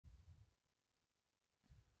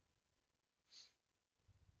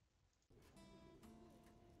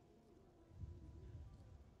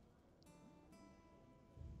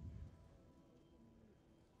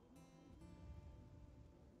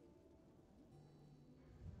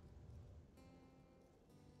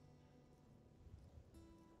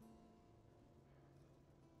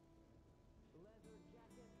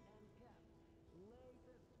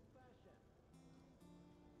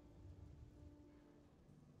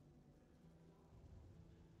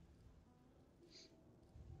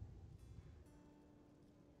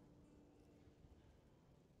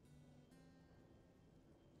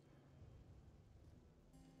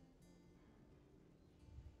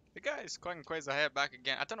guys, Quigon Quasar here, back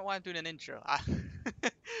again. I don't know why I'm doing an intro. I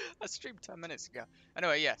streamed 10 minutes ago.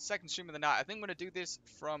 Anyway, yeah, second stream of the night. I think I'm going to do this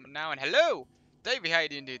from now on. Hello! Davey, how you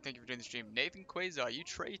doing, dude? Thank you for doing the stream. Nathan Quasar, you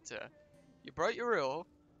traitor. You broke your rule.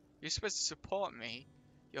 You're supposed to support me,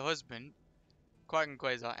 your husband, Quigon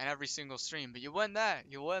Quasar, in every single stream, but you weren't there.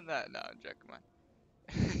 You weren't there. No, I'm joking, man.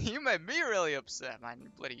 You made me really upset, man. You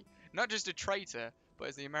bloody... Not just a traitor, but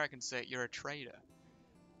as the Americans say, you're a traitor.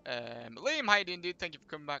 Liam, how you doing, dude? Thank you for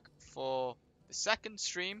coming back for the second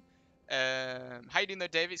stream. How you doing, though,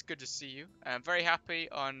 David? It's good to see you. I'm very happy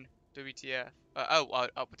on WTF.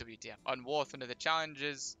 WTF. On War Thunder, the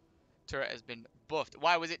challenges turret has been buffed.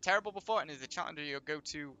 Why was it terrible before? And is the challenger your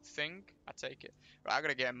go-to thing? I take it. Right, I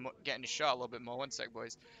gotta get in the shot a little bit more. One sec,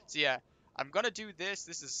 boys. So yeah, I'm gonna do this.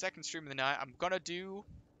 This is the second stream of the night. I'm gonna do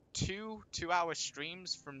two-hour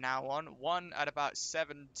streams from now on. One at about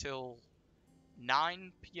 7 till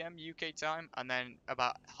 9 p.m. UK time, and then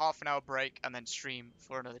about half an hour break, and then stream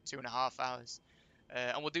for another 2.5 hours.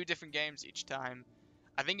 And we'll do different games each time.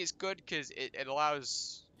 I think it's good because it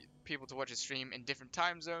allows people to watch a stream in different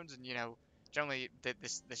time zones, and you know, generally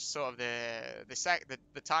this sort of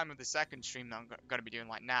the time of the second stream that I'm going to be doing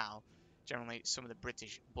like now. Generally, some of the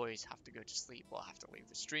British boys have to go to sleep or have to leave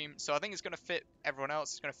the stream, so I think it's going to fit everyone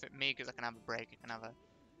else. It's going to fit me because I can have a break. I can have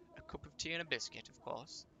a cup of tea and a biscuit, of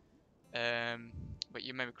course. But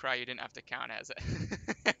you made me cry. You didn't have to count it as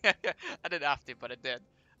it. I didn't have to, but I did.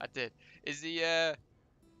 I did. Is he?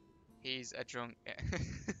 He's a drunk.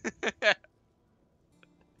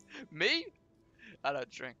 Me? I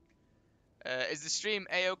don't drink. Is the stream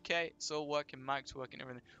a-okay? It's all working. Mic's working.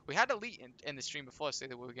 Everything. We had Elite in the stream before say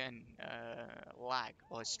that we were getting lag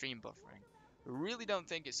or stream buffering. We really don't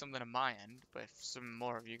think it's something on my end, but if some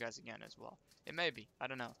more of you guys again as well, it may be. I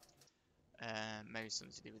don't know. Maybe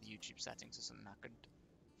something to do with YouTube settings or something I could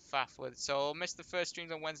faff with. So I'll miss the first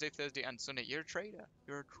streams on Wednesday, Thursday, and Sunday. You're a traitor.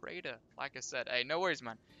 You're a traitor. Like I said, hey, no worries,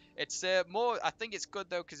 man. It's more. I think it's good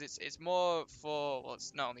though, because it's more for. Well,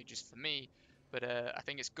 it's not only just for me, but I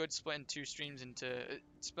think it's good splitting the streams into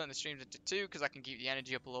two, because I can keep the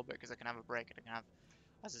energy up a little bit, because I can have a break and I can have,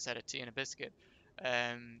 as I said, a tea and a biscuit.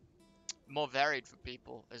 More varied for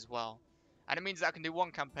people as well, and it means that I can do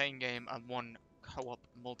one campaign game and one co-op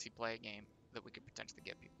multiplayer game that we could potentially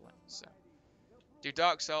get people in. So do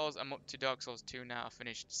Dark Souls. I'm up to Dark Souls 2 now. I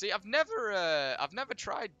finished. See, I've never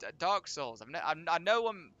tried Dark Souls. I know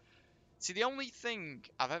I'm. See, the only thing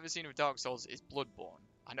I've ever seen of Dark Souls is Bloodborne.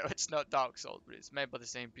 I know it's not Dark Souls, but it's made by the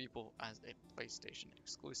same people as a PlayStation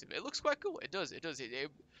exclusive. It looks quite cool. It does. It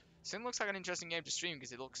looks like an interesting game to stream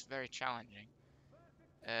because it looks very challenging.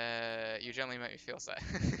 You generally make me feel sad.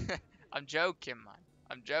 I'm joking, man.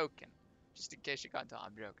 I'm joking. Just in case you can't tell,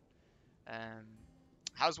 I'm joking.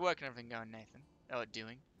 How's work and everything going, Nathan? Oh,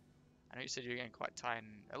 doing? I know you said you're getting quite tired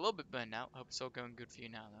and a little bit burned out. Hope it's all going good for you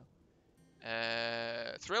now,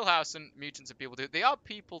 though. Thrill House and Mutants are people too. They are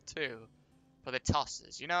people too, but they're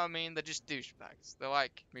tossers. You know what I mean? They're just douchebags. They're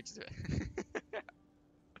like Mutants.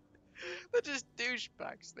 They're just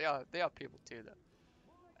douchebags. They are people too, though.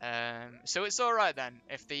 So it's all right then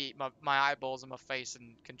if my eyeballs on my face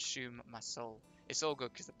and consume my soul. It's all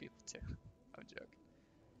good because they're people too. I'm joking.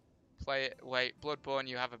 Play it. Wait, Bloodborne.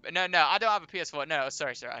 You have a no. I don't have a PS4. No,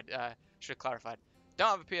 sorry. I should have clarified. Don't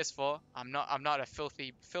have a PS4. I'm not a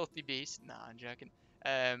filthy beast. No, I'm joking.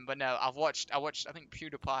 But no, I watched. I think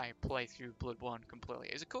PewDiePie play through Bloodborne completely.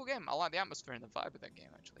 It was a cool game. I like the atmosphere and the vibe of that game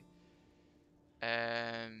actually.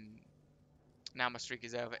 Now my streak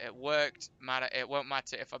is over. It worked. It won't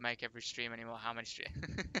matter if I make every stream anymore. How many streams?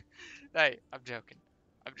 Hey, I'm joking.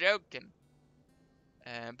 I'm joking.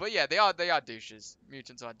 But yeah, they are douches.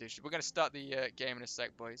 Mutants are douches. We're gonna start the game in a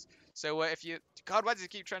sec, boys. So if you, God, why does it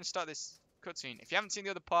keep trying to start this cutscene? If you haven't seen the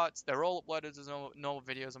other parts, they're all uploaded as normal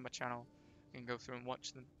videos on my channel. You can go through and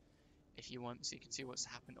watch them if you want, so you can see what's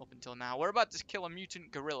happened up until now. We're about to kill a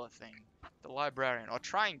mutant gorilla thing, the librarian, or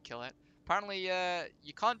try and kill it. Apparently,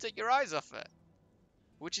 you can't take your eyes off it,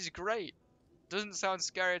 which is great. Doesn't sound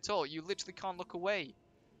scary at all. You literally can't look away,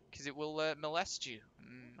 because it will molest you.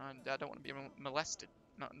 I don't want to be molested.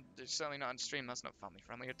 Certainly not on stream. That's not family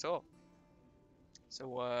friendly at all. So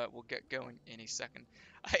we'll get going in a second.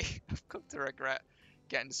 I've come to regret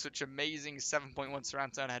getting such amazing 7.1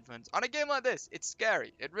 surround sound headphones on a game like this. It's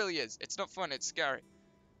scary. It really is. It's not fun. It's scary.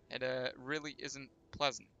 It really isn't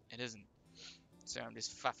pleasant. It isn't. So I'm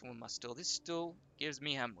just faffing with my stool. This stool gives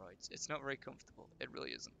me hemorrhoids. It's not very comfortable. It really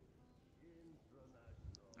isn't.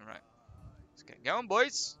 All right. Let's get going,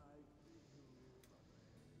 boys.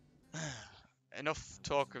 Enough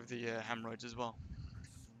talk of the hemorrhoids as well.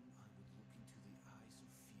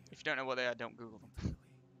 If you don't know what they are, don't Google them.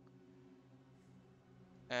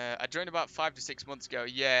 I joined about 5 to 6 months ago.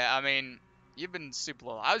 Yeah, I mean, you've been super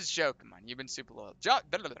loyal. I was joking, man. You've been super loyal. Can't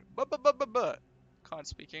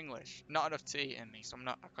speak English. Not enough tea in me, so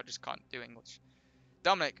I just can't do English.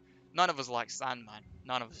 Dominic, none of us like sand, man.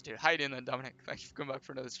 None of us do. How you doing then, Dominic? Thank you for coming back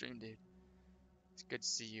for another stream, dude. It's good to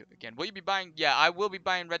see you again. Will you be buying? Yeah, I will be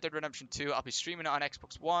buying Red Dead Redemption 2. I'll be streaming it on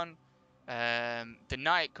Xbox One. The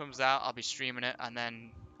night it comes out, I'll be streaming it, and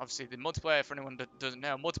then obviously the multiplayer, for anyone that doesn't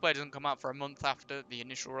know, multiplayer doesn't come out for a month after the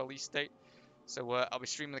initial release date. So I'll be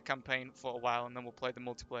streaming the campaign for a while, and then we'll play the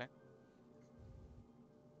multiplayer.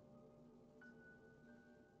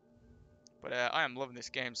 But I am loving this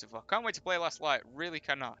game so far. Can't wait to play Last Light. Really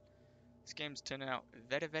cannot. This game's turning out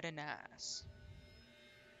very, very nice.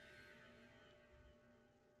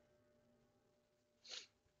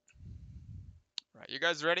 Right, you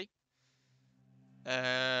guys ready?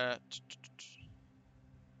 The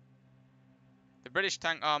British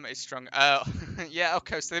tank armor is strong. Oh, yeah,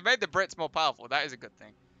 okay, so they made the Brits more powerful. That is a good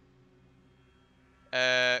thing.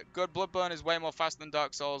 Good. Bloodborne is way more fast than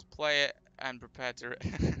Dark Souls. Play it and prepare to...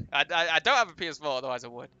 I don't have a PS4, otherwise I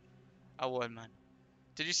would. I would, man.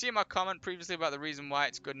 Did you see my comment previously about the reason why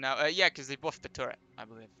it's good now? Yeah, because they buffed the turret, I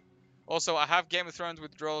believe. Also, I have Game of Thrones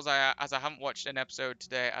withdrawals as I haven't watched an episode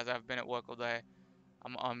today as I've been at work all day.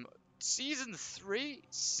 I'm on season 3?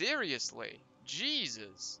 Seriously?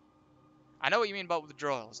 Jesus. I know what you mean about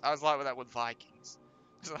withdrawals. I was like with that with Vikings.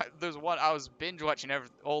 Like, there's one, I was binge watching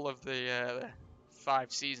all of the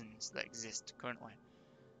 5 seasons that exist currently.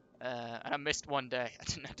 And I missed one day. I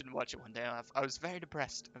didn't watch it one day. I was very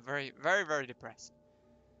depressed. Very, very, very depressed.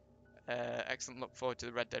 Excellent. Look forward to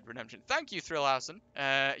the Red Dead Redemption. Thank you, Thrillhausen.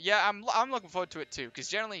 Yeah, I'm looking forward to it too. Because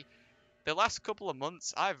generally, the last couple of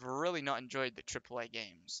months, I've really not enjoyed the AAA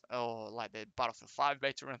games or like the Battlefield 5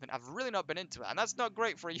 beta or anything. I've really not been into it, and that's not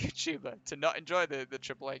great for a YouTuber to not enjoy the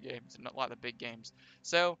AAA games and not like the big games.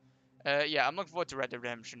 So, yeah, I'm looking forward to Red Dead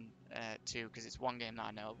Redemption 2 because it's one game that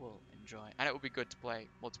I know I will enjoy, and it will be good to play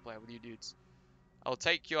multiplayer with you dudes. I'll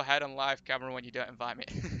take your head on live camera when you don't invite me.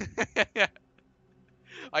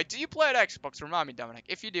 Do you play at Xbox? Remind me, Dominic.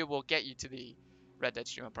 If you do, we'll get you to the Red Dead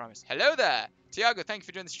stream, I promise. Hello there! Tiago, thank you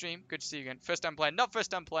for joining the stream. Good to see you again. First time playing. Not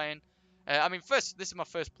first time playing. I mean, this is my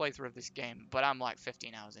first playthrough of this game, but I'm like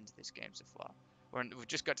 15 hours into this game so far. We've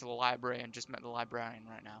just got to the library and just met the librarian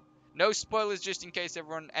right now. No spoilers, just in case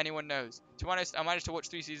anyone knows. To be honest, I managed to watch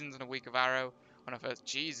 3 seasons in a week of Arrow when I first...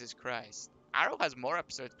 Jesus Christ. Arrow has more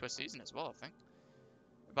episodes per season as well, I think.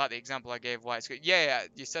 About the example I gave, why it's good. Yeah,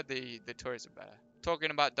 you said the tours are better.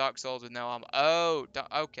 Talking about Dark Souls with no armor. Oh,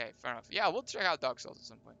 okay, fair enough. Yeah, we'll check out Dark Souls at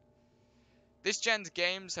some point. This gen's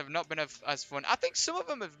games have not been as fun. I think some of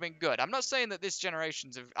them have been good. I'm not saying that this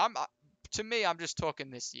generation's have. To me, I'm just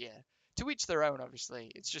talking this year. To each their own,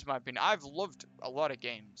 obviously. It's just my opinion. I've loved a lot of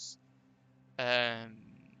games.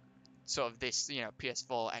 Sort of this,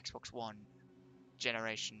 PS4, Xbox One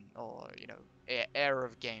generation, or era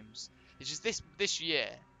of games. It's just this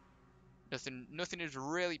year. Nothing has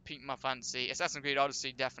really piqued my fancy. Assassin's Creed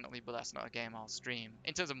Odyssey, definitely, but that's not a game I'll stream.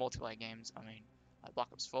 In terms of multiplayer games, I mean, like Black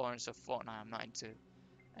Ops 4 and stuff, Fortnite, I'm not into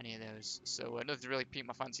any of those. So nothing's really piqued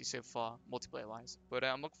my fancy so far, multiplayer-wise. But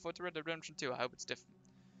I'm looking forward to Red Dead Redemption 2. I hope it's different.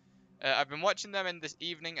 I've been watching them in this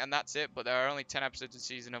evening, and that's it. But there are only 10 episodes a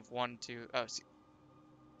season of 1, 2...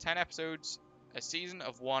 10 episodes a season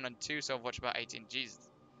of 1 and 2, so I've watched about 18. Jesus.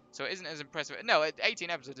 So it isn't as impressive. No, 18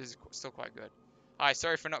 episodes is still quite good. Hi,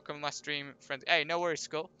 sorry for not coming last stream, friends. Hey, no worries,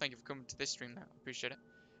 Skull. Thank you for coming to this stream, though. Appreciate it.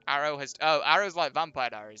 Arrow has... Oh, Arrow's like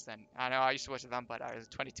Vampire Diaries, then. I know, I used to watch the Vampire Diaries.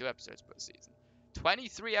 22 episodes per season.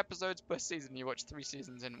 23 episodes per season. You watch 3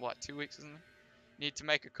 seasons in, what, 2 weeks or something? Need to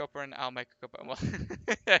make a cuppa, and I'll make a cuppa. Well,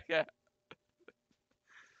 yeah.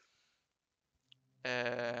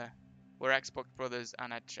 We're Xbox brothers,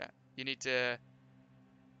 and I chat. You need to...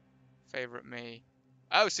 favorite me.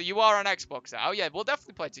 Oh, so you are on Xbox now. Oh, yeah, we'll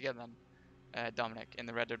definitely play together then. Dominic in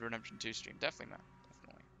the Red Dead Redemption 2 stream. Definitely, man.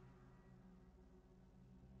 Definitely.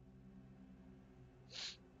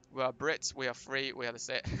 We are Brits. We are free. We are the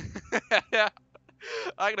same. Yeah.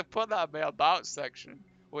 I'm going to put that in my about section.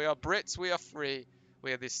 We are Brits. We are free.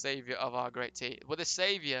 We are the savior of our great tea. We're the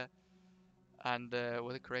savior and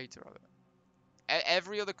we're the creator of it.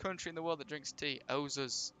 Every other country in the world that drinks tea owes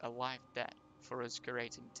us a life debt for us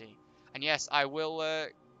creating tea. And yes, I will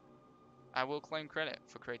claim credit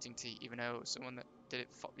for creating tea, even though it was someone that did it,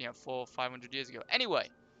 400-500 years ago. Anyway,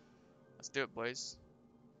 let's do it, boys.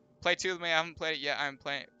 Play 2 with me. I haven't played it yet. I'm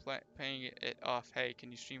paying it off. Hey,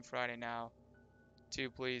 can you stream Friday now? 2,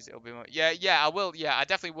 please. It'll be more. Yeah, I will. Yeah, I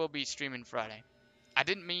definitely will be streaming Friday. I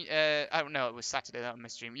didn't mean. I don't know. It was Saturday. That was my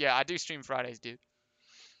stream. Yeah, I do stream Fridays, dude.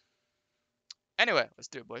 Anyway, let's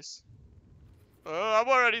do it, boys. Oh, I'm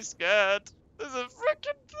already scared. There's a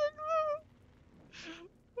freaking thing there.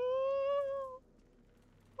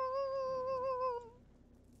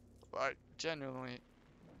 Like, genuinely.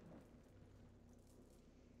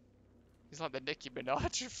 He's like the Nicki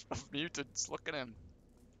Minaj of mutants. Look at him.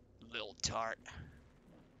 Little tart.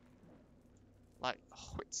 Like,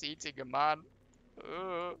 oh, it's eating a man.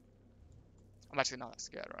 I'm actually not that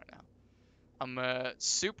scared right now. I'm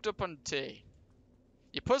souped up on tea.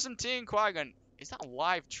 You put some tea in Quigon. Is that a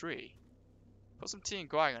live tree? Put some tea in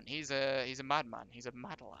Quigon. He's a madman. He's a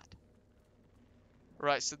mad lad.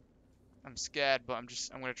 Right, so I'm scared, but I'm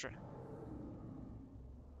gonna try.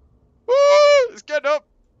 Woo! It's getting up.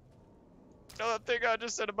 You know that thing I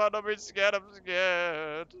just said about not being scared? I'm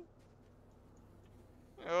scared.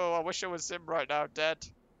 Oh, I wish I was him right now, dead.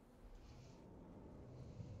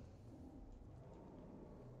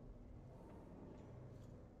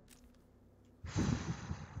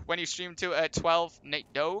 When you stream to 12,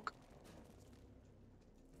 Nate Dog.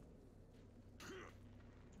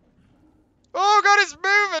 Oh god, it's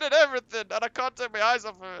moving and everything, and I can't take my eyes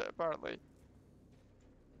off of it, apparently.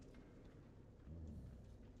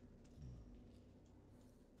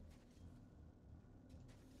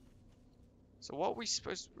 So what are we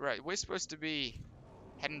supposed to... Right, we're supposed to be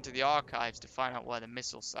heading to the archives to find out where the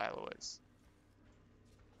missile silo is.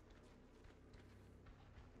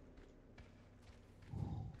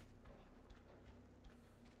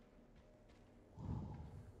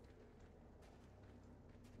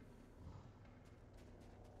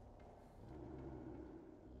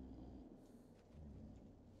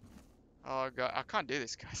 Oh god, I can't do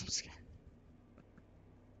this, guys. I'm scared.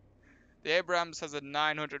 The Abrams has a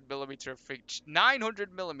 900mm feature.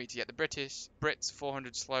 900mm, yet the Brits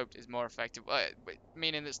 400 sloped is more effective.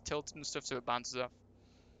 Meaning it's tilted and stuff, so it bounces off.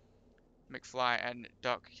 McFly and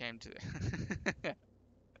Doc came to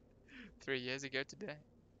 3 years ago today.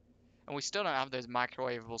 And we still don't have those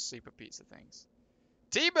microwavable super pizza things.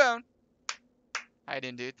 T-Bone! How you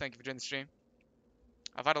doing, dude? Thank you for joining the stream.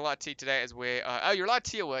 I've had a lot of tea today as we... oh, you're allowed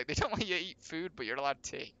tea at work. They don't let you eat food, but you're allowed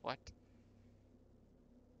tea. What?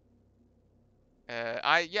 Yeah,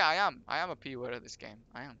 I am. I am a P-word at this game.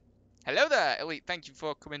 I am. Hello there, Elite. Thank you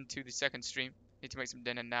for coming to the second stream. Need to make some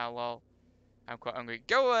dinner now, lol. I'm quite hungry.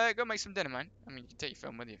 Go make some dinner, man. I mean, you can take your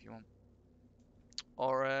phone with you if you want.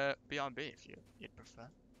 Or, B&B if you'd prefer.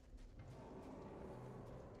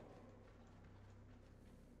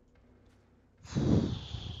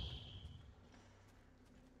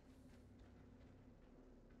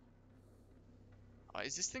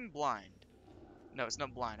 Is this thing blind? No, it's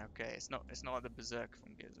not blind. Okay, it's not like the Berserk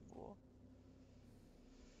from Gears of War.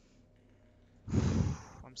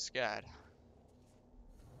 I'm scared.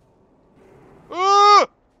 Ah!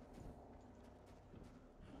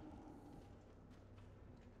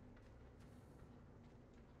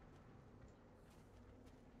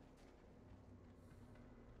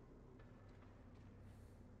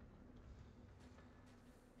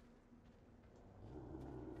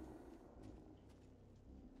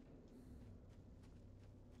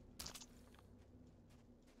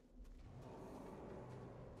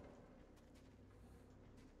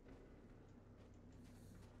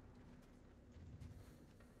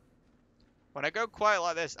 When I go quiet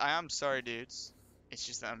like this, I am sorry, dudes. It's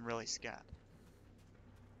just that I'm really scared.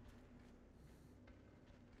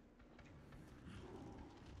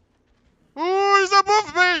 Oh, he's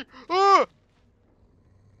above me! Oh!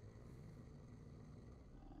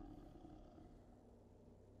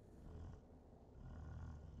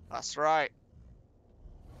 That's right.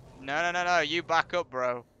 No, you back up,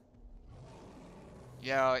 bro.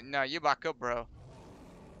 Yo, no, you back up, bro.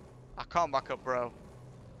 I can't back up, bro.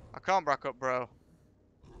 I can't back up, bro.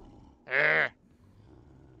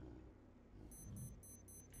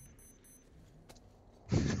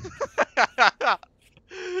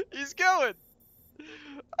 He's going.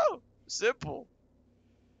 Oh, simple.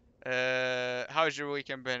 How's your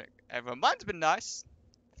weekend been, everyone? Mine's been nice.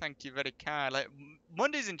 Thank you very kind. Like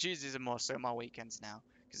Mondays and Tuesdays are more so my weekends now,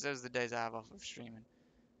 because those are the days I have off of streaming.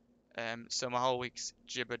 So my whole week's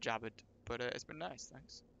jibber jabbered, but it's been nice.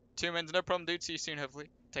 Thanks. 2 minutes, no problem, dude. See you soon, hopefully.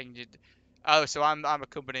 Taking you. Oh, so I'm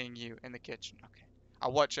accompanying you in the kitchen. Okay.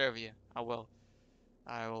 I'll watch over you. I will.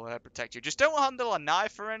 I will protect you. Just don't handle a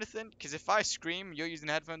knife or anything, because if I scream, you're using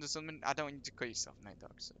headphones or something, I don't want you to cut yourself, mate,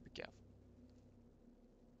 dog. So be careful.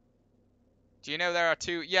 Do you know there are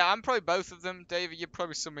two? Yeah, I'm probably both of them, David. You'd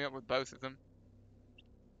probably sum me up with both of them.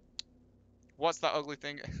 What's that ugly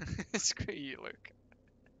thing? Screw you, Luke.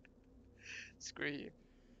 Screw you.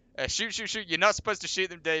 Shoot. You're not supposed to shoot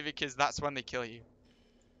them, David, because that's when they kill you.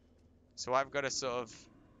 So I've got to sort of...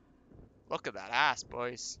 Look at that ass,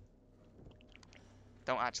 boys.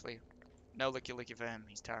 Don't actually. No licky licky for him.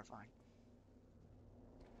 He's terrifying.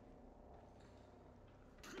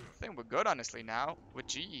 I think we're good, honestly, now. We're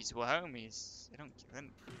G's. We're homies. I don't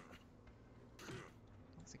think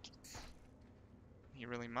he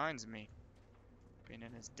really minds me being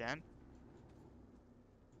in his den.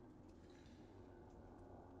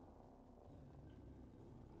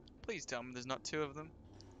 Please tell me there's not two of them.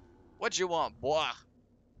 What do you want, boy?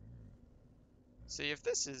 See if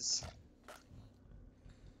this is...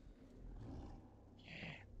 Yeah.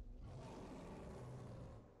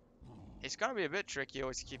 It's gonna be a bit tricky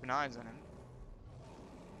always keeping eyes on him.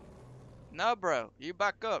 No, bro. You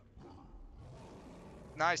back up.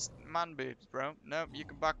 Nice man boobs, bro. No, you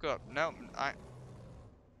can back up. No,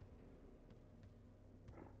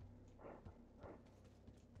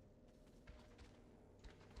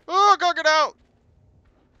 Oh, go get out!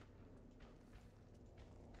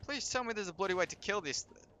 Please tell me there's a bloody way to kill this.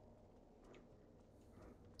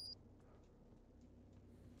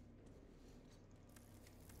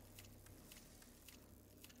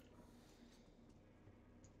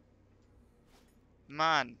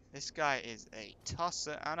 Man, this guy is a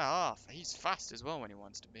tosser and a half. He's fast as well when he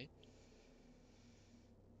wants to be.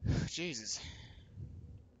 Jesus.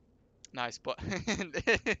 Nice, but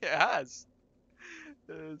it has.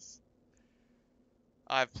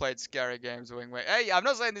 I've played scary games wing way. Hey, I'm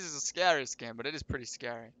not saying this is the scariest game, but it is pretty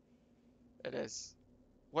scary. It is.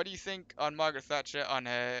 What do you think on Margaret Thatcher on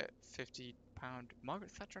a £50?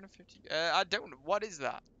 Margaret Thatcher on a 50? I don't. What is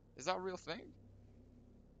that? Is that a real thing?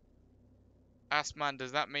 Ask man,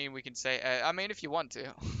 does that mean we can say? I mean, if you want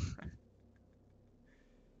to.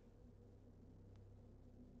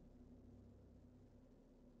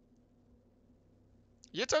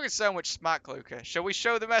 You're talking so much smack, Luca. Shall we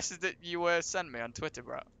show the message that you sent me on Twitter,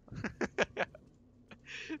 bro?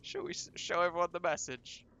 Shall we show everyone the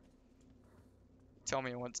message? Tell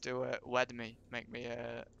me he wants to wed me, make me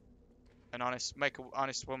make an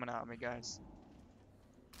honest woman out of me, guys.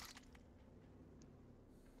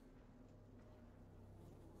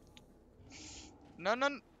 No, no,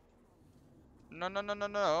 no, no, no, no,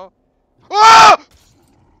 no. Ah!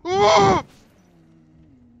 Ooh!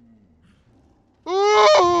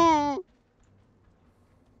 Ooh!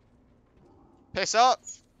 Piss up.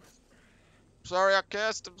 Sorry, I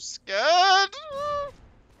cursed. I'm scared.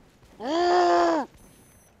 Ooh! Oh,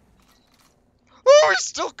 he's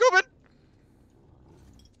still coming.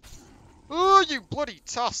 Oh, you bloody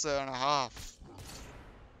tosser and a half.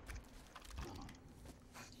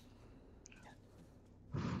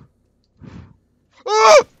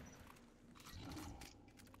 Oh!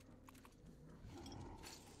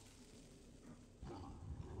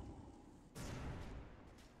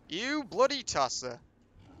 You bloody tosser.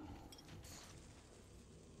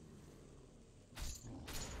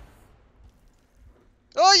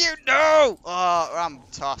 Oh, you know! Oh, I'm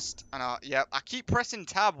tossed. I know. Yep. I keep pressing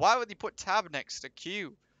tab. Why would they put tab next to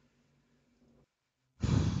Q? I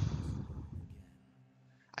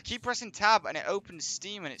keep pressing tab and it opens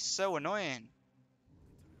Steam and it's so annoying.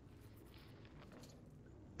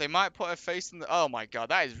 They might put a face in the... Oh my god,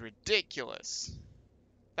 that is ridiculous.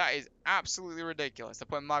 That is absolutely ridiculous. They're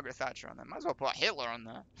putting Margaret Thatcher on there. Might as well put Hitler on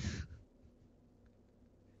there.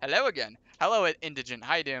 Hello again. Hello, Indigent.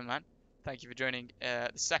 How you doing, man? Thank you for joining the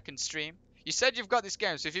second stream. You said you've got this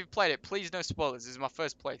game, so if you've played it, please no spoilers. This is my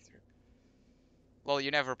first playthrough. Well, you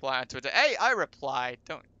never reply on Twitter. Hey, I replied.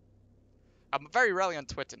 Don't... I'm very rarely on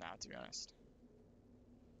Twitter now, to be honest.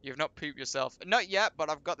 You've not pooped yourself. Not yet, but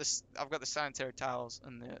I've got this. I've got the sanitary towels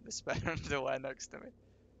and the spare underwear next to me.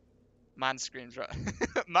 Man screams, right?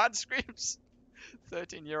 Man screams.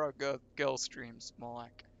 13-year-old girl screams, more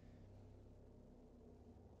like.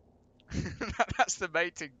 That's the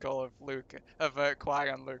mating call of Luca, of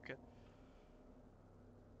Quigon Luca.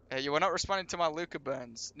 You were not responding to my Luca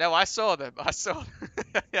burns. No, I saw them. I saw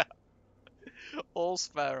them. Yeah. All's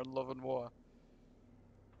fair in love and war.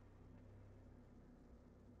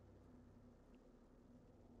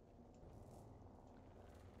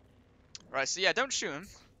 Right, so yeah, don't shoot him.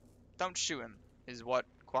 Don't shoot him, is what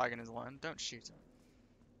Quigon has learned. Don't shoot him.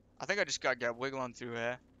 I think I just gotta get wiggling through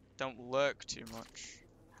here. Don't lurk too much.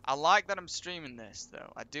 I like that I'm streaming this,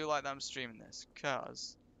 though. I do like that I'm streaming this,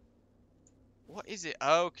 because... What is it?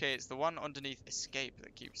 Oh, okay, it's the one underneath escape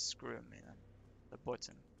that keeps screwing me, then. The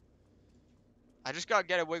button. I just gotta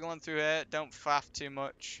get it wiggling through here. Don't faff too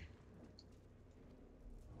much.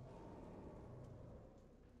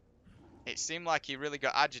 It seemed like he really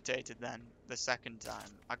got agitated then, the second time.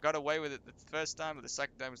 I got away with it the first time, but the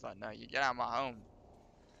second time was like, no, you get out of my home.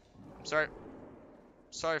 I'm sorry.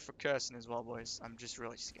 Sorry for cursing as well, boys. I'm just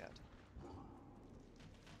really scared.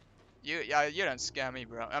 You don't scare me,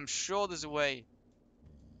 bro. I'm sure there's a way.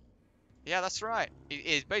 Yeah, that's right.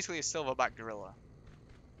 It's basically a silverback gorilla.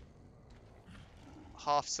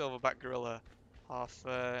 Half silverback gorilla, half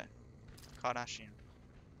Kardashian.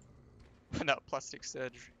 Not plastic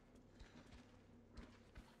surgery.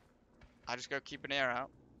 I just go keep an ear out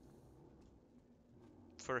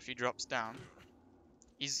for if he drops down.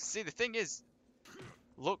 See, the thing is,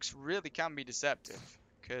 looks really can be deceptive,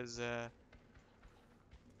 because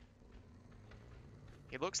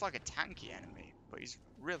he looks like a tanky enemy, but he's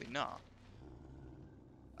really not.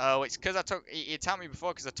 Oh, it's because I took. He attacked me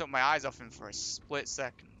before because I took my eyes off him for a split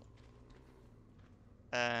second.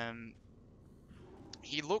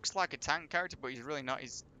 He looks like a tank character, but he's really not.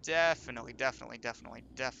 He's definitely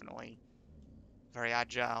very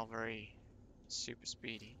agile, very super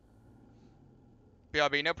speedy.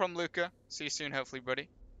 BRB, no problem, Luca. See you soon, hopefully, buddy.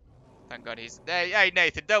 Thank God he's. Hey,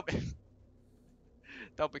 Nathan, don't be,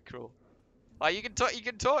 don't be cruel. Like you can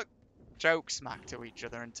talk joke smack to each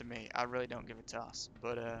other and to me. I really don't give a toss.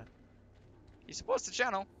 But he supports the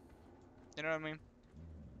channel. You know what I mean?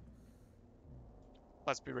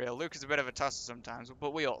 Let's be real. Luke is a bit of a tosser sometimes,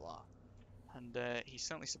 but we all are. And he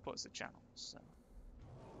certainly supports the channel. So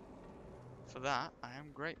for that, I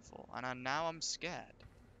am grateful. And now I'm scared.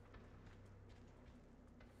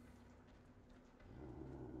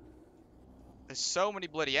 There's so many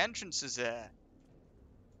bloody entrances there.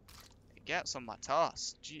 It gets on my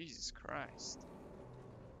toss. Jesus Christ.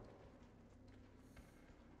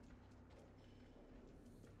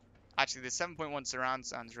 Actually, the 7.1 surround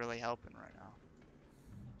sound's really helping right now.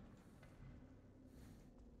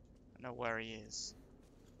 I know where he is.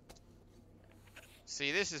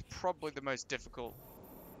 See, this is probably the most difficult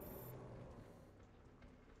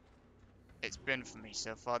it's been for me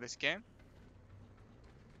so far this game.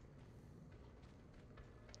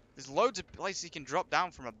 There's loads of places you can drop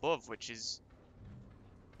down from above, which is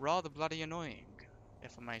rather bloody annoying,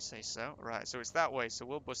 if I may say so. Right, so it's that way, so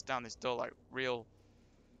we'll bust down this door like real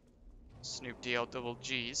Snoop DL double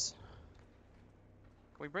G's.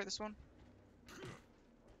 Can we break this one?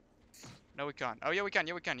 No, we can't. Oh, yeah, we can.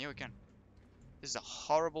 Yeah, we can. Yeah, we can. This is a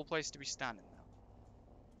horrible place to be standing, though.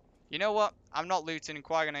 You know what? I'm not looting, and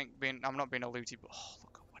Quigon ain't being. I'm not being a looty, but oh,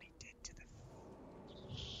 look at what he did to the.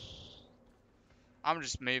 I'm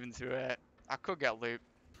just moving through it. I could get loot.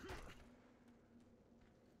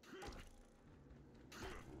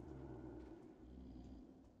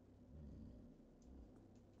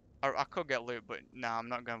 I could get loot, but no, I'm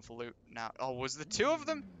not going for loot now. Oh, was there two of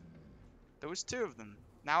them? There was two of them.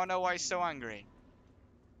 Now I know why he's so angry.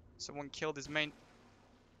 Someone killed his main.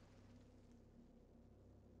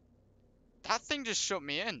 That thing just shut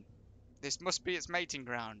me in. This must be its mating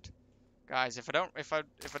ground, guys. If I don't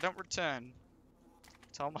return,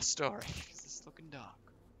 tell my story. It's looking dark.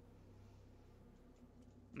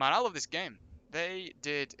 Man, I love this game. They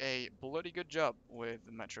did a bloody good job with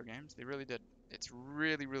the Metro games. They really did. It's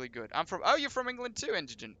really, really good. I'm from. Oh, you're from England too,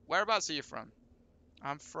 Indigent. Whereabouts are you from?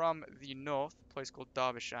 I'm from the north, a place called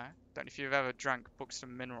Derbyshire. Don't know if you've ever drank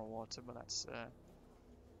Buxton mineral water, but that's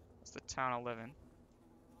the town I live in.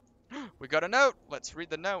 We got a note. Let's read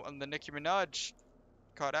the note on the Nicki Minaj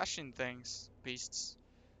Kardashian things, beasts.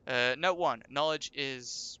 Note 1. Knowledge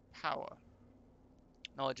is power.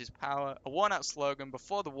 Knowledge is power. A worn-out slogan.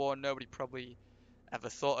 Before the war, nobody probably ever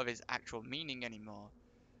thought of its actual meaning anymore.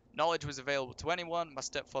 Knowledge was available to anyone. My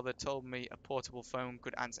stepfather told me a portable phone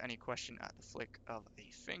could answer any question at the flick of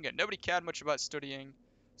a finger. Nobody cared much about studying,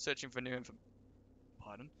 searching for new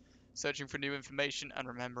information and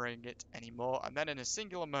remembering it anymore. And then in a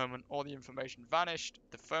singular moment, all the information vanished.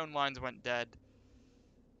 The phone lines went dead.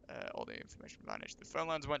 All the information vanished. The phone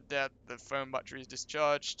lines went dead. The phone batteries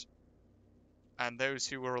discharged. And those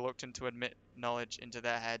who were reluctant to admit knowledge into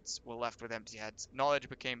their heads were left with empty heads. Knowledge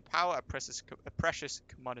became power, a precious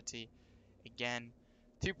commodity. Again,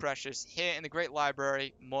 too precious. Here in the Great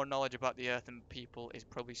Library, more knowledge about the Earth and people is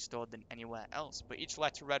probably stored than anywhere else. But each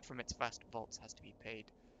letter read from its vast vaults has to be paid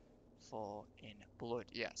for in blood.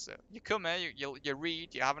 Yeah, so you come here, you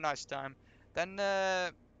read, you have a nice time. Then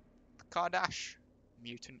the Kardash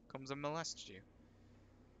mutant comes and molests you.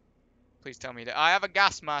 Please tell me that. I have a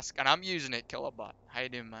gas mask and I'm using it, Killerbot. How you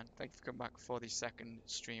doing, man? Thank you for coming back for the second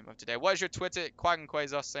stream of today. What is your Twitter? Quigon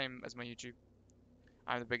Quasar, same as my YouTube.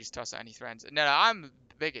 I'm the biggest tosser. Any friends? No, I'm the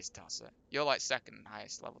biggest tosser. You're like second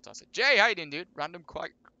highest level tosser. Jay, how you doing, dude? Random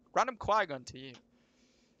Quigon to you.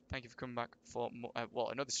 Thank you for coming back for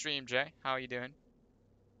more, another stream, Jay. How are you doing?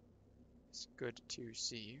 It's good to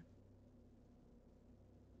see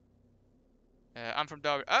you. I'm from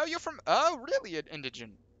Derby. Oh, you're from. Oh, really?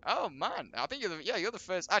 Indigent. Oh man, I think you're the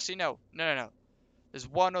first. Actually, no. There's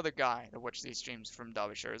one other guy that watches these streams from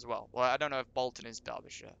Derbyshire as well. Well, I don't know if Bolton is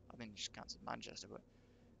Derbyshire. I think he just counts as Manchester, but...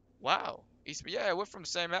 Wow. Yeah, we're from the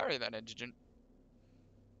same area then, Indigent.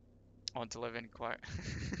 I want to live in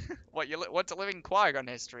want to live in Quigon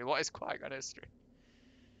history? What is Quigon history?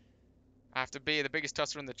 I have to be the biggest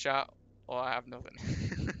tosser in the chat, or I have nothing.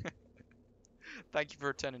 Thank you for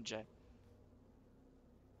returning, Jay.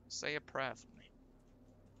 Say a prayer for me.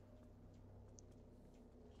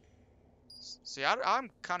 See, I'm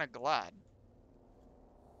kind of glad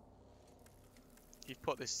he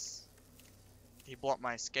put this... He blocked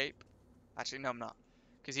my escape. Actually, no, I'm not.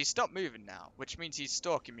 Because he stopped moving now, which means he's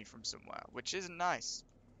stalking me from somewhere, which isn't nice.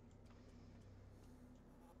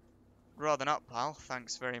 Rather not, pal.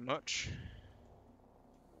 Thanks very much.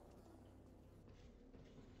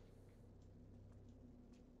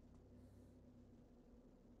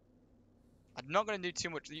 I'm not going to do too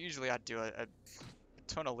much. Usually I'd do a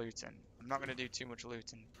ton of looting. I'm not going to do too much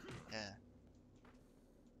looting. Yeah.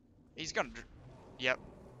 He's going to... Yep.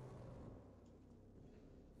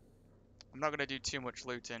 I'm not going to do too much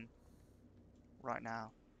looting right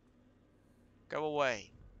now. Go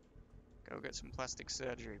away. Go get some plastic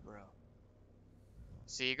surgery, bro.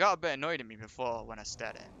 See, you got a bit annoyed at me before when I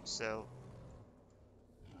stared at him, so...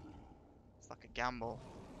 It's like a gamble.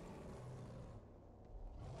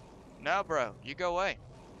 No, bro. You go away.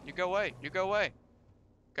 You go away. You go away.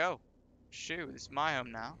 Go. Shoo, this is my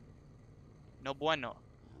home now. No bueno.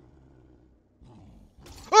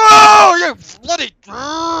 Oh, you bloody...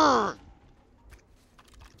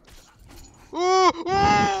 Ooh,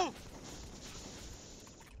 ooh!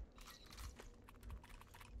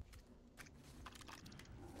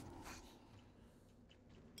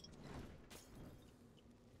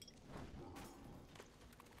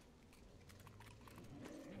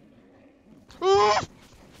 Ooh!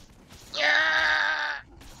 Yeah!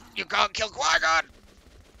 You can't kill Quagon!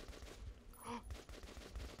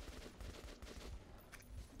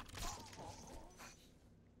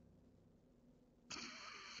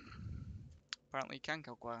 Apparently you can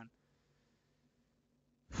kill Quagon.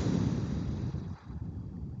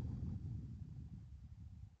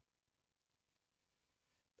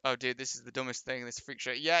 Oh, dude, this is the dumbest thing. This freak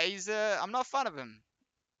show. Yeah, he's. I'm not a fan of him.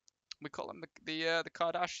 We call him the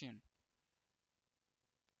Kardashian.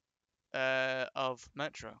 Of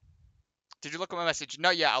Metro. Did you look at my message? No,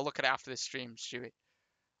 yeah, I'll look at it after this stream, Stewie.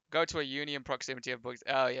 Go to a uni in proximity of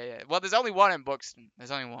Buxton. Oh, yeah, yeah. Well, there's only one in Buxton.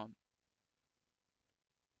 There's only one.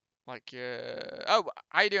 Like, oh,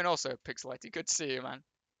 how you doing also, Pixelity? Good to see you, man.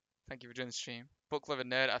 Thank you for joining the stream. Book Lover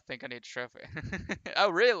Nerd, I think I need a trophy. Oh,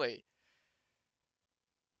 really?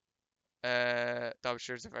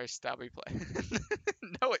 Derbyshire is a very stabby place.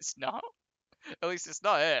 No, it's not. At least it's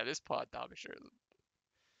not here. This part of Derbyshire isn't.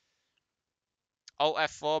 Alt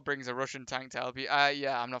F4 brings a Russian tank to help you.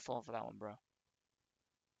 Yeah, I'm not falling for that one, bro.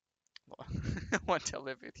 Want to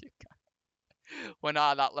live with you. We're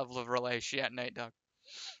not at that level of relation yet, Nate Dog.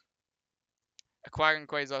 A Quagon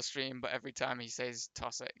Quasar stream, but every time he says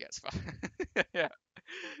toss it, it gets faster. Yeah,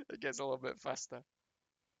 it gets a little bit faster.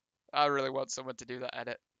 I really want someone to do that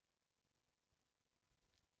edit.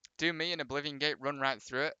 Do me in Oblivion Gate, run right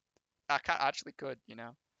through it. I actually could, you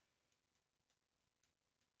know.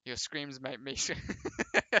 Your screams make me.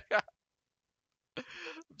 I'm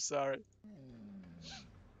sorry.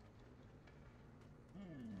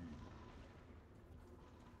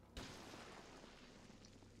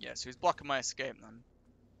 Yeah, so he's blocking my escape then.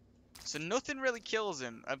 So nothing really kills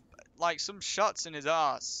him. Like some shots in his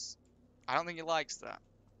ass. I don't think he likes that.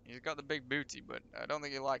 He's got the big booty, but I don't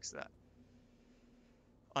think he likes that.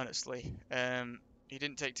 Honestly. He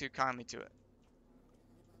didn't take too kindly to it.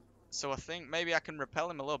 So I think maybe I can repel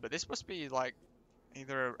him a little bit. This must be like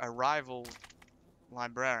either a rival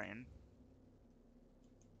librarian.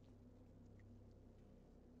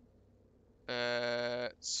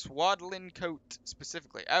 Swaddling Coat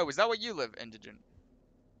specifically. Oh, is that where you live, Indigent?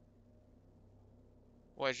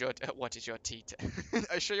 What is your Tita?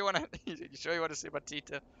 Are you sure you wanna see my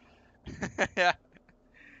Tita? Yeah.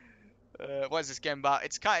 What is this game about?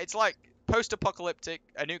 It's like post-apocalyptic.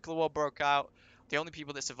 A nuclear war broke out. The only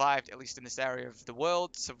people that survived, at least in this area of the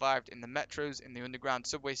world, survived in the metros, in the underground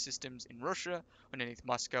subway systems in Russia, underneath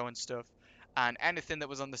Moscow and stuff. And anything that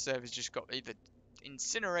was on the surface just got either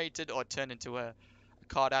incinerated or turned into a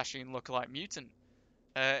Kardashian lookalike mutant.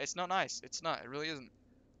 It's not nice. It's not. It really isn't.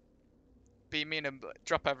 Be mean and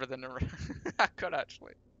drop everything. I could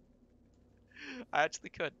actually. I actually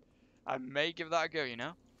could. I may give that a go, you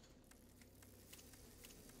know?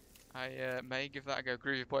 I may give that a go.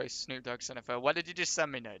 Groovy Boy, Snoop Dogg, NFL. What did you just send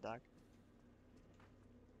me, no, Dog?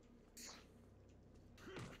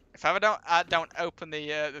 If I don't open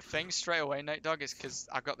the thing straight away, Nate Dog, it's because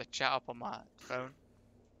I've got the chat up on my phone,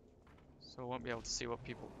 so I won't be able to see what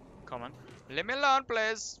people comment. Leave me alone,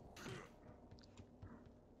 please.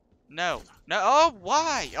 No, no. Oh,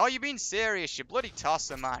 why? Oh, you being serious? You bloody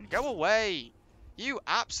tosser, man. Go away. You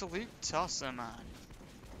absolute tosser, man.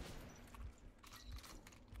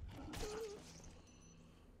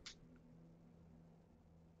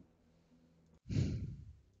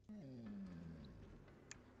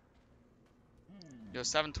 Your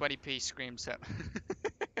 720p screams at.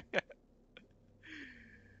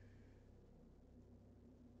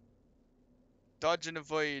 Dodge and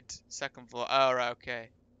avoid second floor. Oh, right, okay.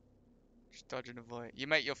 Just dodge and avoid. You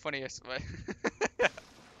make your funniest.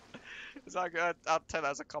 Is that good? I'll take that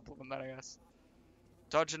as a compliment then, I guess.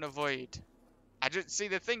 Dodge and avoid. I just see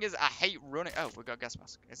the thing is I hate running. Oh, we got gas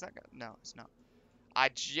mask. Is that good? No, it's not. I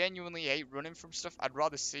genuinely hate running from stuff. I'd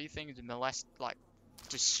rather see things molest, like,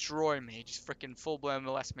 destroy me, just freaking full blown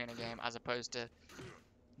molest me in a game, as opposed to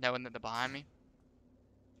knowing that they're behind me.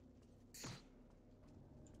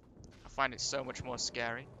 I find it so much more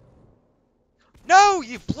scary. No,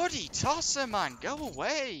 you bloody tosser, man! Go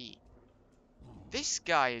away! This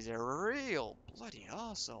guy is a real bloody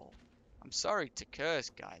arsehole. I'm sorry to curse,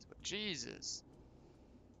 guys, but Jesus.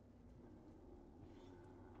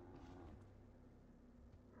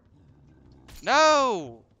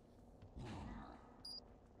 No!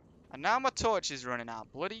 And now my torch is running out.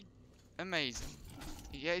 Bloody amazing.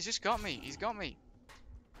 Yeah, he's just got me. He's got me.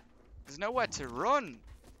 There's nowhere to run.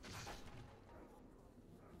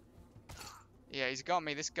 Yeah, he's got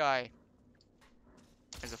me. This guy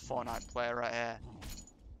is a Fortnite player right here.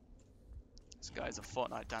 This guy's a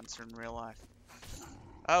Fortnite dancer in real life.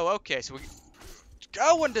 Oh, okay. So we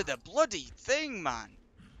go under the bloody thing, man.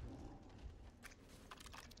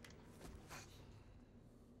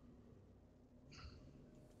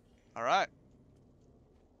 Alright.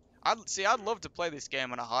 I'd love to play this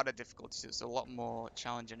game on a harder difficulty, so it's a lot more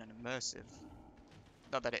challenging and immersive.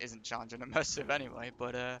 Not that it isn't challenging and immersive anyway,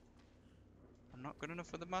 but I'm not good enough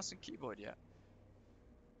for the mouse and keyboard yet.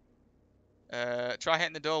 Try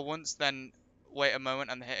hitting the door once, then wait a moment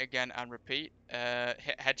and hit again and repeat.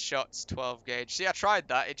 Hit headshots 12 gauge. See, I tried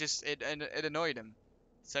that. It annoyed him.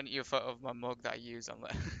 Sent you a photo of my mug that I use on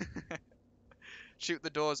there. Shoot the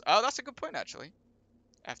doors. Oh, that's a good point actually.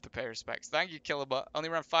 F to pay respects. Thank you, Killerbot. Only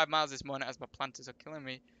ran 5 miles this morning as my planters are killing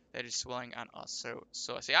me. They're just swelling and are so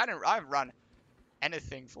saucy. I haven't run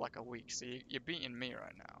anything for like a week, so you're beating me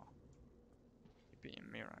right now. You're beating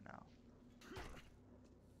me right now.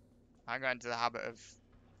 I got into the habit of,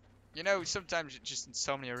 you know, sometimes just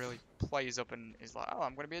insomnia really plays up and is like, oh,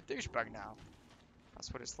 I'm going to be a douchebag now.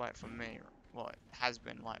 That's what it's like for me. Well, it has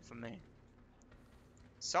been like for me.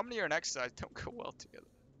 Insomnia and exercise don't go well together.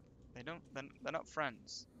 They don't, they're not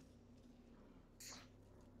friends.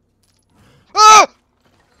 Ah!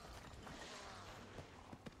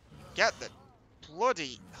 Get the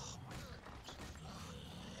bloody... Oh my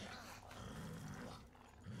God.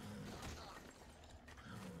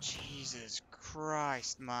 Jesus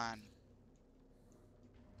Christ, man.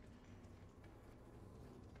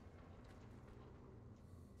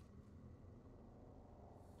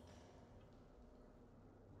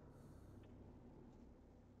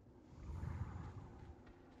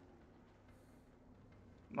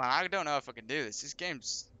 Man, I don't know if I can do this. This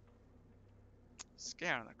game's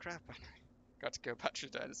scaring the crap out of me. Got to go battery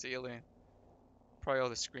down to see Alien. Probably all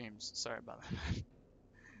the screams. Sorry about that.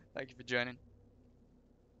 Thank you for joining.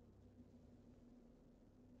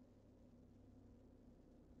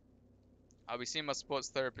 I'll be seeing my sports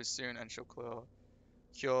therapist soon and she'll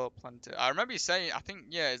cure plantar. I remember you saying, I think,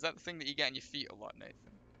 yeah, is that the thing that you get in your feet a lot, Nathan?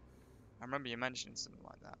 I remember you mentioning something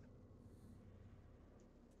like that.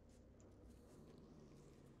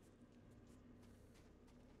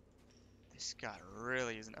 This guy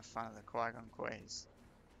really isn't a fan of the Quigon quiz.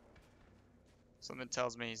 Something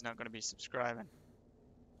tells me he's not going to be subscribing.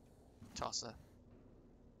 Tosser.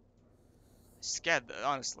 Scared,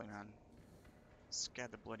 honestly, man. Scared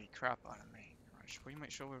the bloody crap out of me. Right, should we make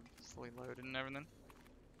sure we're fully loaded and everything?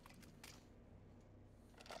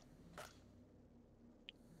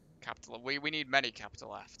 Capital. We need many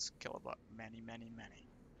capital F's. Killerbot. Many, many, many.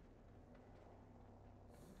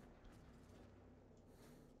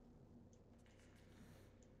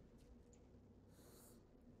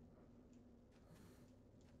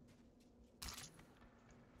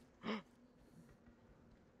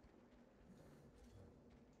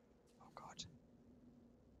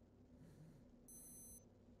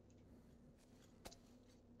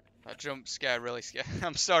 That jump scare really scared.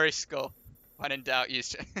 I'm sorry, Skull. When in doubt,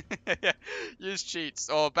 use use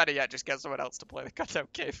cheats, or better yet, just get someone else to play the goddamn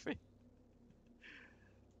cave for you.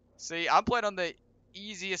 See, I'm playing on the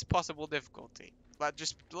easiest possible difficulty.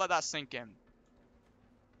 Just let that sink in.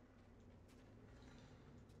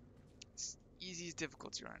 It's easiest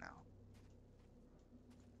difficulty right now.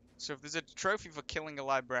 So if there's a trophy for killing a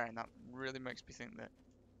librarian, that really makes me think that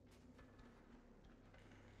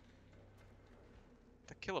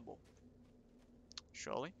they're killable.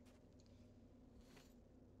 Surely.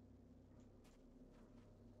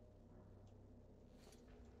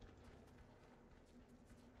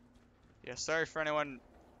 Yeah, sorry for anyone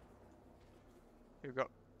who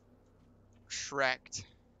got shreked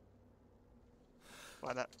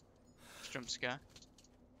by that jump scare.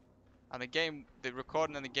 And the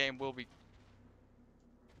recording in the game will be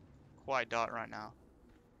quite dark right now.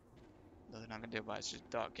 Nothing I can do about it, it's just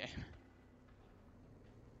a dark game.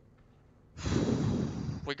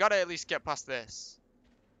 We gotta at least get past this.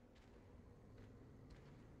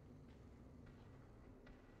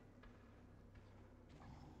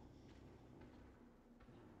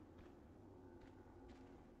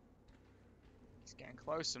 It's getting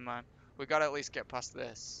closer, man. We gotta at least get past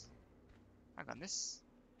this. Hang on, this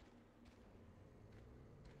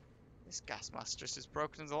gas mask just as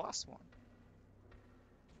broken as the last one.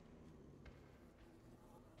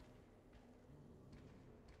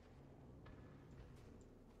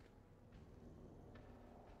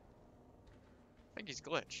 I think he's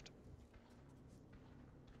glitched.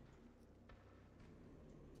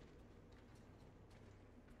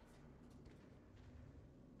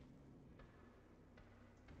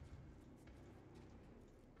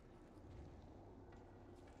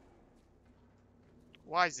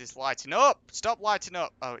 Why is this lighting up? Stop lighting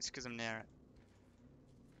up! Oh, it's because I'm near it.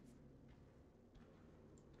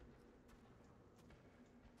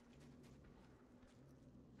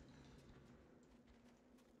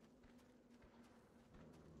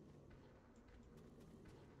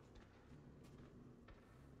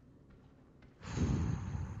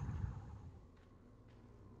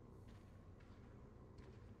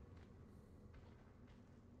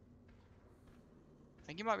 I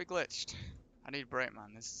think he might be glitched. I need a break,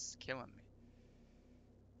 man. This is killing me.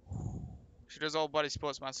 She does all body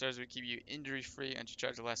sports masters. We keep you injury free and she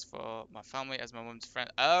charges less for my family as my mum's friend.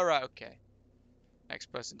 Alright, okay. Next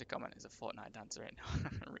person to comment is a Fortnite dancer in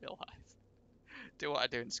real life. Do what I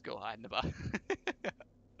do in school, hide in the back.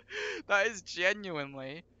 That is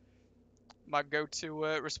genuinely my go-to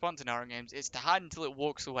response in horror games. It's to hide until it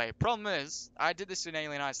walks away. Problem is, I did this in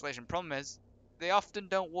Alien Isolation. Problem is, they often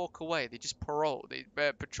don't walk away. They just patrol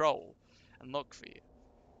and look for you.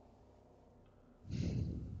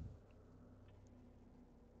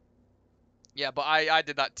 Yeah, but I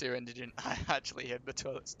did that too, and didn't. I actually hid the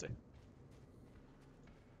toilets too. To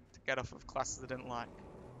get off of classes I didn't like.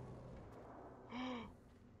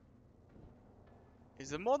 Is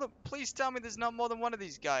there more than... Please tell me there's not more than one of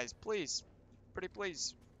these guys. Please. Pretty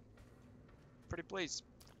please. Pretty please.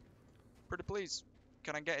 Pretty please.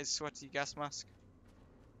 Can I get his sweaty gas mask?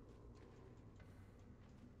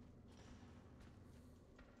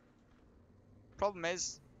 Problem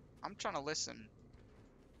is, I'm trying to listen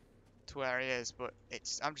to where he is, but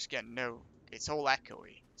I'm just getting it's all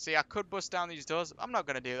echoey. See, I could bust down these doors. I'm not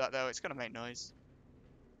going to do that though. It's going to make noise.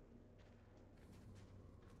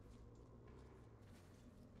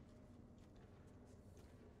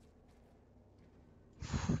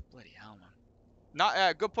 Bloody hell, man.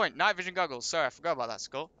 Not, good point. Night vision goggles. Sorry, I forgot about that,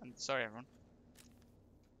 Skull. And sorry, everyone.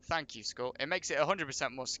 Thank you, Skull. It makes it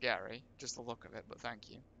 100% more scary, just the look of it, but thank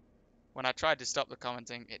you. When I tried to stop the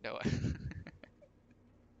commenting, it don't.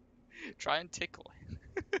 Try and tickle.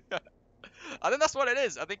 I think that's what it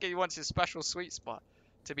is. I think he wants his special sweet spot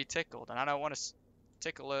to be tickled, and I don't want to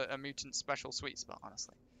tickle a mutant special sweet spot,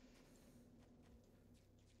 honestly.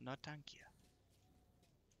 No, thank you.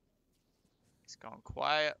 It's gone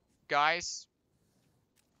quiet. Guys,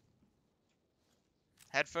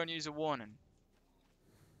 headphone user warning.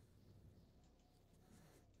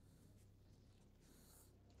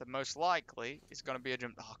 The most likely is going to be a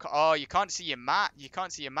jump. Oh, you can't see your map. You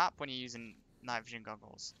can't see your map when you're using night vision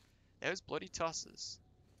goggles. Those bloody tossers.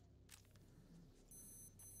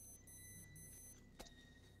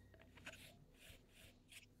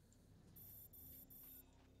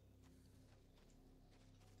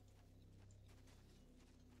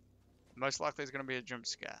 Most likely it's going to be a jump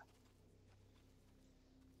scare.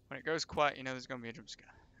 When it goes quiet, you know there's going to be a jump scare.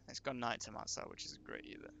 It's gone nighttime outside, which isn't great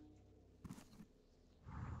either.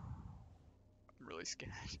 I'm really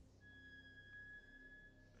scared.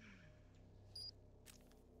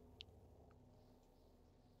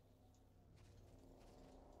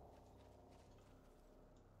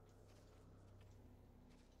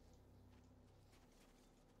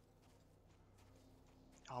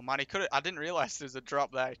 Oh man, he could have. I didn't realize there was a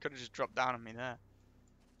drop there. He could have just dropped down on me there.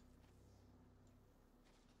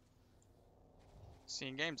 See,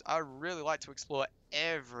 in games, I really like to explore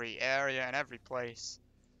every area and every place,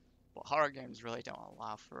 but horror games really don't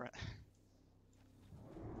allow for it.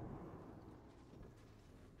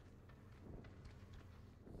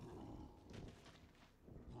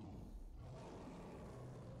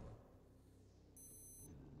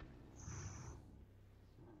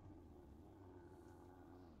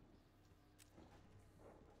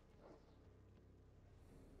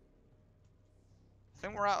 I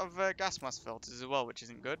think we're out of gas mask filters as well, which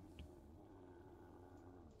isn't good.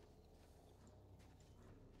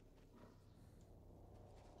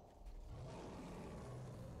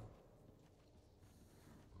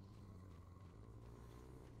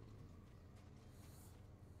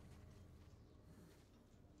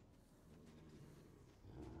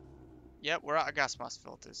 Yep, we're out of gas mask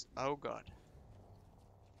filters. Oh god.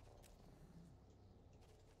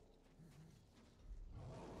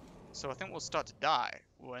 So I think we'll start to die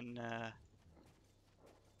when...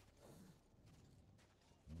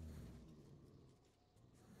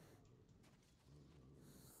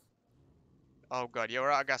 Oh god, yeah, we're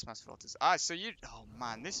out of gas mask filters. Ah, so you... Oh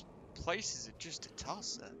man, this place is just a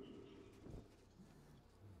tosser.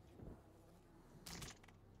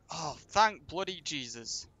 Oh, thank bloody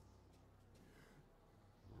Jesus.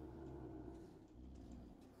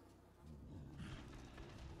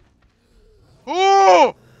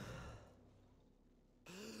 Oh!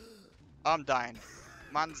 I'm dying.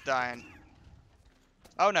 Man's dying.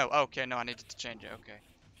 Oh no, okay, no, I needed to change it, okay.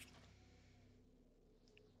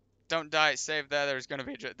 Don't die, save there, there's gonna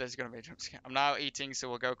be a jump scare. I'm now eating, so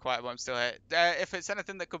we'll go quiet, but I'm still here. If it's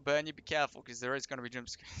anything that could burn you, be careful, because there is gonna be jump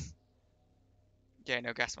scares. Yeah,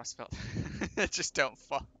 no gas mask felt. Just don't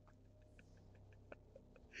fall.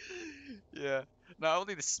 Yeah. Not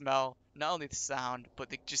only the smell, not only the sound, but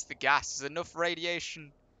just the gas. There's enough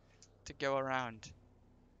radiation to go around.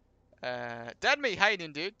 Dead Meat, how you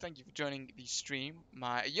doing, dude? Thank you for joining the stream.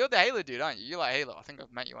 You're the Halo dude, aren't you? You like Halo. I think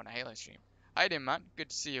I've met you on a Halo stream. How you doing, man? Good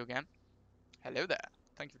to see you again. Hello there.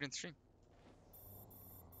 Thank you for doing the stream.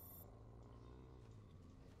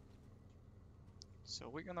 So are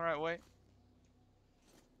we going the right way?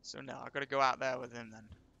 So no, I've got to go out there with him then.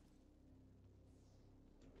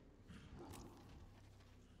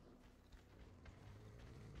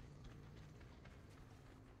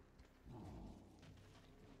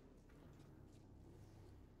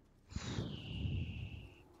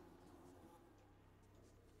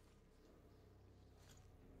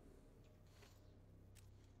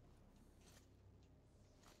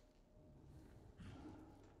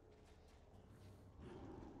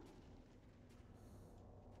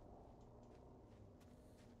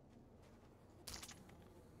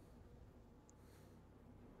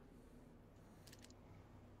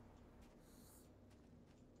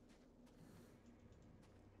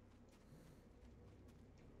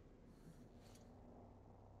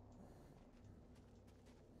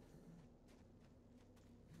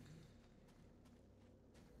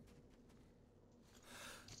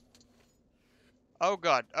 Oh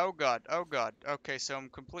god, oh god, oh god. Okay, so I'm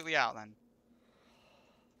completely out then.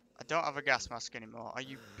 I don't have a gas mask anymore. Are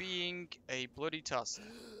you being a bloody tosser?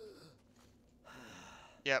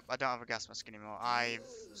 Yep, I don't have a gas mask anymore. I've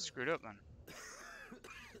screwed up then.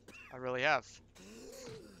 I really have.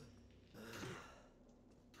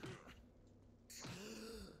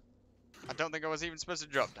 I don't think I was even supposed to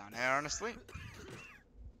drop down here, honestly.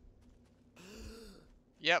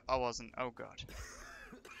 Yep, I wasn't. Oh god.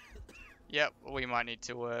 Yep, we might need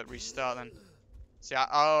to restart then. See,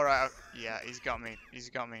 oh right, yeah, he's got me. He's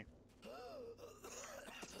got me.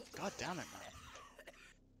 God damn it, man.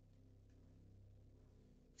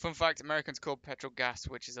 Fun fact, Americans call petrol gas,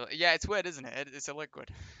 which is yeah, it's weird, isn't it? It's a liquid.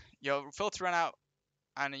 Your filter ran out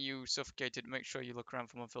and you suffocated. Make sure you look around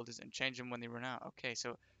for more filters and change them when they run out. Okay,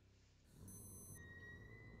 so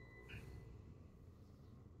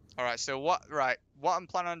alright, so what I'm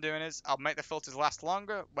planning on doing is I'll make the filters last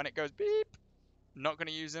longer. When it goes beep, I'm not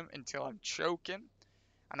gonna use them until I'm choking.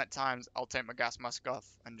 And at times I'll take my gas mask off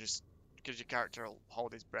and just because your character will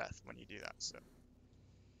hold his breath when you do that, so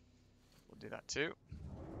we'll do that too.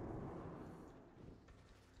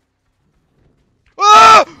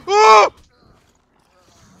 Ah! Oh!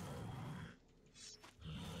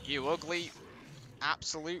 You ugly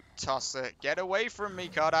absolute tosser. Get away from me,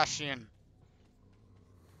 Kardashian.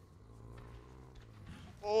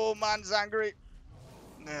 Oh, man's angry.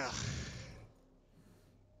 Ugh.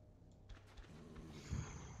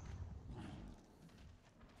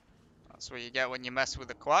 That's what you get when you mess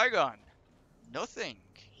with a Quigon. Nothing.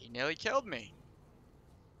 He nearly killed me.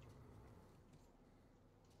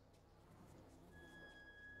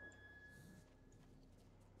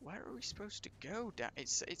 Where are we supposed to go down?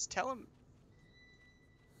 It's telling...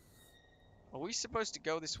 Are we supposed to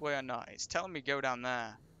go this way or not? It's telling me go down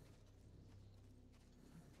there.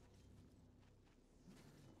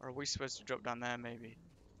 Or are we supposed to drop down there, maybe?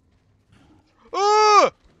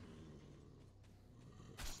 Oh!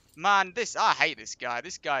 Man, I hate this guy.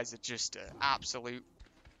 This guy's just an absolute...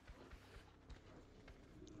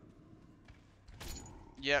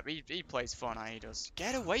 Yep, he plays Fortnite, he does.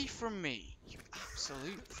 Get away from me, you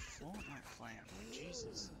absolute Fortnite player.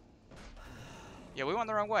 Jesus. Yeah, we went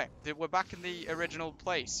the wrong way. We're back in the original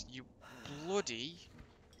place. You bloody...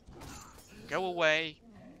 Go away.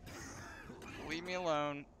 Leave me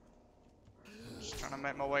alone. Just trying to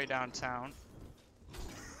make my way downtown.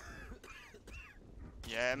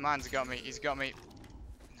 Yeah, man's got me. He's got me.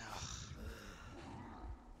 Ugh.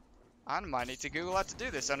 I might need to Google how to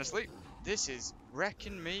do this, honestly. This is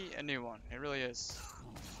wrecking me a new one. It really is.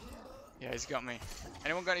 Yeah, he's got me.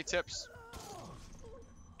 Anyone got any tips?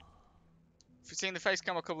 If you've seen the face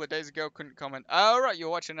cam a couple of days ago, couldn't comment. Oh, right, you're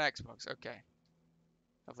watching an Xbox. Okay.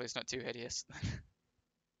 Hopefully it's not too hideous.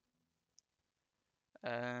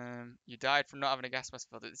 You died from not having a gas mask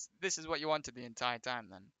filter. This is what you wanted the entire time,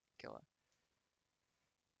 then, killer.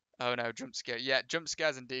 Oh no, jump scare. Yeah, jump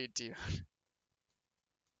scares indeed, to you.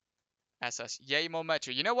 SS. Yay, more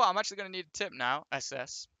metro. You know what? I'm actually going to need a tip now,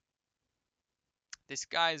 SS. This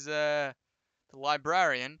guy's, the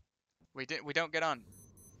librarian. We don't get on.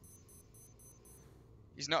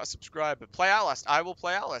 He's not a subscriber. Play Outlast. I will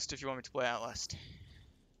play Outlast if you want me to play Outlast.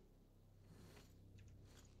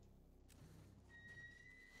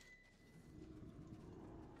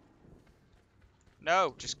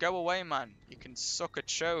 No, just go away, man. You can suck a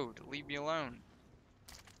chode. Leave me alone.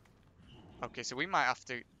 Okay, so we might have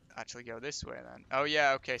to actually go this way then. Oh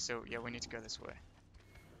yeah, okay, so yeah, we need to go this way.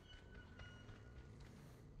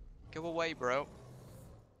 Go away, bro.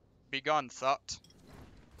 Be gone, thought.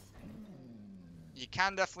 You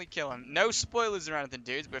can definitely kill him. No spoilers or anything,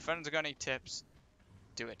 dudes, but if anyone's got any tips,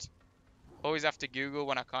 do it. Always have to Google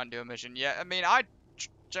when I can't do a mission. Yeah, I mean, I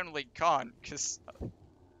generally can't, because...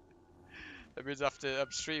 That means after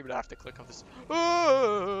I'm streaming, I have to click on this.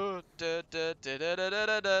 Oh,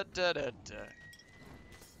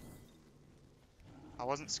 I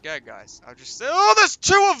wasn't scared, guys. I just said, oh, there's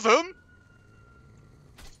two of them!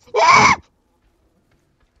 Ah!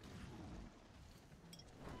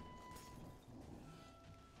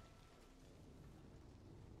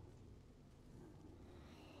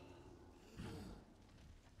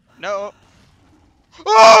 No.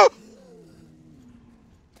 Oh!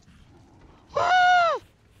 Ah!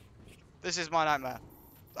 This is my nightmare.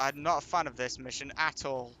 I'm not a fan of this mission at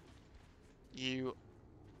all. The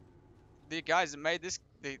guys that made this,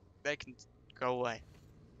 they can go away.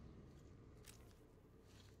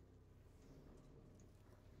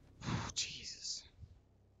 Jesus.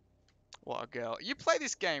 What a girl. You play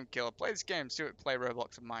this game, Killer. Play this game. See what play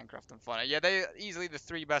Roblox and Minecraft and Fortnite. Yeah, they're easily the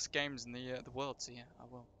 3 best games in the world, so yeah, I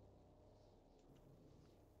will.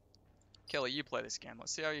 Killer, you play this game.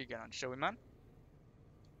 Let's see how you get on, shall we, man?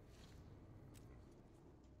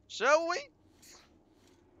 Shall we?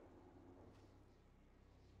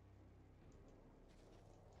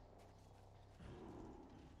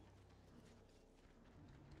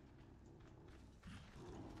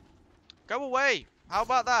 Go away. How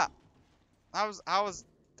about that? How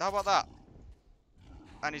about that?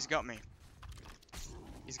 And he's got me.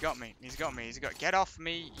 He's got me. He's got me. Get off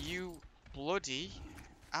me, you bloody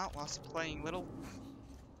Outlast playing little.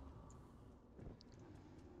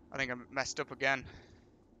 I think I messed up again.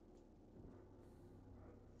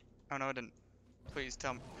 Oh no, I didn't. Please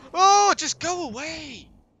tell me. Oh, just go away!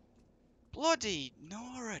 Bloody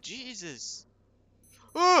Nora, Jesus.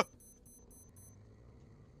 Oh!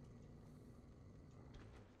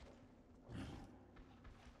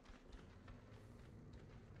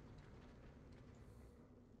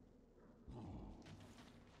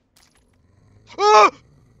 Oh!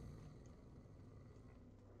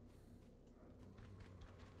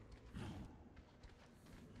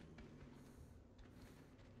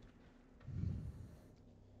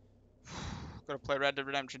 Gotta play Red Dead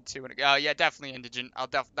Redemption 2 and oh yeah, definitely Indigent.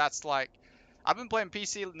 That's like I've been playing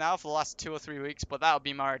PC now for the last 2 or 3 weeks, but that'll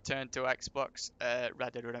be my return to Xbox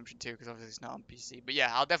Red Dead Redemption 2 because obviously it's not on PC. But yeah,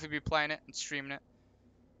 I'll definitely be playing it and streaming it.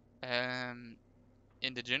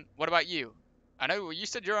 Indigent. What about you? I know you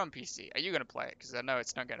said you're on PC. Are you gonna play it? Because I know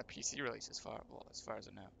it's not getting a PC release as far as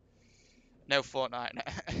I know. No Fortnite.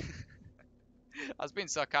 I was being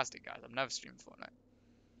sarcastic, guys. I've never streamed Fortnite.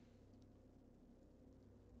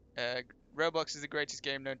 Roblox is the greatest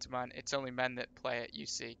game known to man. It's only men that play it, you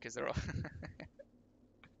see, because they're all...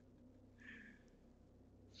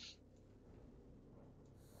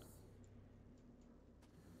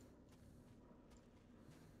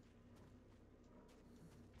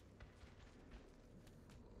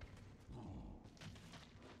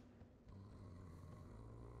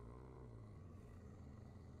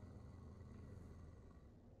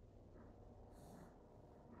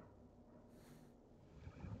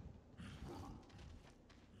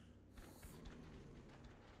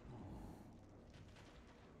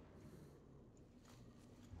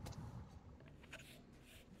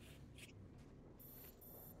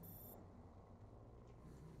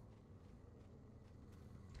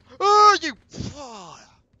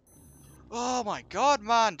 Oh my god,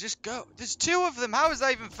 man. Just go. There's two of them. How is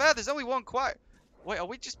that even fair? There's only one quite. Wait, are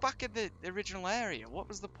we just back in the original area? What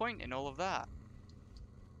was the point in all of that?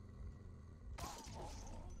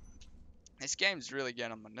 This game's really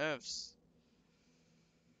getting on my nerves.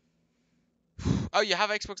 Oh, you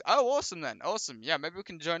have Xbox? Oh, awesome then. Awesome. Yeah, maybe we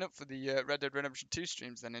can join up for the Red Dead Redemption 2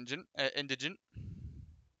 streams then, Indigent.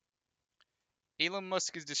 Elon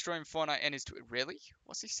Musk is destroying Fortnite in his tweet. Really?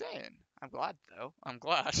 What's he saying? I'm glad, though. I'm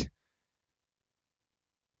glad.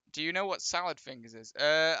 Do you know what salad fingers is?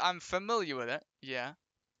 I'm familiar with it. Yeah.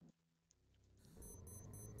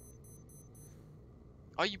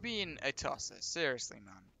 Are you being a tosser? Seriously,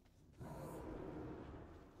 man.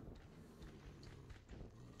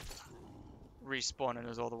 Respawning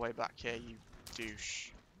us all the way back here, you douche.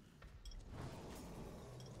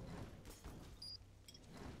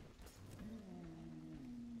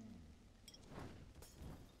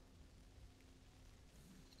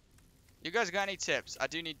 You guys got any tips? I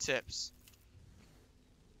do need tips.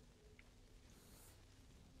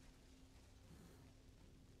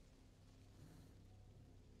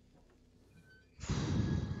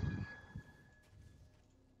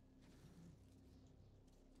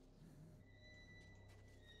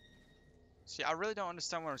 See, I really don't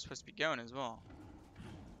understand where I'm supposed to be going as well.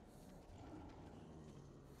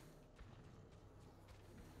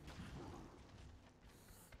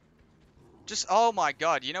 Just, oh my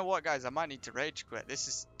god, you know what, guys? I might need to rage quit. This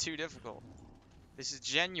is too difficult. This is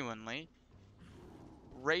genuinely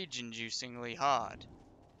rage-inducingly hard.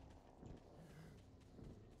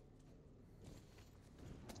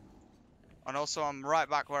 And also, I'm right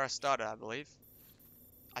back where I started, I believe.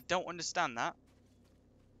 I don't understand that.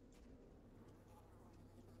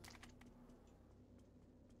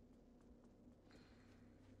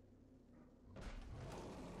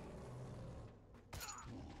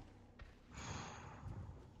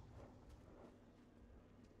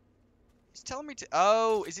 It's telling me to...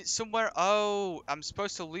 Oh, is it somewhere... Oh, I'm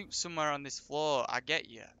supposed to loot somewhere on this floor. I get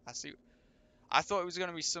you. I see... I thought it was going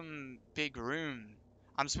to be some big room.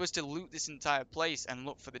 I'm supposed to loot this entire place and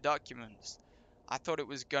look for the documents. I thought it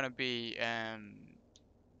was going to be,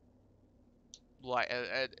 like,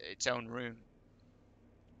 its own room.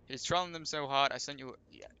 He's trolling them so hard, I sent you...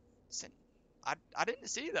 Yeah, I didn't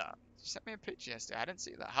see that. You sent me a picture yesterday. I didn't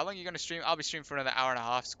see that. How long are you going to stream? I'll be streaming for another hour and a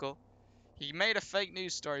half, Skull. He made a fake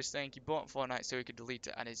news story saying he bought Fortnite so he could delete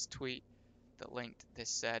it, and his tweet that linked this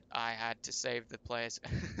said, I had to save the players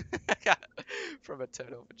from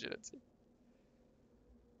eternal virginity.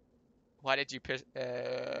 Why did you piss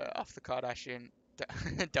off the Kardashian?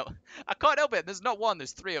 Don't. I can't help it. There's not one.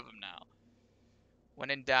 There's three of them now. When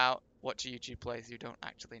in doubt, watch a YouTube playthrough. Don't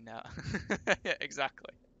actually know. Yeah, exactly.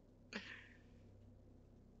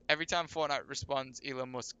 Every time Fortnite responds,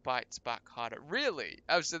 Elon Musk bites back harder. Really?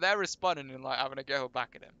 Oh, so they're responding and like having a go back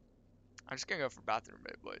at him. I'm just gonna go for bathroom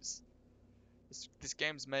break, boys. This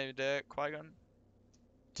game's made Quigon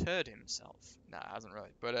turd himself. Nah, it hasn't really.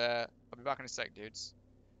 But I'll be back in a sec, dudes.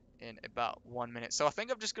 In about 1 minute. So I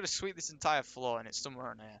think I'm just gonna sweep this entire floor, and it's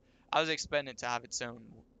somewhere in here. I was expecting it to have its own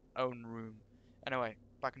room. Anyway,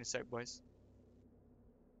 back in a sec, boys.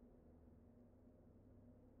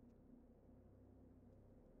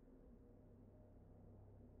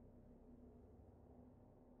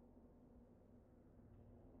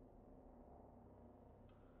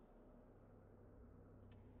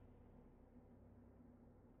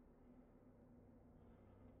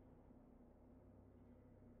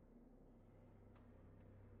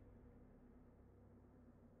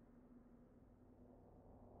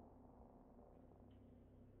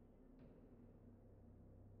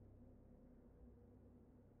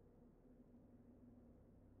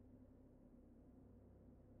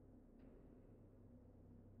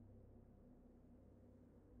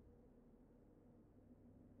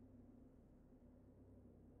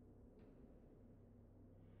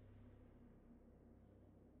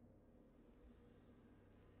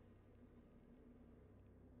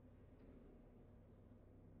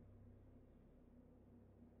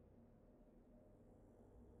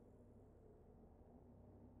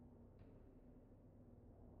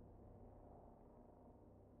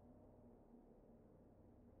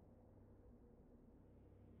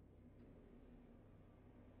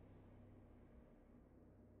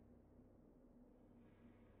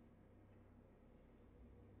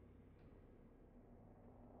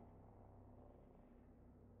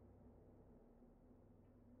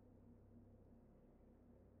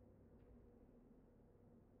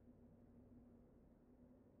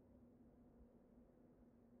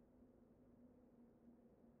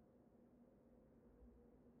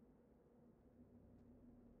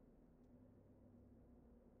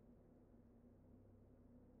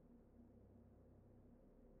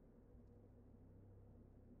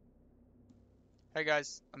 Hey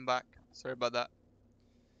guys, I'm back. Sorry about that.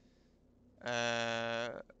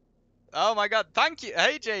 Oh my god, thank you.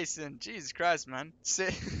 Hey Jason, Jesus Christ, man.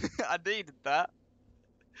 I needed that.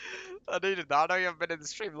 I needed that. I know you haven't been in the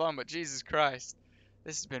stream long, but Jesus Christ,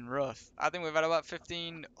 this has been rough. I think we've had about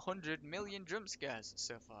 1,500 million jump scares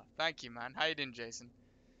so far. Thank you, man. How you doing, Jason?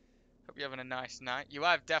 Hope you're having a nice night. You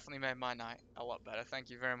have definitely made my night a lot better. Thank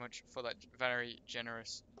you very much for that very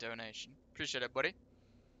generous donation. Appreciate it, buddy.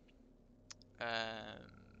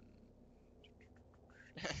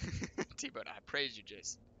 T-Bone, I praise you,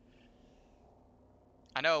 Jason.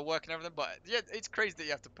 I know I work and everything, but yeah, it's crazy that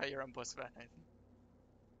you have to pay your own bus fare, Nathan.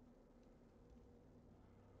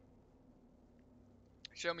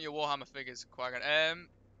 Show me your Warhammer figures, Quigon.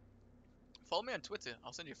 Follow me on Twitter.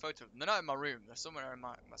 I'll send you a photo of them. They're not in my room. They're somewhere in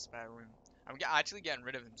my spare room. I'm actually getting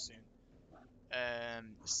rid of them soon.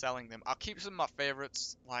 Selling them. I'll keep some of my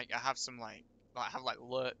favorites. Like I have some I have like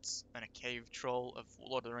Lurtz and a cave troll of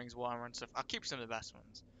Lord of the Rings Warhammer and stuff. I'll keep some of the best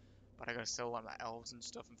ones, but I gotta sell like my elves and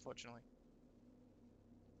stuff, unfortunately.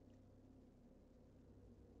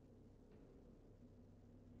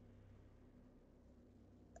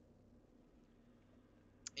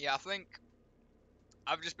 Yeah, I think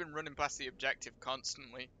I've just been running past the objective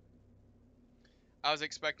constantly. I was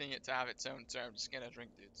expecting it to have its own term. Just get a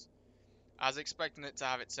drink, dudes. I was expecting it to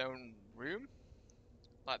have its own room,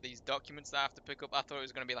 like these documents that I have to pick up. I thought it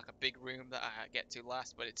was going to be like a big room that I get to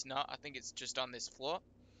last, but it's not. I think it's just on this floor.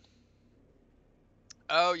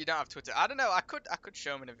 Oh, you don't have Twitter. I don't know. I could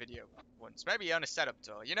show them in a video once. Maybe on a setup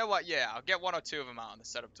tour. You know what? Yeah, I'll get one or two of them out on the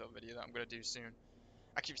setup tour video that I'm going to do soon.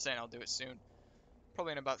 I keep saying I'll do it soon.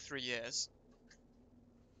 Probably in about 3 years.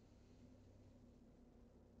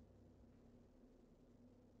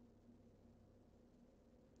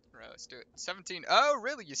 Right, let's do it. 17. Oh,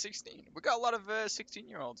 really? You're 16. We got a lot of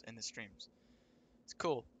 16-year-olds in the streams. It's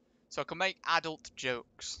cool. So I can make adult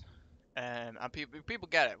jokes. And people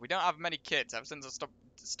get it. We don't have many kids. Ever since I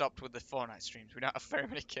stopped with the Fortnite streams, we don't have very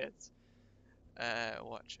many kids.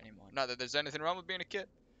 Watch anymore. Not that there's anything wrong with being a kid.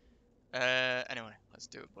 Anyway, let's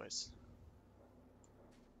do it, boys.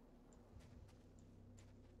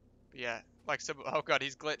 But yeah, like some. Oh god,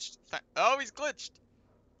 he's glitched. Oh, he's glitched.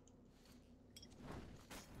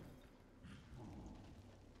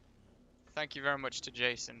 Thank you very much to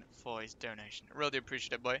Jason for his donation. I really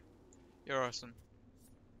appreciate it, boy. You're awesome.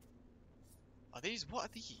 Are these? What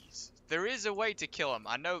are these? There is a way to kill them.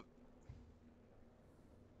 I know.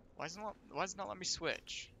 Why does it not let me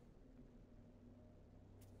switch?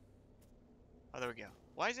 Oh, there we go.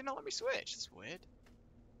 Why is it not let me switch? That's weird.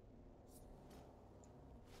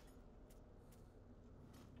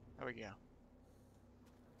 There we go.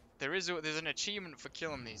 There's an achievement for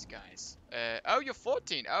killing these guys. Oh, you're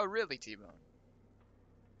 14. Oh, really, T-Bone?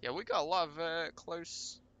 Yeah, we got a lot of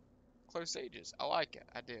close ages. I like it.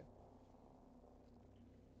 I do.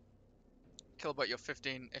 Killbot, you're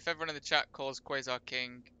 15. If everyone in the chat calls Quasar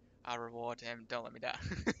King, I'll reward him. Don't let me down.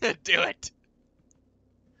 Do it.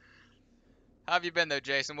 How have you been though,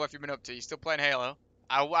 Jason? What have you been up to? You still playing Halo?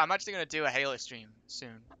 I'm actually gonna do a Halo stream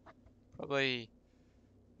soon. Probably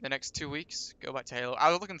the next 2 weeks. Go back to Halo. I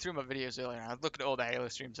was looking through my videos earlier. I was looking at all the Halo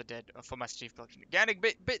streams I did for my Chief Collection. Getting a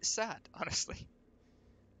bit sad, honestly.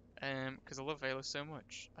 Because I love Halo so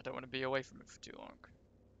much. I don't want to be away from it for too long.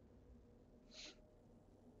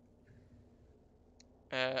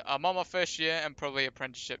 I'm on my first year and probably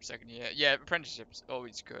apprenticeship second year. Yeah, apprenticeship's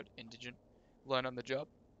always good. Indigent. Learn on the job.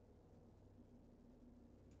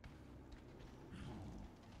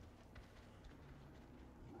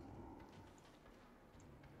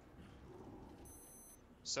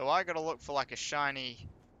 So I gotta look for like a shiny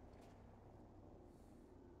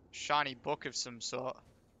book of some sort.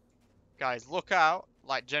 Guys, look out.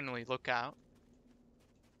 Like, generally look out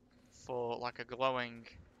for like a glowing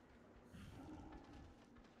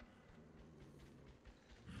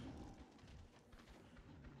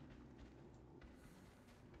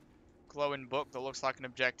book that looks like an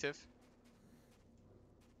objective.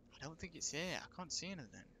 I don't think it's here. I can't see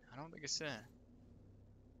anything. I don't think it's here.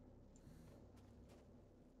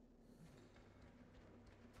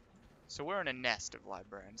 So we're in a nest of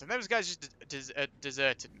librarians. And those guys just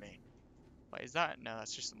deserted me. Wait, is that? No,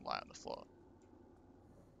 that's just some light on the floor.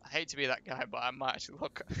 I hate to be that guy, but I might actually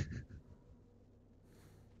look.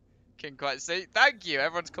 King quite see. Thank you.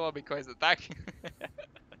 Everyone's calling me Quasar. Thank you.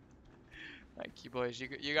 Thank you, boys.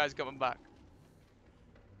 You guys got them back.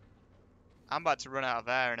 I'm about to run out of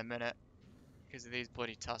air in a minute because of these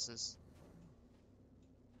bloody tossers.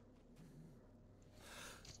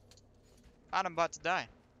 And I'm about to die.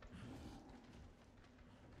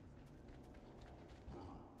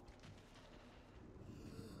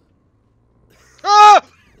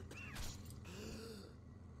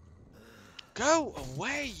 Go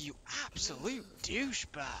away, you absolute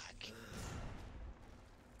douchebag.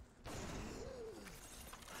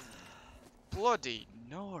 Bloody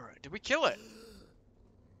Nora. Did we kill it?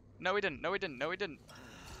 No, we didn't. No, we didn't. No, we didn't.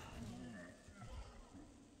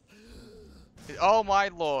 Oh my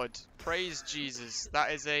lord. Praise Jesus.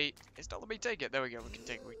 That is a... It's not let me take it. There we go. We can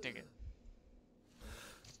take it. We can take it.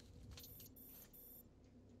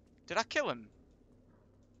 Did I kill him?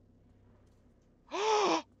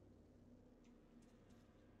 I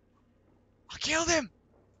killed him!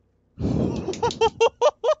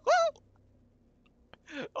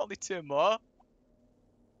 Only 2 more.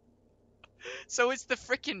 So it's the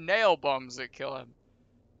freaking nail bombs that kill him.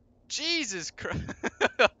 Jesus Christ.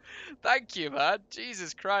 Thank you, man.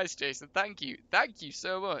 Jesus Christ, Jason. Thank you. Thank you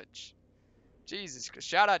so much. Jesus Christ.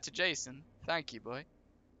 Shout out to Jason. Thank you, boy.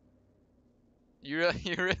 You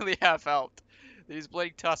really have helped. These bloody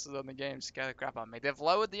tosses on the game scare the crap out of me. They've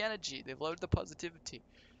lowered the energy. They've lowered the positivity.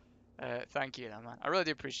 Thank you, man. I really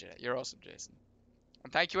do appreciate it. You're awesome, Jason.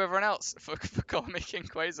 And thank you, everyone else, for calling me King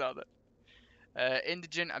Quasar.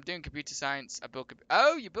 Indigent. I'm doing computer science. I build.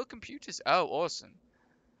 Oh, you build computers. Oh, awesome.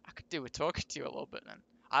 I could do with talking to you a little bit then.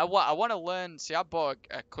 I want to learn. See, I bought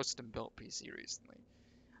a custom built PC recently.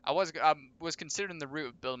 I was considering the route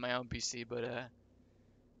of building my own PC, but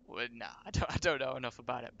well, nah, I don't know enough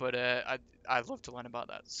about it. But I'd love to learn about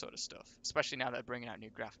that sort of stuff, especially now they're bringing out new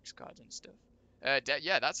graphics cards and stuff.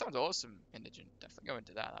 Yeah, that sounds awesome, Indigent. Definitely go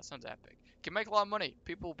into that. That sounds epic. Can make a lot of money.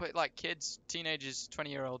 People pay, like kids, teenagers,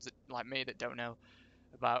 20-year-olds like me that don't know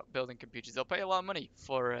about building computers. They'll pay a lot of money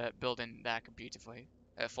for building their computer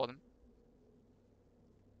for them.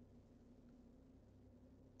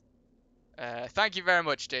 Thank you very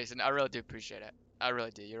much, Jason. I really do appreciate it. I really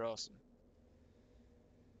do. You're awesome.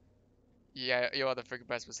 Yeah, you are the freaking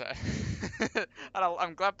best percent. And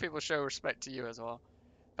I'm glad people show respect to you as well.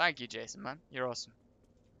 Thank you, Jason, man. You're awesome.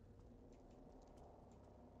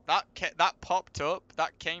 That popped up.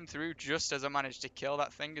 That came through just as I managed to kill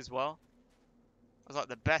that thing as well. It was like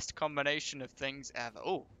the best combination of things ever.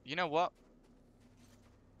 Oh, you know what?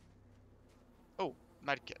 Oh,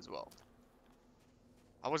 medkit as well.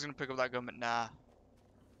 I was gonna pick up that gun, but nah.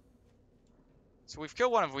 So we've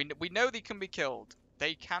killed one of them. We know they can be killed.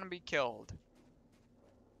 They can be killed.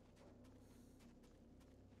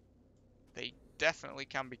 They definitely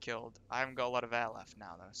can be killed. I haven't got a lot of air left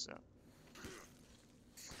now, though, so...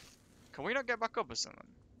 Can we not get back up or something?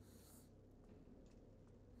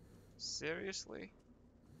 Seriously?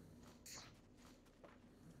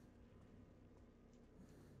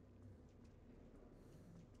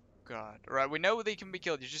 God. Right, we know they can be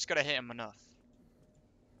killed. You just gotta hit them enough.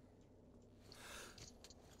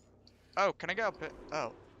 Oh, can I get up it?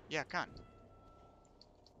 Oh, yeah, I can.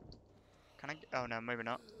 Can I? Oh, no, maybe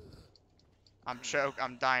not.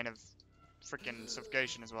 I'm dying of freaking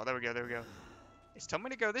suffocation as well. There we go, there we go. It's telling me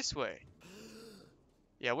to go this way.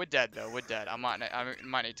 Yeah, we're dead, though. We're dead. I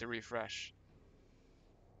might need to refresh.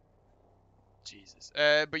 Jesus.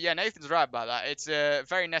 But yeah, Nathan's right about that. It's a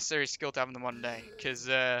very necessary skill to have in the modern day. Because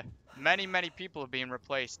many people have been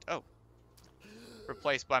replaced. Oh.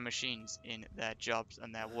 Replaced by machines in their jobs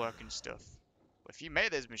and their work and stuff. If you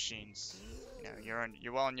made those machines, you know,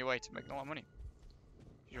 you're well on your way to making a lot of money.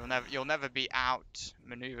 You'll never be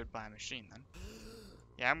outmaneuvered by a machine then.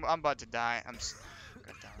 Yeah, I'm about to die. God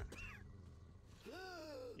damn it.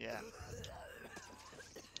 Yeah.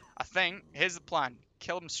 I think here's the plan.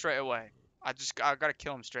 Kill him straight away. I gotta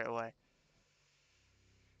kill him straight away.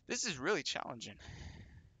 This is really challenging.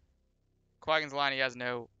 Quigon's line, he has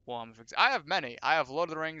no warm fix. I have many. I have Lord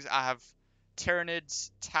of the Rings. I have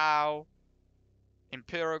Tyranids, Tau,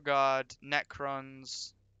 Imperial Guard,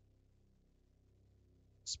 Necrons,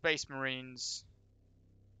 Space Marines.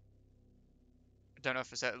 I don't know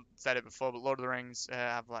if I said it before, but Lord of the Rings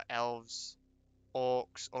have like elves,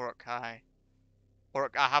 orcs, Uruk-hai.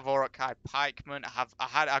 I have Uruk-hai pikemen.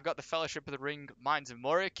 I got the Fellowship of the Ring Mines of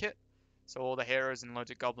Moria kit, so all the heroes and loads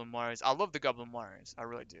of Goblin Warriors. I love the Goblin Warriors. I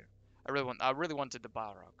really do. I really wanted the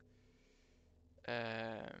Balrog.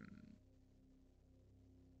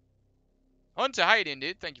 Hunter, how you doing,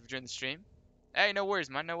 dude? Thank you for joining the stream. Hey, no worries,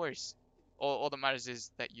 man. No worries. All that matters is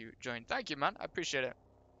that you joined. Thank you, man. I appreciate it.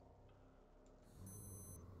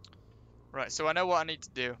 Right, so I know what I need to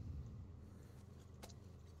do.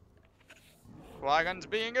 Qui-Gon's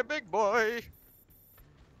being a big boy.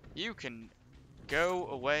 You can go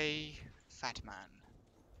away, fat man.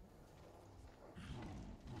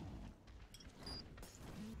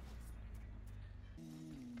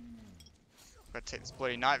 Gotta take this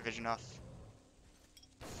bloody night vision off.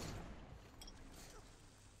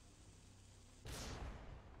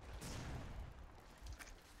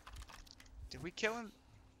 we kill him?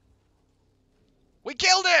 We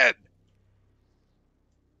killed him!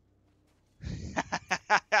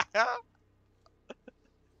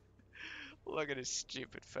 Look at his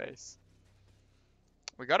stupid face.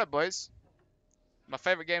 We got it, boys. My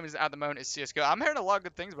favorite game is at the moment is CS:GO. I'm hearing a lot of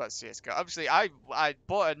good things about CS:GO. Obviously, I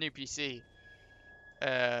bought a new PC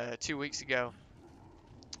 2 weeks ago.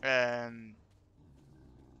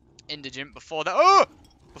 Indigent. Before that,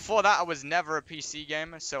 before that I was never a PC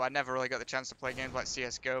gamer, so I never really got the chance to play games like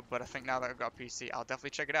CS:GO. But I think now that I've got a PC, I'll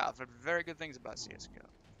definitely check it out. I've heard very good things about CS:GO.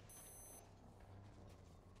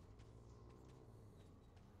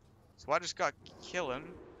 So I just gotta kill him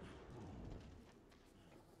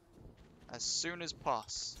as soon as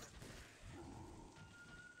possible.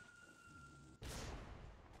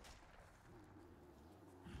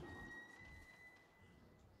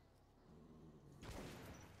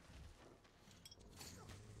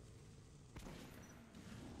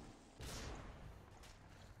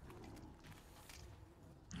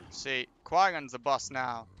 See, Quigon's the boss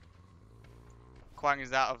now.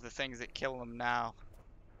 Quigon's out of the things that kill him now.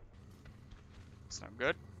 It's not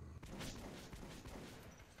good.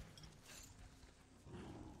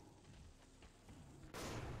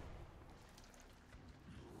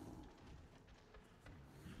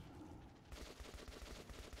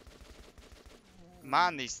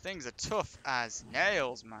 Man, these things are tough as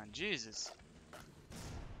nails, man. Jesus.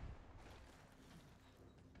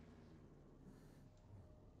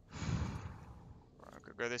 I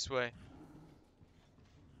could go this way.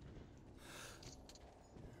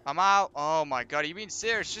 I'm out. Oh my god, are you being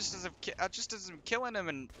serious? Just as I'm killing him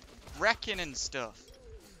and wrecking and stuff.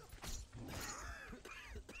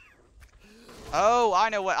 Oh,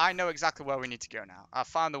 I know exactly where we need to go now. I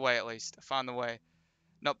found the way at least. I found the way.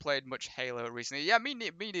 Not played much Halo recently. Yeah, me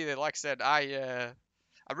neither. Like I said, I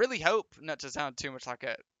really hope not to sound too much like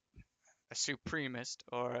a supremacist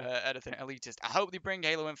or anything elitist. I hope they bring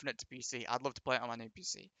Halo Infinite to PC. I'd love to play it on my new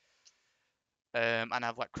PC. And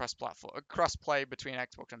have like cross-play between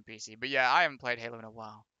Xbox and PC. But yeah, I haven't played Halo in a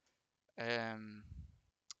while.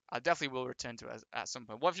 I definitely will return to it at some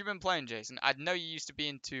point. What have you been playing, Jason? I know you used to be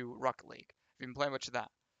into Rocket League. Have you been playing much of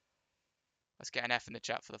that? Let's get an F in the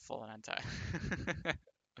chat for the Fallen Anti.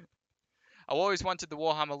 I always wanted the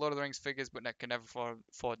Warhammer Lord of the Rings figures, but I can never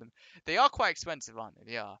afford them. They are quite expensive, aren't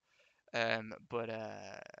they? They are.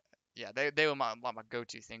 Yeah, they were my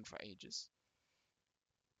go-to thing for ages.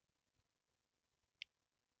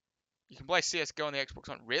 You can play CS:GO on the Xbox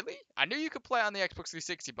One. Really? I knew you could play it on the Xbox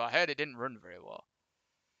 360, but I heard it didn't run very well.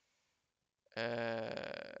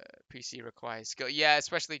 PC requires skill. Yeah,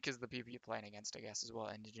 especially because of the people you're playing against, I guess, as well.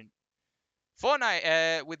 Indigent.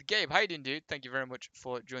 Fortnite with Gabe. How you doing, dude? Thank you very much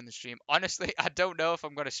for joining the stream. Honestly, I don't know if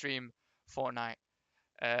I'm going to stream Fortnite.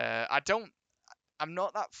 I'm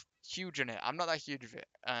not that huge on it. I'm not that huge of it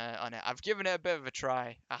on it. I've given it a bit of a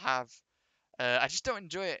try. I have. I just don't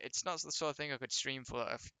enjoy it. It's not the sort of thing I could stream for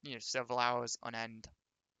several hours on end.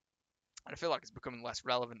 And I feel like it's becoming less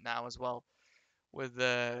relevant now as well, with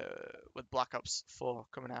Black Ops 4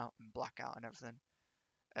 coming out and Blackout and everything.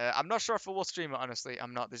 I'm not sure if I will stream it. Honestly,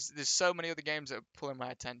 I'm not. There's so many other games that are pulling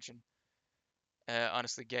my attention.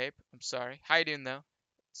 Honestly, Gabe, I'm sorry. How you doing though?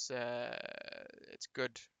 It's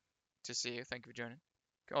good to see you. Thank you for joining.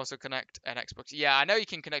 You can also connect an Xbox. Yeah, I know you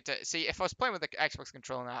can connect it. See, if I was playing with the Xbox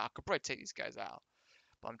controller now, I could probably take these guys out.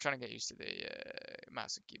 But I'm trying to get used to the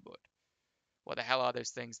mouse and keyboard. What the hell are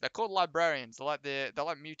those things? They're called librarians. They're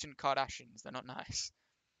like mutant Kardashians. They're not nice.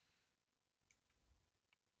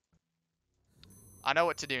 I know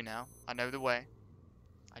what to do now. I know the way.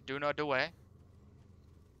 I do know the way.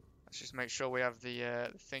 Let's just make sure we have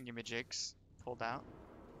the thingamajigs pulled out.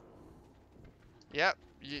 Yep.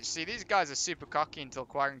 You see, these guys are super cocky until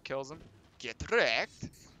Quigon kills them. Get wrecked.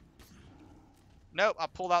 Nope, I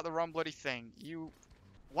pulled out the wrong bloody thing. You...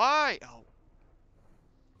 Why? Oh.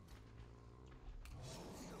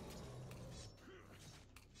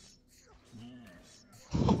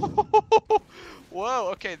 Whoa,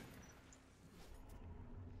 okay.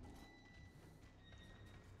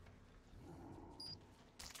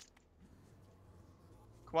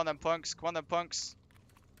 Come on then, punks. Come on then, punks.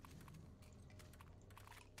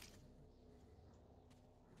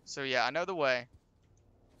 So yeah, I know the way.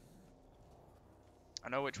 I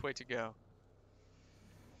know which way to go.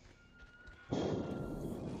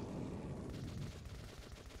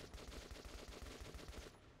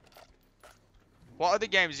 What other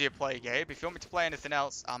games do you play, Gabe? If you want me to play anything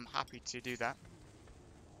else, I'm happy to do that.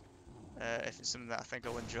 If it's something that I think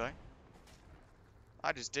I'll enjoy.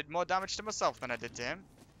 I just did more damage to myself than I did to him.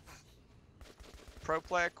 Pro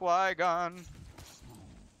player Quigon.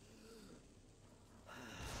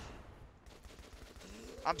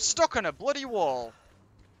 I'm stuck on a bloody wall.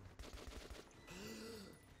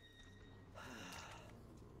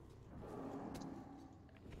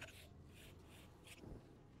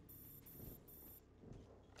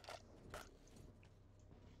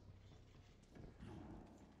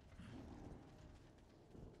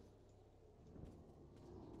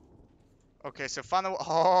 Okay, so find the...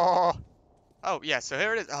 Oh! Oh, yeah, so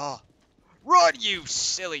here it is. Oh. Run, you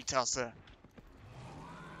silly tosser!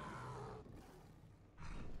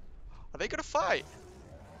 Are they gonna fight?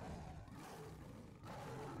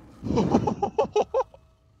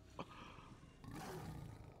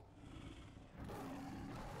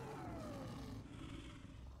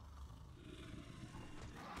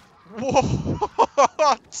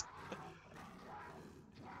 What?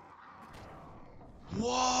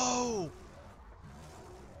 Whoa!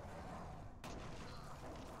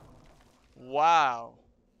 Wow.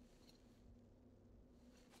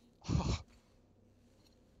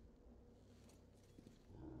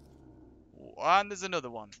 And there's another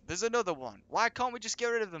one. There's another one. Why can't we just get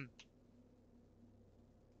rid of them?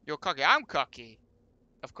 You're cocky. I'm cocky.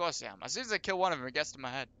 Of course I am. As soon as I kill one of them, it gets to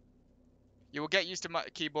my head. You will get used to my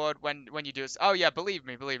keyboard when you do this. Oh yeah, believe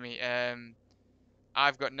me, believe me.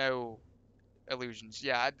 I've got no illusions.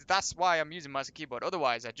 Yeah, that's why I'm using my keyboard.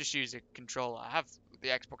 Otherwise, I just use a controller. I have the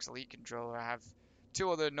Xbox Elite controller. I have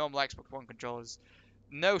two other normal Xbox One controllers.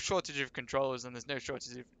 No shortage of controllers, and there's no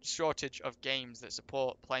shortage of games that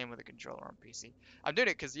support playing with a controller on PC. I'm doing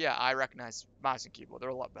it because yeah, I recognize mouse and keyboard. They're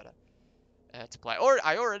a lot better to play. Or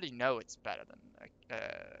I already know it's better than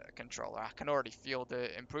a controller. I can already feel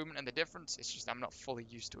the improvement and the difference. It's just I'm not fully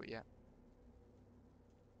used to it yet.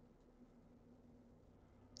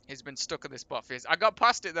 He's been stuck at this spot for years. I got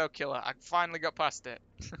past it though, killer. I finally got past it.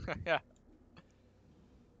 Yeah.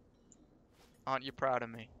 Aren't you proud of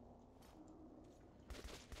me?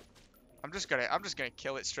 I'm just gonna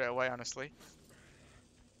kill it straight away, honestly.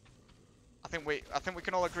 I think we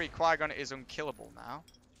can all agree Qui-Gon is unkillable now.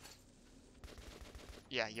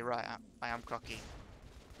 Yeah, you're right. I am cocky.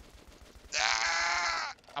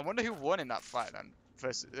 Ah! I wonder who won in that fight then,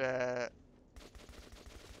 versus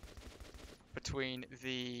between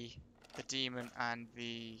the demon and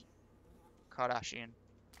the Kardashian.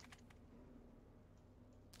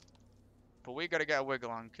 But we gotta get a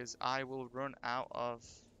wiggle on, because I will run out of...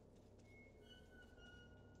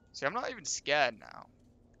 See, I'm not even scared now.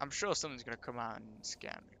 I'm sure someone's gonna come out and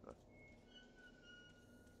scare me, but...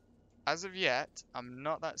 As of yet, I'm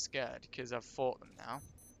not that scared, because I've fought them now,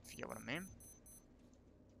 if you get what I mean.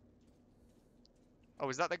 Oh,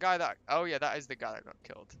 is that the guy that... Oh yeah, that is the guy that got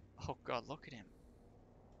killed. Oh god, look at him.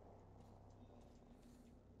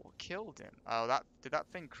 What killed him? Oh, did that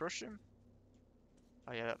thing crush him?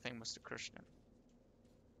 Oh yeah, that thing must have crushed him.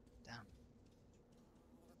 Damn.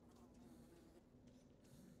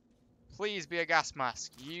 Please be a gas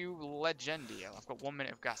mask, you legendio. I've got 1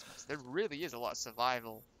 minute of gas mask. There really is a lot of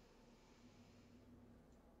survival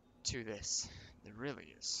to this. There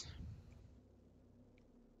really is.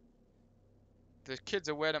 The kids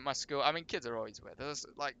are weird at my school. I mean, kids are always weird. There's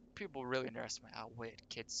like people really underestimate how weird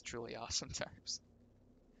kids truly are sometimes.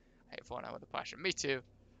 I hate Fortnite with a passion. Me too.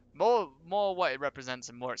 More what it represents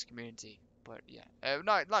and more its community. But yeah,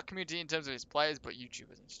 not community in terms of its players, but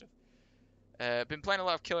YouTubers and stuff. Been playing a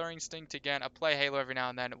lot of Killer Instinct again. I play Halo every now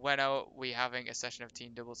and then. When are we having a session of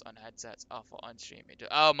team doubles on headsets off or on stream?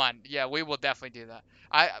 Oh man, yeah, we will definitely do that.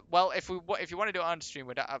 Well, if you want to do it on stream,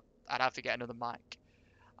 I'd have to get another mic.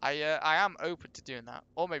 I am open to doing that,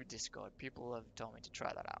 or maybe Discord. People have told me to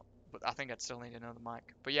try that out, but I think I'd still need another mic.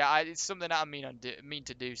 But yeah, it's something that I mean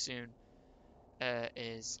to do soon.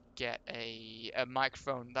 Is get a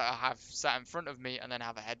microphone that I have sat in front of me, and then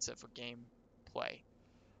have a headset for game play,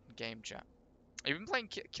 game chat. I've been playing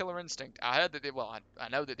Killer Instinct. I heard that I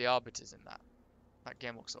know that the Arbiter's in that. That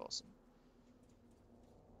game looks awesome.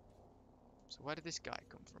 So where did this guy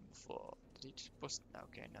come from before? Did he just bust?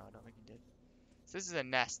 Okay, no, I don't think he did. So this is a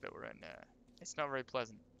nest that we're in. It's not very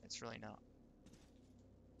pleasant. It's really not.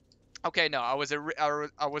 Okay, no, I was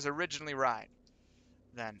originally right.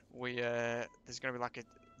 Then there's gonna be like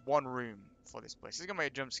one room for this place. This is gonna be a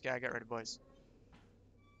jump scare. Get ready, boys.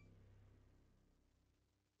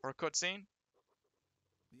 Or a cutscene?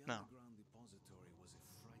 No. Underground depository was a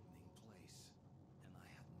frightening place, and I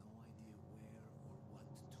had no idea where or what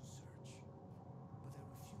to search. But I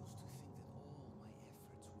refused to think that all my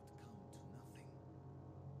efforts would come to nothing.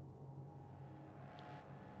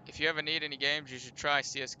 If you ever need any games, you should try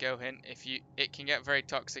CS:GO. Hint: it can get very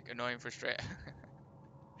toxic, annoying, frustrating.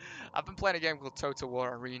 I've been playing a game called Total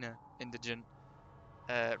War Arena Indigent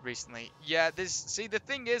recently. Yeah, the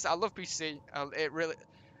thing is, I love PC.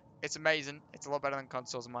 It's amazing. It's a lot better than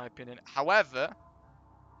consoles in my opinion. However,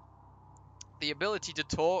 the ability to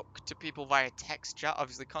talk to people via text chat,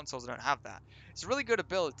 obviously consoles don't have that. It's a really good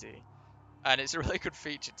ability, and it's a really good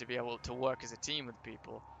feature to be able to work as a team with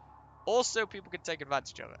people. Also, people can take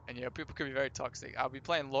advantage of it, and people can be very toxic. I'll be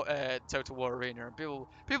playing Total War Arena, and people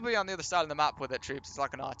be on the other side of the map with their troops. It's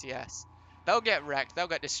like an RTS. They'll get wrecked, they'll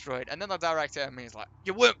get destroyed, and then they'll direct at me. It's like,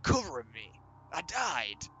 you weren't covering me. I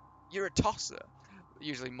died. You're a tosser.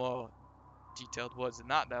 Usually more detailed words than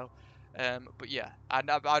that, though. But yeah, I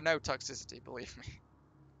know toxicity. Believe me.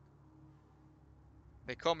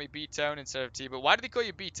 They call me B-Tone instead of T, but why do they call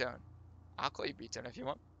you B-Tone? I'll call you B-Tone if you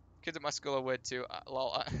want. Kids at my school are weird too.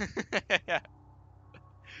 Lol. Yeah.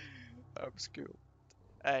 Obscure.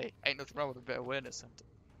 Hey, ain't nothing wrong with a bit of weirdness, sometimes.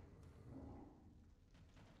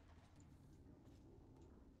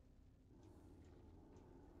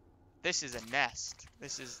 This is a nest.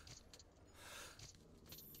 This is...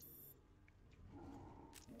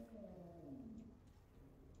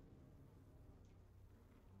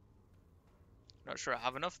 Not sure I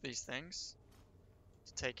have enough of these things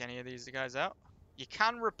to take any of these guys out. You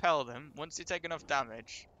can repel them. Once you take enough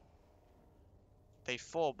damage, they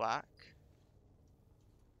fall back.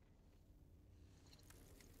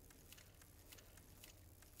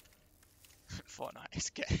 Fortnite is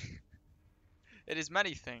gay. It is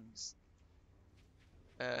many things.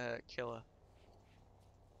 Killer.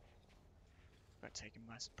 Got taken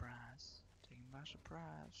by surprise. Taken by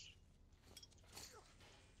surprise.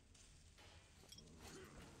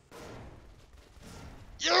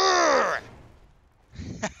 Yeah!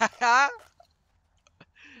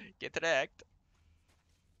 Get wrecked.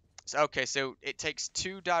 So, okay, so it takes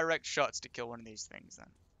 2 direct shots to kill one of these things then.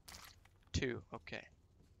 2, okay.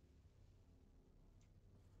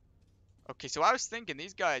 Okay, so I was thinking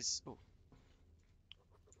these guys... Ooh.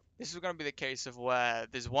 This is going to be the case of where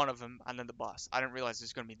there's one of them and then the boss. I didn't realize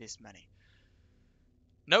there's going to be this many.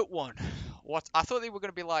 Note 1. What I thought they were going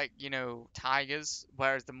to be like, tigers,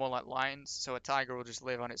 whereas they're more like lions. So a tiger will just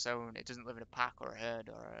live on its own. It doesn't live in a pack or a herd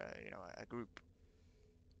or a group.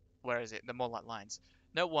 Whereas they're more like lions.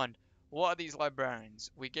 Note 1. What are these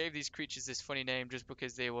librarians? We gave these creatures this funny name just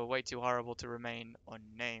because they were way too horrible to remain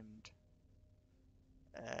unnamed.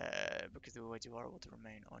 Because they were way too horrible to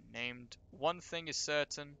remain unnamed. One thing is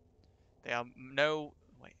certain. They are no...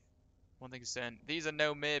 Wait. One thing is certain. These are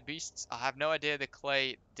no mere beasts. I have no idea the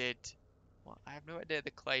clay did... What? I have no idea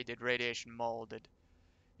the clay did radiation molded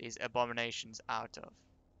these abominations out of.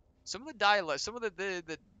 Some of the dialogue, some of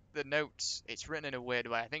the notes, it's written in a weird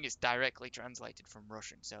way. I think it's directly translated from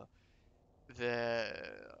Russian, so the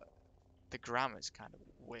grammar's kind of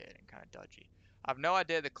weird and kind of dodgy. I have no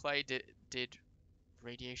idea the clay did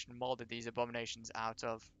radiation molded these abominations out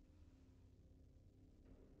of.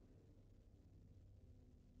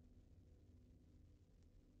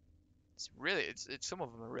 It's some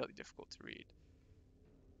of them are really difficult to read.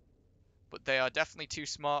 But they are definitely too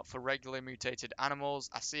smart for regular mutated animals.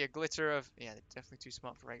 I see a glitter of... Yeah, they're definitely too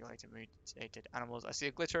smart for regular mutated animals. I see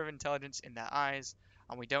a glitter of intelligence in their eyes,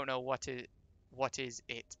 and we don't know what is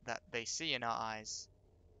it that they see in our eyes.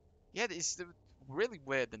 Yeah, it's really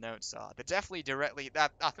weird, the notes are. They're definitely directly...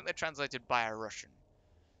 I think they're translated by a Russian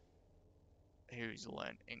who's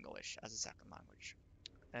learned English as a second language.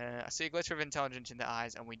 I see a glitter of intelligence in their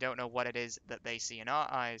eyes, and we don't know what it is that they see in our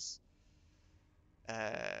eyes.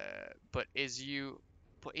 But is you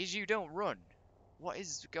don't run. What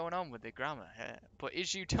is going on with the grammar here? But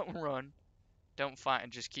is you don't run, don't fight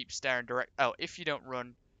and just keep staring direct. Oh, if you don't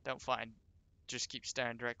run, don't fight and just keep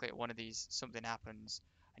staring directly at one of these, something happens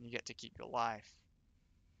and you get to keep your life.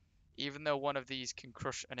 Even though one of these can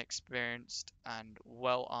crush an experienced and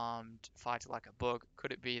well-armed fighter like a bug,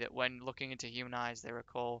 could it be that when looking into human eyes they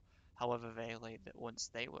recall, however vaguely, that once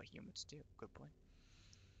they were humans too? Good point.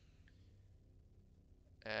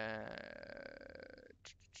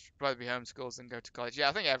 Rather be homeschooled than go to college. Yeah,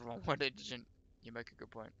 I think everyone would. You make a good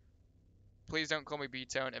point. Please don't call me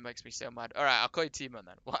B-Tone. It makes me so mad. Alright, I'll call you T-Man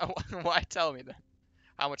then. Why tell me then?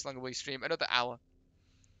 How much longer will you stream? Another hour.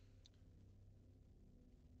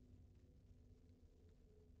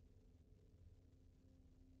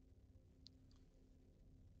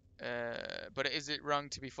 But is it wrong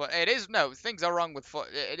to be Fortnite? It is. No, things are wrong with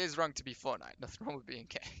Fortnite. It is wrong to be Fortnite. Nothing wrong with being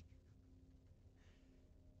gay.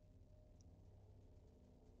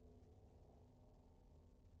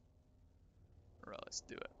 Right, let's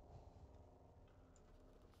do it.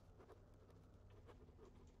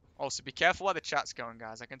 Also, be careful where the chat's going,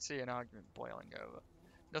 guys. I can see an argument boiling over.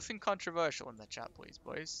 Nothing controversial in the chat, please,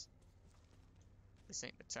 boys. This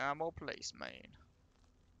ain't the time or place, man.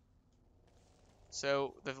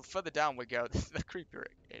 So the further down we go, the creepier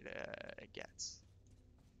it gets.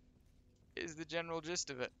 Is the general gist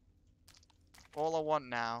of it. All I want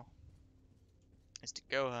now is to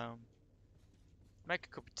go home, make a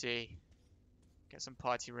cup of tea, get some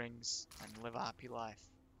party rings, and live a happy life.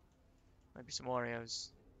 Maybe some Oreos.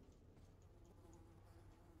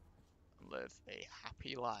 Live a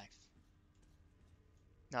happy life.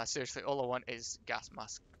 No, seriously, all I want is gas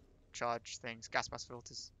mask charge things, gas mask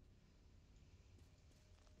filters.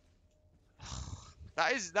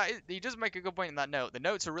 He does make a good point in that note. The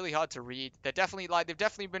notes are really hard to read. They're definitely they've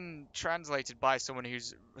definitely been translated by someone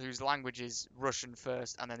whose language is Russian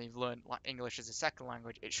first, and then they've learned English as a second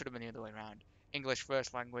language. It should have been the other way around. English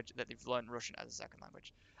first language, that they've learned Russian as a second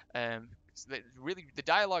language. So really, the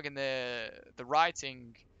dialogue and the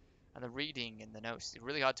writing and the reading in the notes is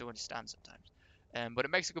really hard to understand sometimes. But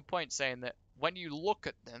it makes a good point saying that when you look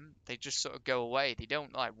at them, they just sort of go away. They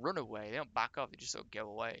don't like run away. They don't back off. They just sort of go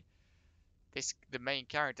away. The main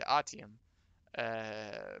character Artyom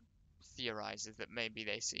theorizes that maybe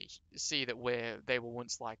they see that they were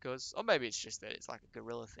once like us, or maybe it's just that it's like a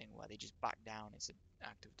guerrilla thing where they just back down. It's an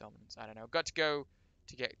act of dominance. I don't know. Got to go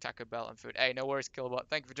to get Taco Bell and food. Hey, no worries, Killbot.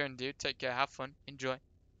 Thank you for joining, dude. Take care. Have fun. Enjoy.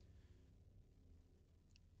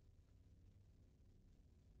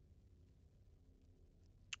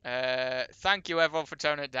 Thank you everyone for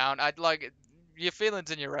toning it down. I'd like your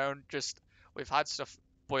feelings in your own. Just we've had stuff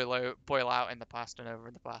boil out in the past and over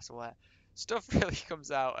in the past where stuff really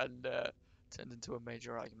comes out and turns into a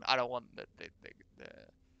major argument. I don't want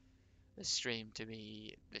the stream to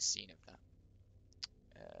be the scene of that.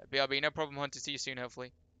 BRB, no problem, Hunter. See you soon,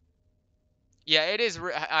 hopefully. Yeah, it is.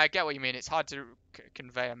 I get what you mean. It's hard to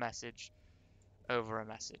convey a message over a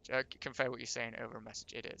message. Convey what you're saying over a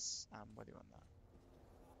message. It is. I'm with you on that.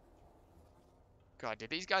 God, did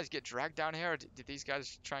these guys get dragged down here, or did these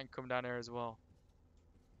guys try and come down here as well?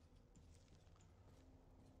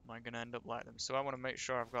 Am I gonna end up like them? So I want to make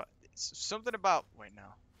sure I've got something about. Wait, no.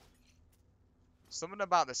 Something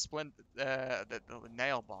about the the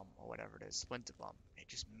nail bomb or whatever it is, splinter bomb. It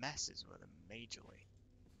just messes with them majorly.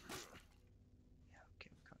 Yeah, okay,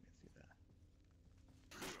 we can't get through there.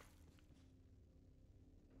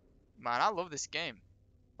 Man, I love this game.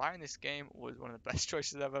 Buying this game was one of the best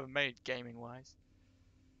choices I've ever made, gaming-wise.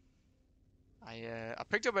 I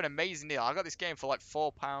picked up an amazing deal. I got this game for like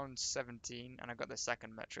 £4.17, and I got the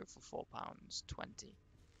second Metro for £4.20.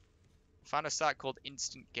 Found a site called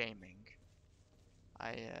Instant Gaming.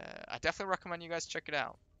 I definitely recommend you guys check it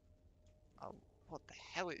out. Oh, what the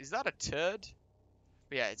hell is that? A turd?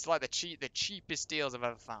 But yeah, it's like the cheapest deals I've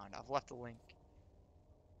ever found. I've left a link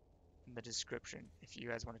in the description if you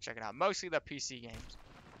guys want to check it out. Mostly they're PC games.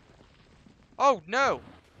 Oh no!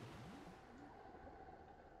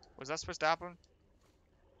 Was that supposed to happen?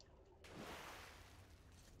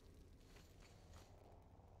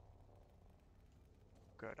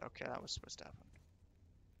 Good. Okay, that was supposed to happen.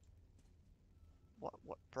 What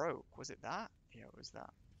broke? Was it that? Yeah, it was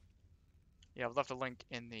that. Yeah, I've left a link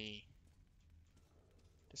in the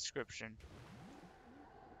description.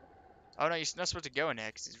 Oh no, you're not supposed to go in there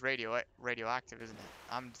because it's radioactive, isn't it?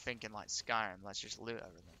 I'm thinking like Skyrim. Let's just loot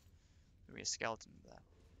everything. Maybe a skeleton there.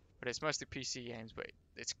 But it's mostly PC games. But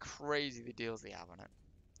it's crazy the deals they have on it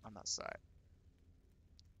on that site.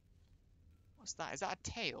 What's that? Is that a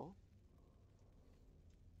tail?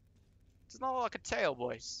 It does not look like a tail,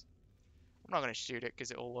 boys. I'm not gonna shoot it because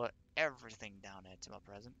it will let everything down here to my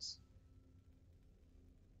presence.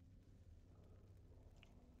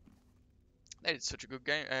 They did such a good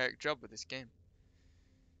job with this game.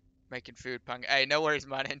 Making food Hey, no worries,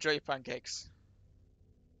 man. Enjoy your pancakes.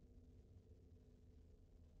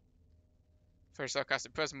 For a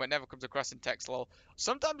sarcastic person, but never comes across in text, lol.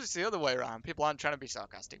 Sometimes it's the other way around. People aren't trying to be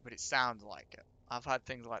sarcastic, but it sounds like it. I've had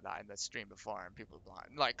things like that in the stream before, and people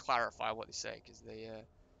like clarify what they say because they.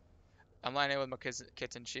 I'm lying here with my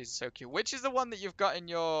kitten. She's so cute. Which is the one that you've got in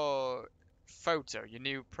your photo, your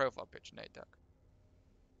new profile picture, Nate Duck?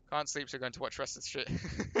 Can't sleep, so going to watch rest of the shit.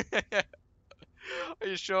 Are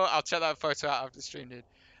you sure? I'll check that photo out after the stream, dude.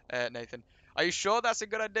 Nathan. Are you sure that's a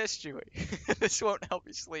good idea, Stewie? This won't help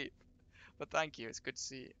you sleep. But thank you. It's good to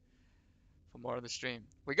see you for more of the stream.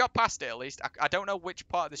 We got past it at least. I don't know which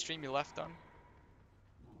part of the stream you left on.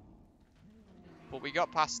 But we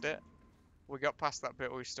got past it. We got past that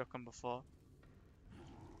bit we were stuck on before.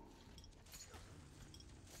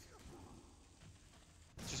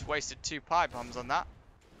 Just wasted 2 pipe bombs on that.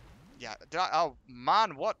 Yeah. Oh,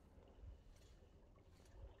 man. What?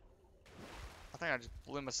 I think I just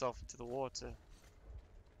blew myself into the water.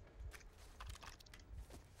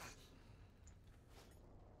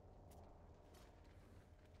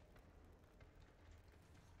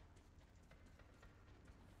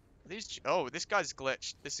 These. Oh, this guy's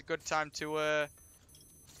glitched. This is a good time to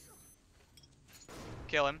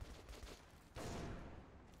kill him.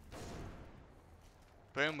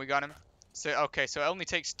 Boom, we got him. So okay, so it only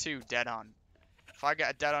takes 2 dead on. If I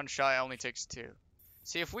get a dead on shot, it only takes 2.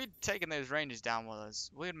 See, if we'd taken those rangers down with us,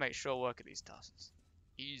 we'd make sure work at these tosses.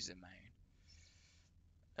 Easy, man.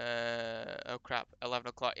 Oh crap, 11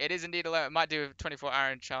 o'clock. It is indeed 11. I might do a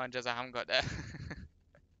 24-hour challenge as I haven't got there.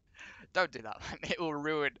 Don't do that, man. It will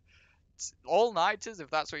ruin all-nighters,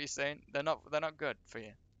 if that's what you're saying. They're not good for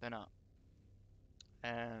you. They're not.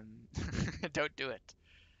 Don't do it.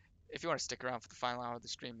 If you want to stick around for the final hour of the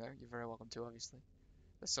stream, though, you're very welcome to, obviously.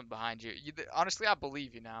 There's something behind you. Honestly, I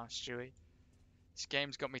believe you now, Stewie. This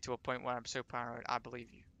game's got me to a point where I'm so paranoid, I believe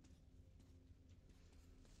you.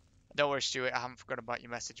 Don't worry, Stuart, I haven't forgotten about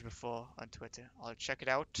your message before on Twitter. I'll check it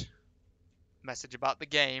out. Message about the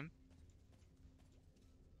game.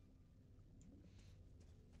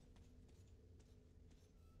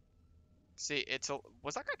 See,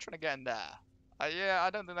 was that guy trying to get in there? Yeah, I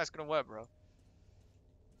don't think that's gonna work, bro.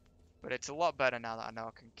 But it's a lot better now that I know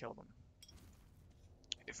I can kill them.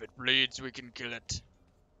 If it bleeds, we can kill it.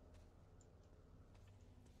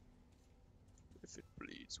 If it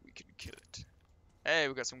bleeds, we can kill it. Hey,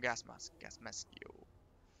 we got some gas mask. Gas mask, yo.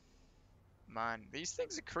 Man, these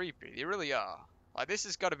things are creepy. They really are. Like, this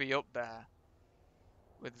has got to be up there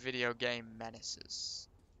with video game menaces.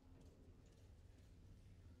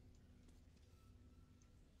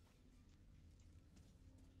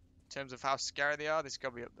 In terms of how scary they are, this has got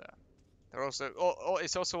to be up there. They're also,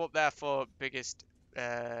 it's also up there for biggest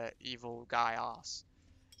evil guy arse.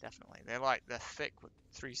 Definitely. They're thick with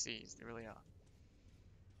 3 C's. They really are.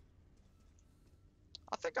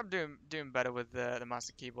 I think I'm doing better with the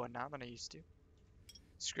master keyboard now than I used to.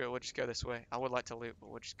 Screw it, we'll just go this way. I would like to loot, but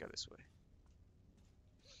we'll just go this way.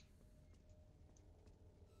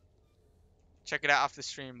 Check it out after the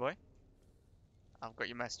stream, boy. I've got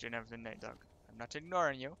your message and everything, Nate Dog. I'm not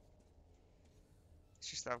ignoring you. It's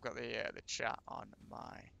just that I've got the chat on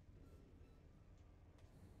my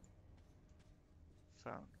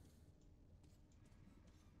phone.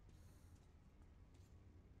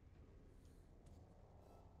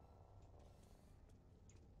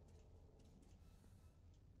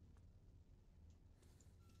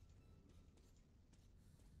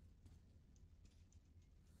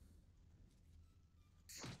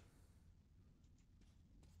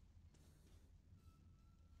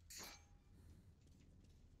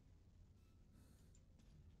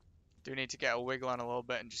 Do need to get a wiggle on a little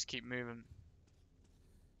bit and just keep moving.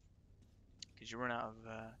 Because you run out of...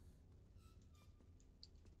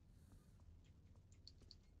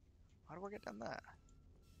 How do I get down there?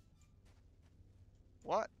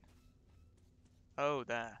 What? Oh,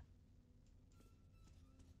 there.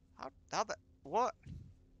 How the... What?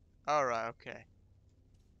 Alright, okay.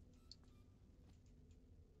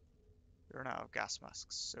 You run out of gas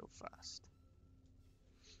masks so fast.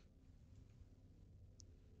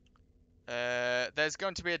 There's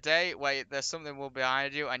going to be a day where there's something will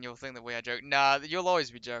behind you and you'll think that we are joking. Nah, you'll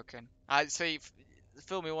always be joking. I see.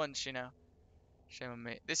 Fool me once, you know. Shame on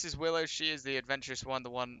me. This is Willow. She is the adventurous one. The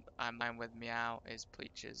one I'm with Meow is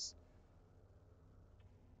Pleaches,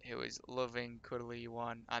 who is loving, cuddly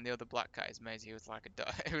one, and the other black cat is Maisie, who was like a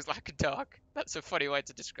dog. Who was like a dog. That's a funny way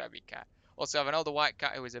to describe your cat. Also, I have an older white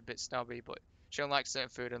cat who is a bit snobby, but she don't like certain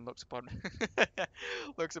food and looks upon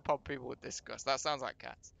looks upon people with disgust. That sounds like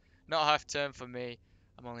cats. Not half term for me.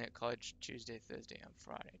 I'm only at college Tuesday, Thursday, and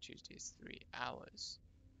Friday. Tuesday is 3 hours.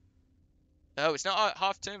 Oh, it's not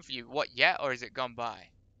half term for you. What, yet, or is it gone by?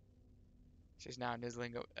 She's now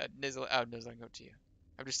nizzling up, nizzling up to you.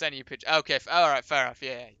 I'm just sending you pictures. Okay, alright, fair enough.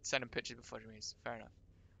 Yeah, sending pictures before she moves. Fair enough.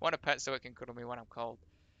 Want a pet so it can cuddle me when I'm cold.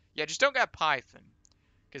 Yeah, just don't get a python.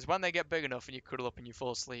 Because when they get big enough and you cuddle up and you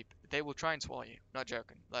fall asleep, they will try and swallow you. Not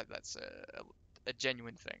joking. Like, that's a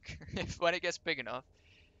genuine thing. When it gets big enough,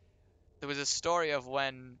 there was a story of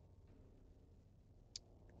when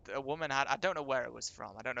a woman had, I don't know where it was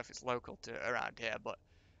from. I don't know if it's local to around here, but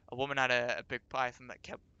a woman had a big python that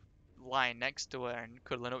kept lying next to her and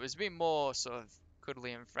cuddling up. It was being more sort of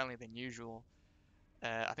cuddly and friendly than usual.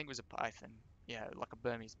 I think it was a python. Yeah, like a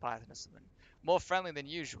Burmese python or something. More friendly than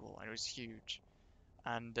usual, and it was huge.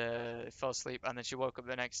 And it fell asleep, and then she woke up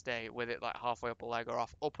the next day with it like halfway up her leg or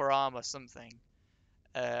off up her arm or something.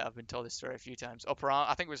 I've been told this story a few times. Up her arm,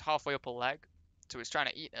 I think it was halfway up her leg, so it was trying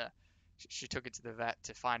to eat her. She took it to the vet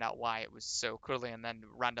to find out why it was so cuddly, and then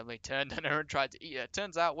randomly turned on her and tried to eat her.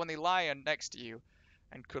 Turns out when they lie next to you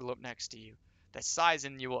and cuddle up next to you, they're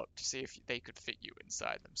sizing you up to see if they could fit you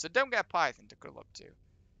inside them. So don't get a python to cuddle up to,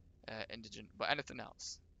 indigent. But anything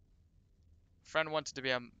else. Friend wanted to be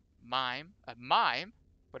a mime. A mime?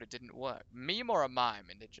 But it didn't work. Meme or a mime,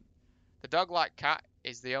 Indigent? The dog-like cat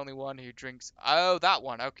is the only one who drinks... Oh, that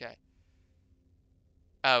one. Okay.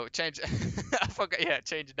 Oh, change... I forgot. Yeah,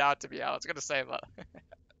 change it now to meow. I was going to say that.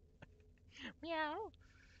 Meow.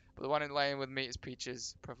 But the one in lane with me is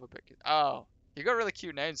Peaches. Oh, you got really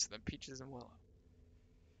cute names for them. Peaches and Willow.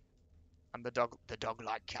 And the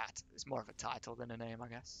dog-like cat. It's more of a title than a name, I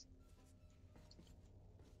guess.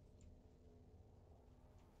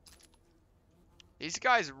 These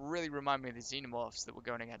guys really remind me of the xenomorphs that we're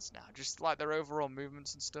going against now. Just like their overall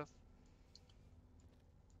movements and stuff.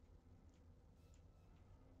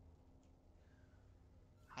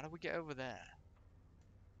 How do we get over there?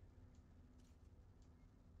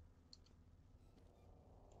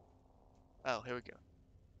 Oh, here we go.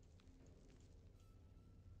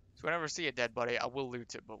 So whenever I see a dead body, I will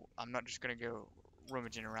loot it, but I'm not just going to go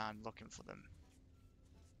rummaging around looking for them.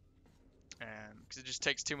 Because it just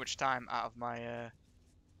takes too much time out of my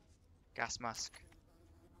gas mask.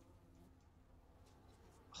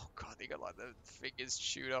 Oh god, they got like the fingers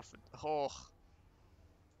chewed off. Oh.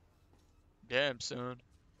 Damn, son.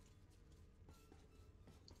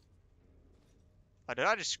 Oh, did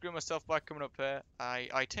I just screw myself by coming up here?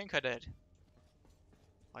 I think I did.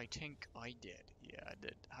 I think I did. Yeah, I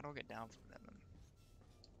did. How do I get down from there, man?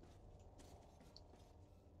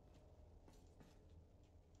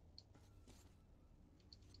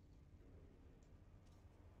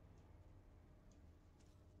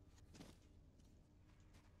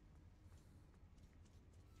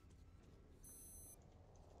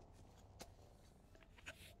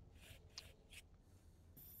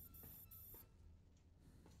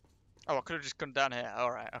 Oh, I could have just come down here.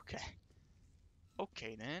 Alright, okay.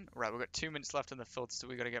 Okay then. Right, we've got 2 minutes left in the filter, so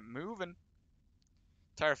we gotta get moving.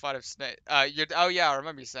 Terrified of snake. Oh yeah, I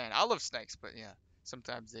remember you saying. I love snakes, but yeah,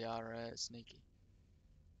 sometimes they are sneaky.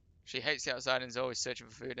 She hates the outside and is always searching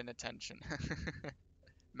for food and attention.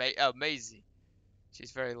 Maisie.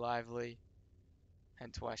 She's very lively,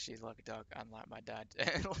 hence why she's like a dog, unlike my dad.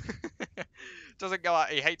 Doesn't go out.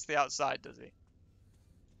 He hates the outside, does he?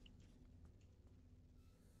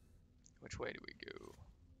 Which way do we go?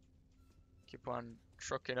 Keep on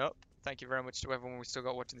trucking up. Thank you very much to everyone we still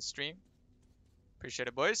got watching the stream. Appreciate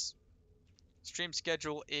it, boys. Stream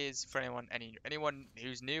schedule is for anyone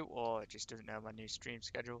who's new or just doesn't know my new stream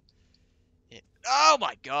schedule. Oh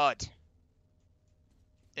my god!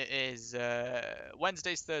 It is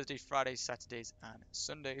Wednesdays, Thursdays, Fridays, Saturdays, and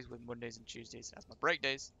Sundays, with Mondays and Tuesdays as my break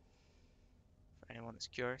days. For anyone that's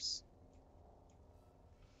curious.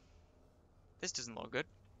 This doesn't look good.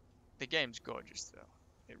 The game's gorgeous though.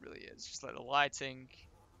 It really is. Just like the lighting,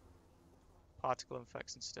 particle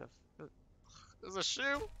effects and stuff. There's a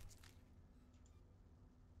shoe!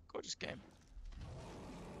 Gorgeous game.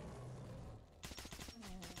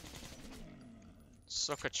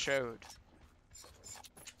 Sucker chode.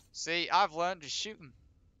 See, I've learned to shoot them.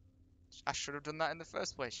 I should have done that in the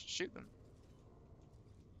first place. Shoot them.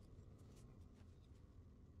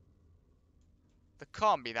 There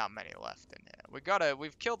can't be that many left in here.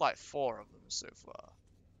 We've killed like 4 of them so far.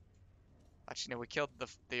 Actually, no, we killed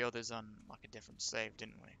the others on like a different save,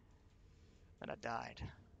 didn't we? And I died.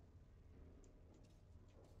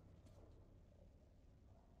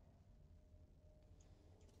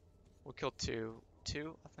 We killed two,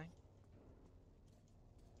 I think,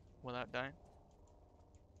 without dying.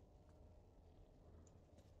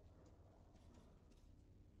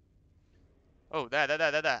 Oh,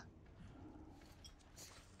 there.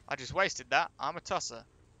 I just wasted that. I'm a tosser.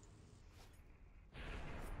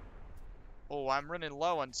 Oh, I'm running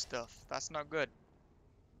low on stuff. That's not good.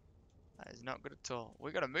 That is not good at all.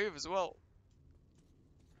 We gotta move as well.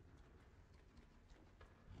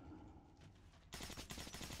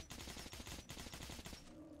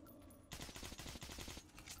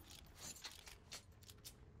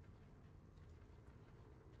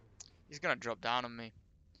 He's gonna drop down on me.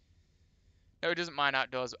 No, he doesn't mind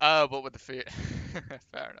outdoors. Oh, but with the feet.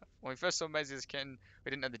 Fair enough. When we first saw Maisie as a kitten, we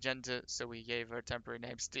didn't know the gender, so we gave her a temporary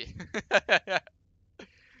name, Steve.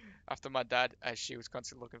 After my dad, as she was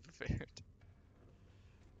constantly looking for food.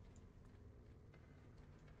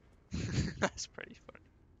 That's pretty funny.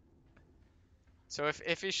 So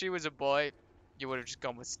if she was a boy, you would have just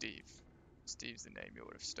gone with Steve. Steve's the name you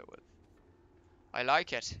would have stuck with. I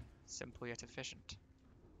like it. Simple yet efficient.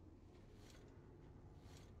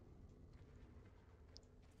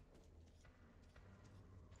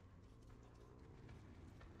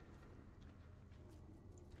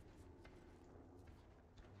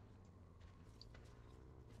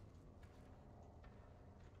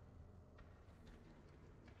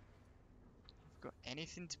 Got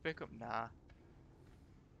anything to pick up? Nah.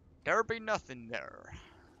 There be nothing there.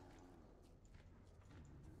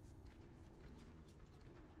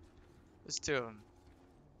 There's two of them.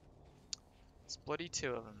 It's bloody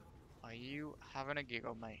two of them. Are you having a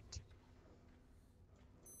giggle, mate?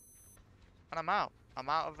 And I'm out. I'm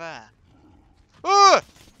out of there. Oh!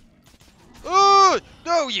 Oh!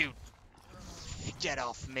 No, you! Get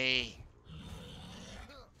off me.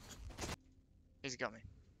 He's got me.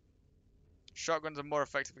 Shotguns are more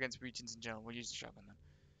effective against mutants in general. We'll use the shotgun then.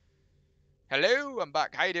 Hello, I'm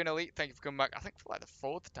back. How you doing, Elite? Thank you for coming back. I think for like the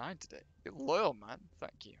 4th time today. You're loyal, man.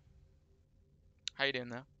 Thank you. How you doing,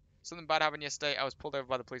 though? Something bad happened yesterday. I was pulled over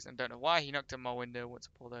by the police and don't know why. He knocked on my window once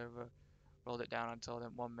I pulled over. Rolled it down and told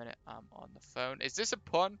him 1 minute I'm on the phone. Is this a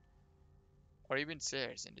pun? Or are you being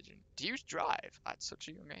serious, Indigent? Do you drive at such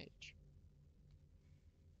a young age?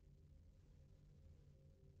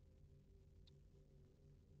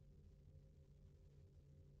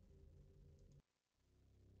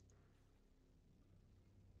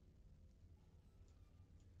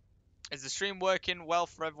 Is the stream working well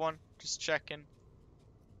for everyone? Just checking.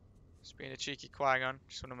 Just being a cheeky Quigon.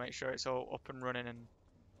 Just want to make sure it's all up and running and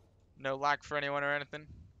no lag for anyone or anything.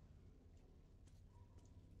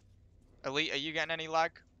 Elite, are you getting any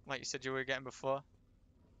lag? Like you said you were getting before?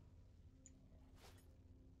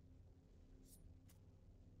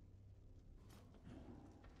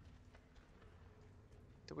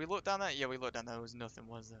 Did we look down there? Yeah, we looked down there. There was nothing,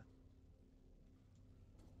 was there?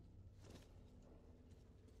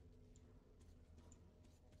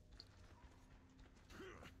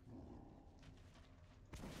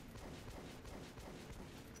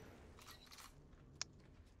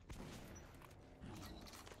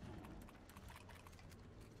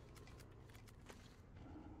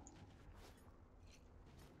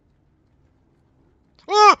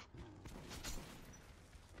 Oh!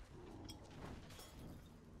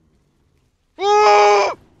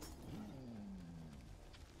 Oh!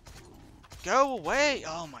 Go away!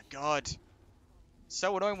 Oh my god.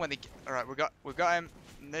 So annoying when they get... Alright, we got him.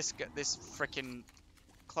 And this freaking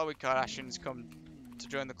Chloe Kardashian's come to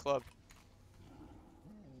join the club.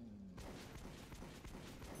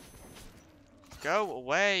 Go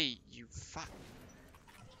away, you fat...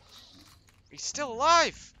 He's still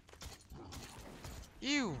alive!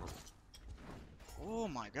 You! Oh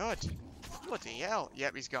my god. Bloody hell.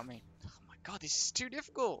 Yep, he's got me. Oh my god, this is too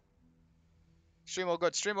difficult. Stream all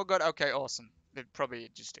good, stream all good. Okay, awesome. It probably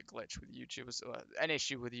just a glitch with YouTube, or an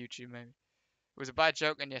issue with YouTube maybe. It was a bad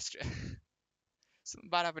joke and yesterday... Something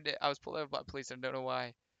bad happened. I was pulled over by the police and I don't know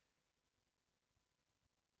why.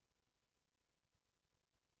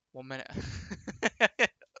 1 minute.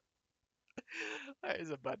 That is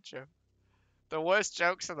a bad joke. The worst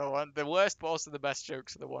jokes are the worst, but also the best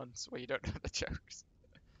jokes are the ones where you don't know the jokes.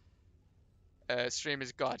 Stream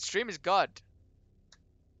is God. Stream is God.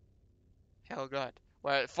 Hell God.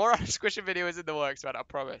 Well, 4 on a squishy video is in the works, man. I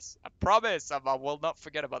promise. I promise. I will not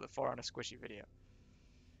forget about the 4 on a squishy video.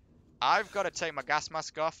 I've got to take my gas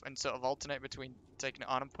mask off and sort of alternate between taking it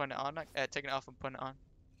on and putting it on. Taking it off and putting it on.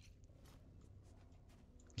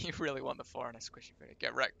 You really want the 4 on a squishy video.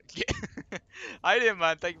 Get wrecked. Hi there,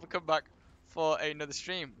 man. Thank you for coming back for another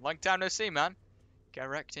stream. Long time no see, man. Get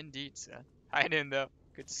wrecked indeed, sir. How you doing, though?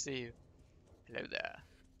 Good to see you. Hello there.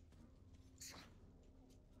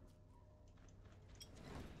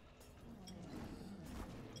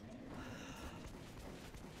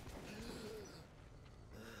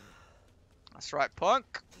 That's right,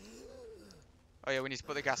 punk. Oh yeah, we need to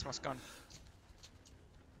put the gas mask on.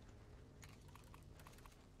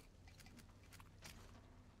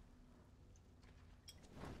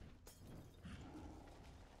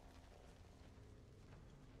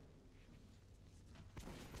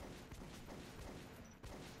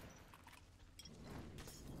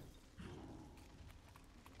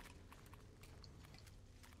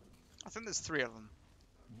 I think there's 3 of them.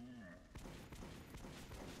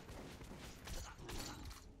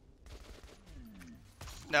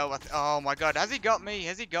 No, oh my god, has he got me?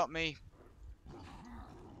 Has he got me?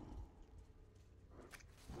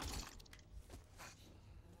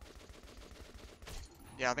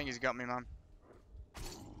 Yeah, I think he's got me, man.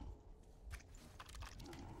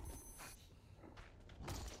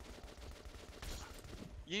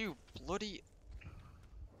 You bloody...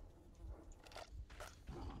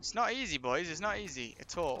 It's not easy, boys. It's not easy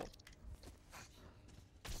at all.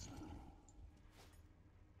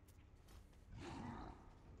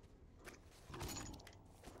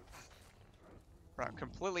 Right,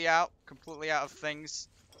 completely out of things.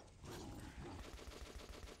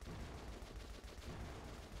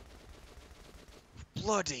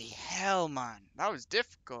 Bloody hell, man. That was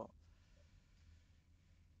difficult.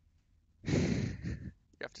 You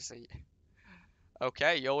have have to say yeet.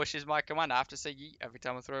 Okay, your wish is my command. I have to say yeet every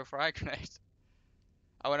time I throw a frag grenade.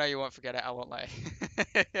 Oh, I know you won't forget it. I won't let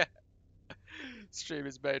you. Stream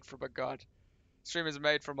is made from a god. Stream is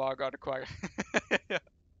made from our god, Quagga.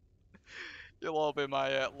 You'll all be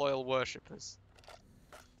my loyal worshippers.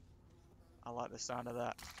 I like the sound of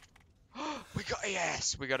that. We got,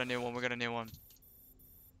 yes! We got a new one, we got a new one.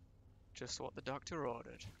 Just what the doctor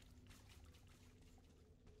ordered.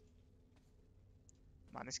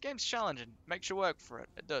 Man, this game's challenging. Makes you work for it.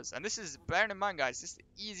 It does. And this is, bearing in mind, guys, this is the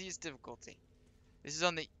easiest difficulty. This is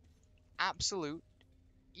on the absolute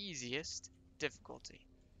easiest difficulty.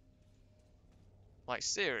 Like,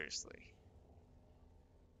 seriously.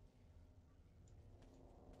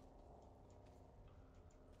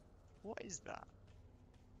 What is that?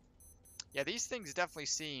 Yeah, these things definitely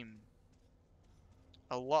seem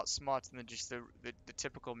a lot smarter than just the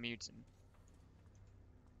typical mutant.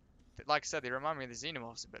 Like I said, they remind me of the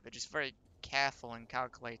xenomorphs a bit. They're just very careful and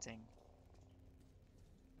calculating.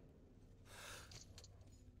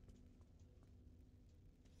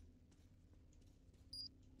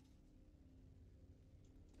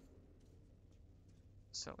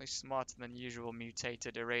 Certainly smarter than usual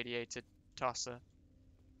mutated, irradiated tosser.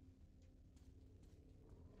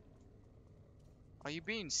 Are you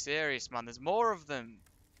being serious, man? There's more of them.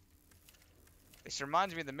 This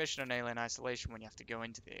reminds me of the mission on Alien Isolation when you have to go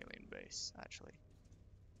into the alien base, actually.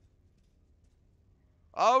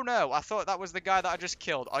 Oh no, I thought that was the guy that I just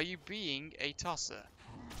killed. Are you being a tosser?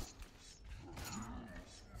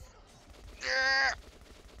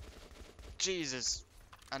 Jesus.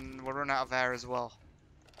 And we're running out of air as well.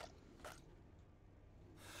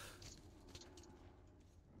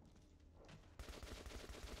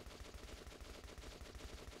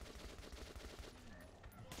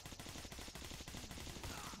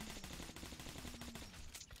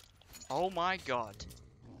 Oh my god.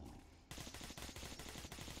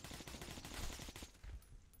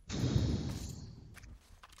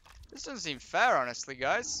 This doesn't seem fair, honestly,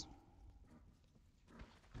 guys.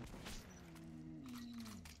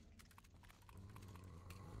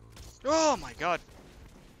 Oh my god.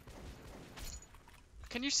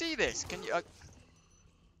 Can you see this? Can you...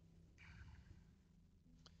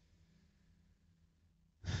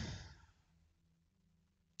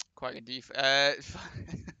 Quite a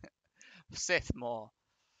Sith more.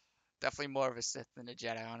 Definitely more of a Sith than a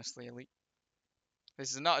Jedi, honestly, Elite.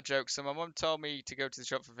 This is not a joke. So my mum told me to go to the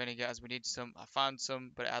shop for vinegar as we need some. I found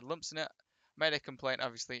some, but it had lumps in it. Made a complaint,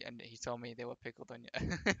 obviously, and he told me they were pickled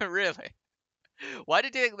onion. Really? Why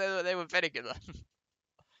did you think they were vinegar then?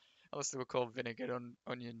 Unless they were called vinegar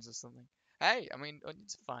onions or something. Hey, I mean,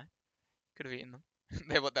 onions are fine. Could have eaten them.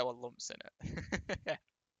 There were lumps in it.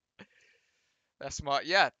 They're smart.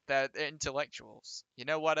 Yeah, they're intellectuals. You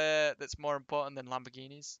know what? That's more important than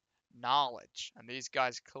Lamborghinis? Knowledge. And these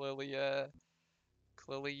guys clearly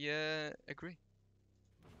agree.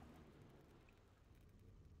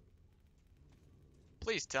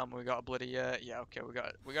 Please tell me we got a bloody yeah, okay, we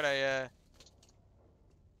got a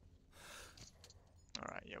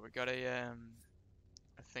alright, yeah, we got a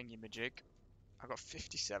thingy majig. I got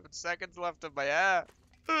 57 seconds left of my air.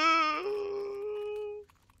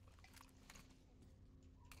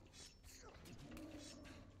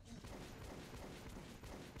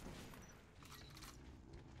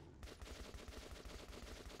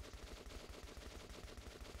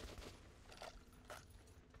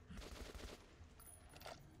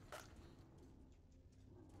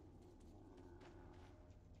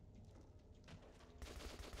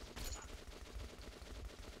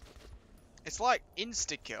 It's like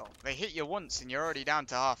insta-kill. They hit you once and you're already down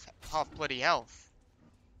to half bloody health.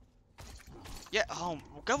 Yeah, oh,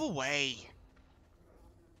 go away.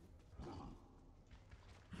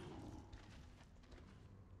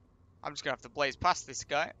 I'm just gonna have to blaze past this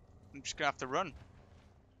guy. I'm just gonna have to run.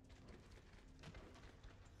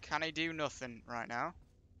 Can I do nothing right now?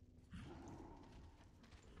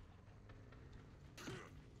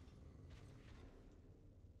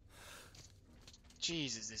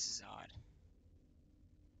 Jesus, this is hard.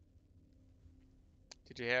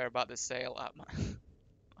 Did you hear about the sale at my...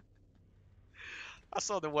 I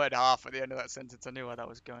saw the word half at the end of that sentence. I knew where that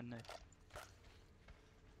was going now.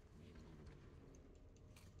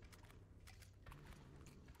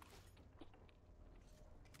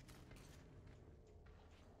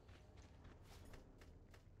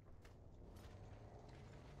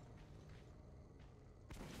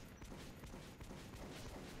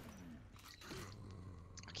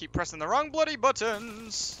 I keep pressing the wrong bloody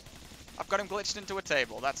buttons. I've got him glitched into a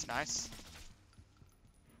table. That's nice.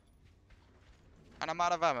 And I'm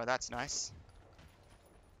out of ammo. That's nice.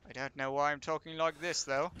 I don't know why I'm talking like this,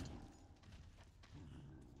 though.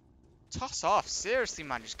 Toss off. Seriously,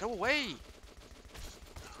 man. Just go away.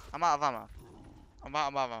 I'm out of ammo. I'm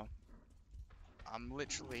out of ammo. I'm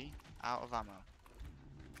literally out of ammo.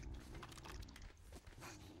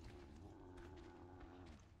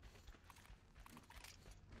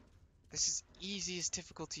 This is easiest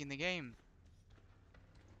difficulty in the game.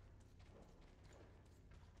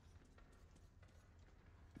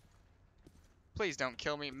 Please don't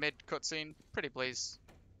kill me mid-cutscene. Pretty please.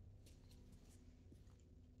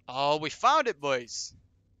 Oh, we found it, boys.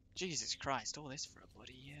 Jesus Christ. All this for a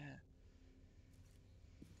bloody year.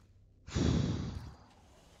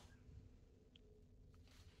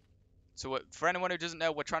 So for anyone who doesn't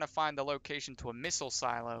know, we're trying to find the location to a missile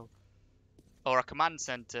silo or a command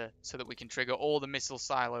center so that we can trigger all the missile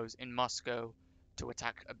silos in Moscow to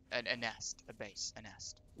attack a nest, a base, a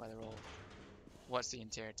nest, where they're all... What's the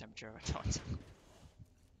interior temperature of a tot?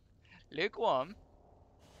 Lukewarm.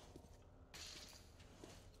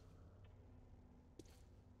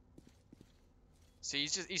 See,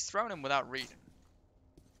 he's thrown him without reading.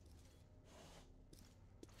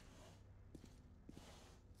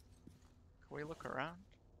 Can we look around?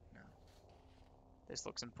 No. This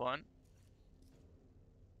looks important.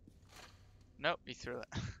 Nope, he threw it.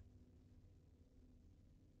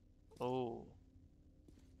 Oh.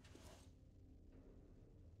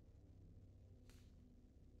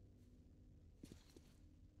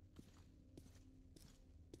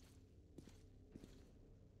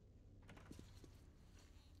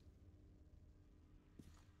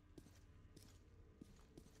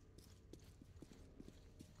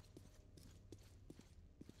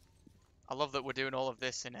 I love that we're doing all of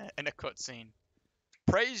this in a cutscene.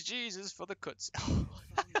 Praise Jesus for the cutscene.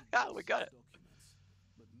 We got it.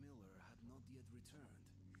 But Miller had not yet returned.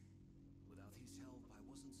 Without his help, I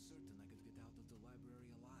wasn't certain I could get out of the library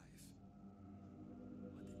alive. But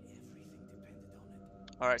everything depended on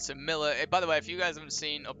it. Alright, so Miller... By the way, if you guys haven't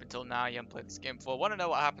seen up until now, you haven't played this game before, want to know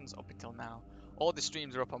what happens up until now, all the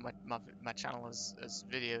streams are up on my channel as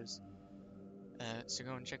videos. So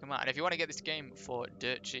go and check them out. And if you want to get this game for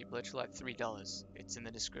dirt cheap, literally like $3, it's in the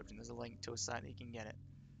description. There's a link to a site that you can get it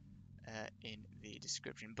in the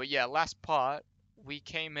description. But yeah, last part, we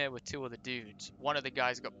came here with two other dudes. One of the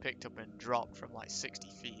guys got picked up and dropped from like 60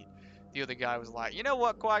 feet. The other guy was like, you know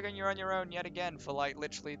what, Quigon, you're on your own yet again for like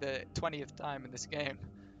literally the 20th time in this game.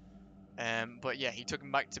 But yeah, he took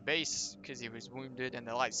him back to base because he was wounded, and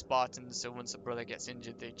they're like Spartans, so once a brother gets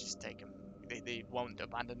injured, they just take him. They won't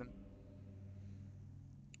abandon him.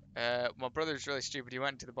 My brother's really stupid. He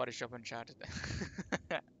went to the body shop and shouted.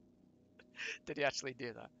 Did he actually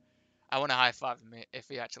do that? I want to high five him if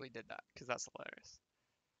he actually did that, because that's hilarious.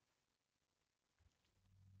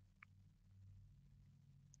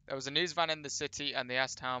 There was a news van in the city, and they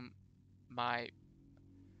asked how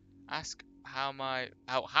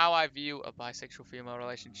I view a bisexual female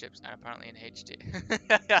relationships, and apparently in HD.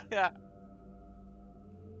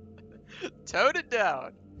 Tone it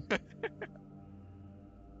down.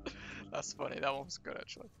 That's funny. That one was good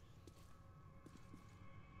actually.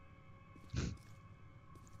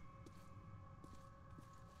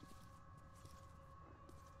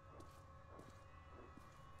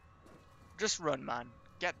 Just run, man.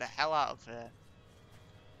 Get the hell out of here.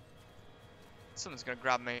 Someone's gonna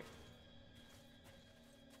grab me.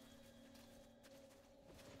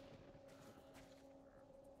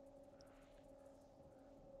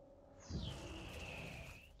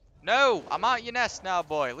 No! I'm out your nest now,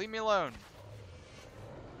 boy. Leave me alone.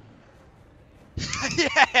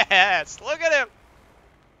 Yes! Look at him!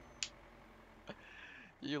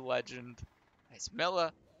 You legend. It's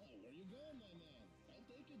Miller. Where you going, my man? I'll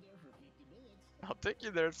take you there for 50 bullets. I'll take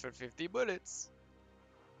you there for 50 bullets.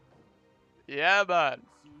 Yeah, man.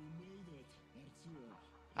 So you made it,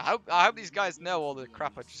 Artyom. I hope these guys know all the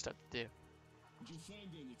crap I just had to do. Did you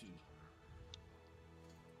find anything?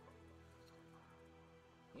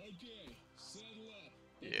 Okay, saddle up.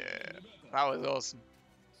 Yeah, that was awesome.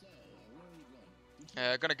 So, where are you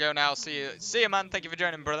going? Gonna go now. See you, man. Thank you for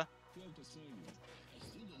joining, brother. Failed assignment. I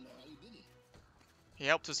still don't know how you did it. He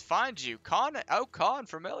helped us find you. Khan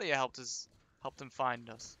from earlier helped him find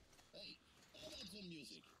us. Hey, how about some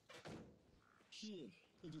music? Sure,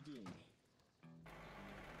 put it in.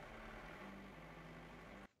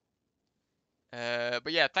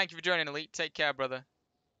 But yeah, thank you for joining, Elite. Take care, brother.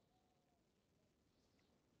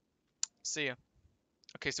 See ya.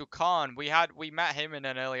 Okay, so Khan, we met him in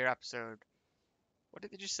an earlier episode. What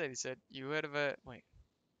did they just say? They said you heard of wait.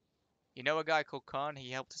 You know a guy called Khan? He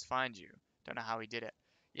helped us find you. Don't know how he did it.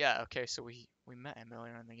 Yeah, okay, so we met him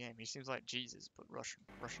earlier in the game. He seems like Jesus, but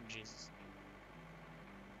Russian Jesus.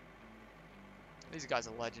 These guys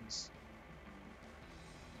are legends.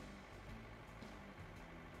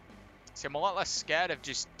 See, I'm a lot less scared of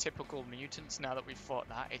just typical mutants now that we've fought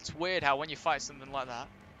that. It's weird how when you fight something like that,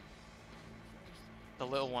 the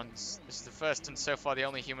little ones, this is the first and so far the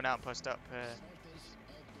only human outpost up here.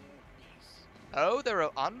 Oh, they're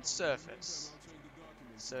on surface.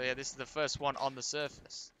 So yeah, this is the first one on the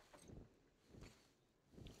surface.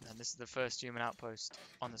 And this is the first human outpost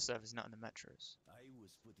on the surface, not in the metros. I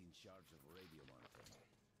was put in charge of radio monitoring.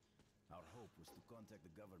 Our hope was to contact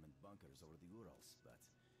the government bunkers over the Urals, but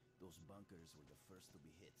those bunkers were the first to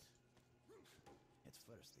be hit. At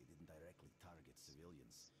first, they didn't directly target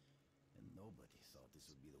civilians, and nobody thought this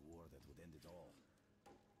would be the war that would end it all.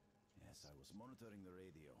 As I was monitoring the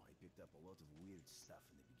radio, I picked up a lot of weird stuff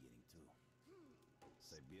in the beginning, too.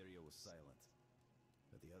 Siberia was silent,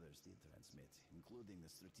 but the others did transmit, including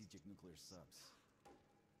the strategic nuclear subs.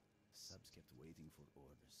 Subs kept waiting for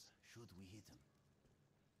orders. Should we hit them?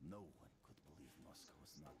 No one could believe Moscow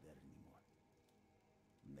was not there anymore.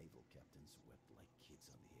 Naval captains wept like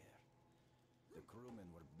kids on the air. The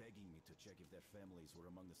crewmen were begging me to check if their families were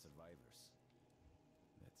among the survivors.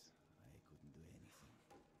 But I couldn't do anything.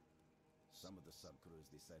 Some of the sub-crews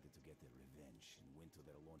decided to get their revenge and went to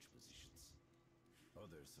their launch positions.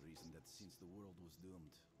 Others reasoned that since the world was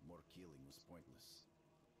doomed, more killing was pointless.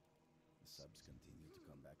 The subs continued to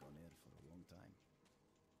come back on air for a long time.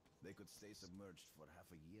 They could stay submerged for half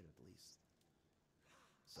a year at least.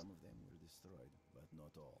 Some of them were destroyed, but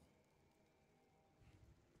not all.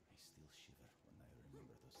 I still shiver when I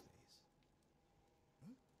remember those days.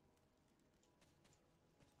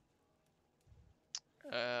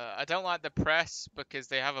 I don't like the press because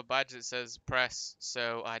they have a badge that says press,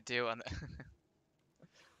 so I do. And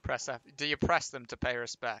press F. Do you press them to pay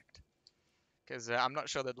respect? Because I'm not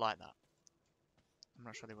sure they'd like that. I'm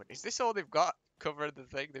not sure they would. Is this all they've got covered the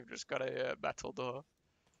thing? They've just got a metal door.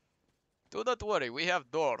 Do not worry, we have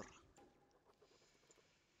door.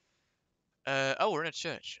 Oh, we're in a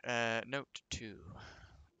church. Note 2.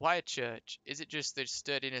 Why a church? Is it just the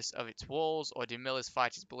sturdiness of its walls, or do Miller's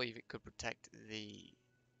fighters believe it could protect the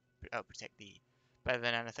better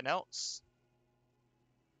than anything else?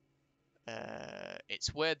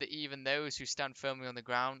 It's weird that even those who stand firmly on the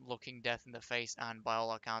ground, looking death in the face and, by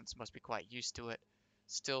all accounts, must be quite used to it,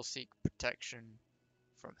 still seek protection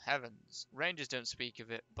from heavens. Rangers don't speak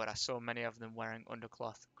of it, but I saw many of them wearing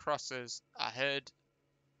undercloth crosses. I heard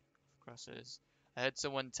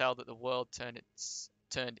someone tell that the world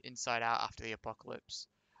turned inside out after the apocalypse,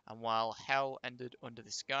 and while hell ended under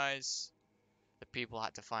the skies, the people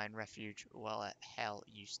had to find refuge where hell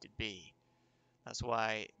used to be. That's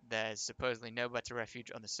why there's supposedly no better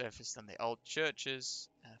refuge on the surface than the old churches.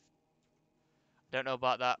 I don't know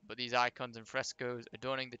about that, but these icons and frescoes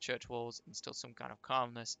adorning the church walls instill some kind of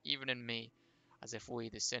calmness, even in me, as if we,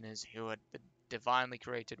 the sinners who had the divinely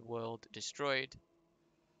created world destroyed,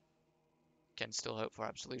 can still hope for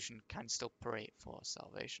absolution, can still pray for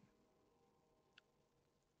salvation.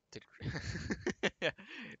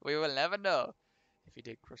 We will never know if he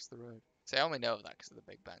did cross the road. So I only know that because of the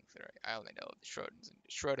Big Bang Theory. I only know the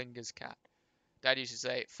Schrodinger's cat. Dad used to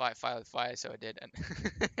say, "Fight fire with fire," so I did, and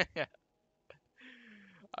yeah,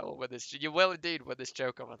 I will with this. You will indeed with this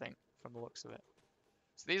joke up, I think, from the looks of it.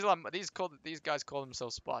 So these guys call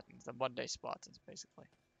themselves Spartans. The Monday Spartans, basically.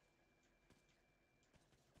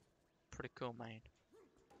 Pretty cool, man.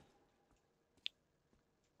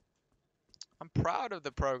 I'm proud of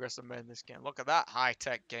the progress I've made in this game. Look at that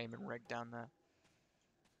high-tech gaming rig down there.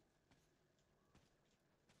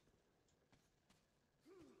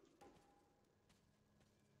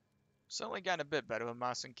 Certainly getting a bit better with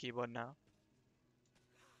mouse and keyboard now.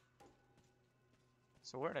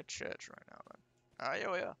 So we're in a church right now, then. Ah,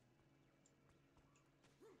 yeah, we are.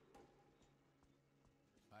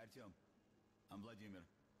 Artyom, I'm Vladimir.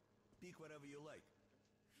 Pick whatever you like.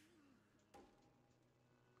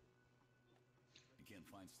 You can't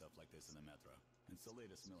find stuff like this in the metro. It's the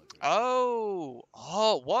latest military. Oh,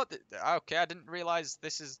 what? Okay, I didn't realize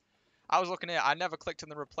this is. I was looking here. I never clicked on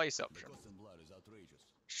the replace option. The cost in blood is outrageous.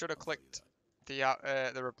 Should have I'll tell you clicked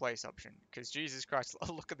that. the replace option, because Jesus Christ,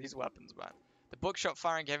 look at these weapons, man. The buckshot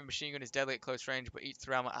firing heavy machine gun is deadly at close range, but eats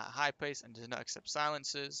through ammo at a high pace and does not accept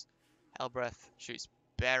silencers. Hellbreath shoots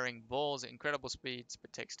bearing balls at incredible speeds,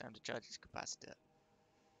 but takes time to charge its capacitor.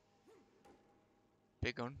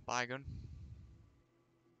 Big gun, bye gun.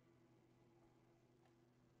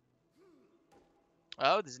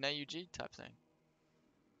 Oh, there's an AUG type thing.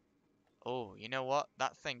 Oh, you know what?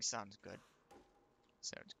 That thing sounds good.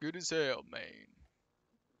 Sounds good as hell, man.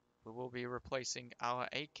 We will be replacing our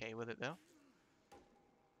AK with it, though.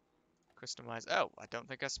 Customize. Oh, I don't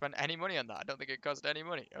think I spent any money on that. I don't think it cost any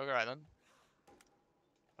money. Alright then.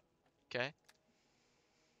 Okay.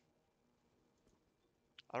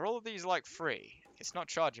 Are all of these like free? It's not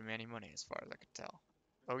charging me any money as far as I can tell.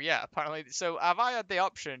 Oh yeah, apparently. So have I had the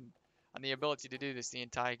option and the ability to do this the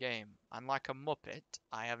entire game? I'm like a muppet.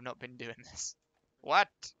 I have not been doing this. What?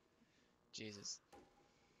 Jesus.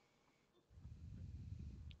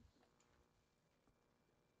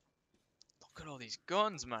 Look at all these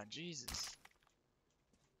guns, man. Jesus.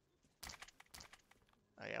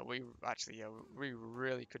 Oh yeah, we actually, yeah, we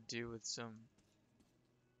really could do with some.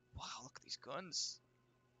 Wow, look at these guns.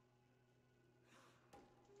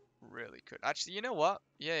 Really could. Actually, you know what?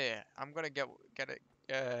 Yeah. I'm gonna get it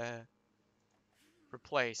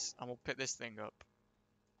replaced, and we'll pick this thing up.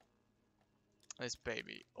 This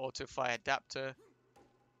baby. Auto fire adapter.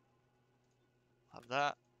 Have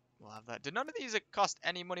that. We'll have that. Did none of these cost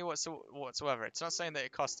any money whatsoever? It's not saying that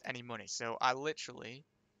it costs any money. So I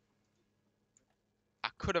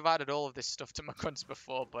could have added all of this stuff to my guns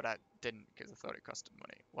before, but I didn't because I thought it costed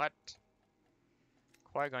money. What?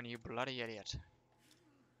 Qui-Gon, you bloody idiot.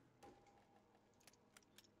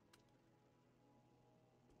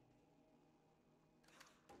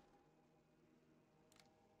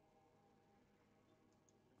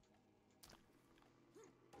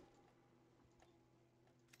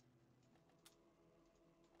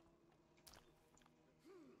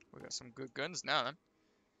 We got some good guns now then.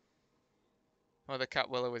 Oh, the cat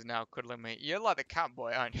willow is now cuddling me. You're like the cat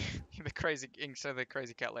boy, aren't you? You're the crazy, instead of the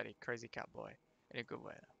crazy cat lady, crazy cat boy. In a good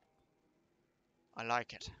way though. I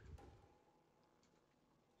like it.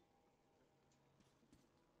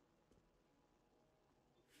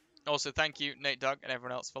 Also, thank you, Nate Dogg, and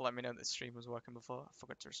everyone else for letting me know that the stream was working before. I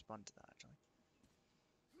forgot to respond to that actually.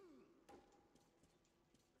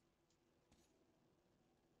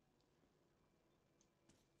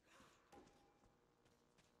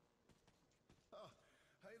 Oh,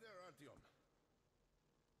 hi there, Artyom.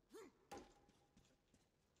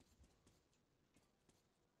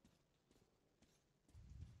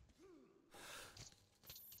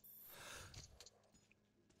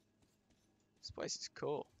 This place is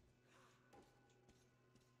cool.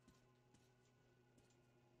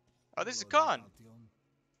 Oh, this is Hello Khan. there, Artyom.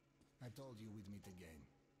 I told you we'd meet again.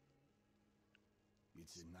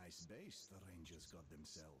 It's a nice base the Rangers got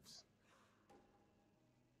themselves.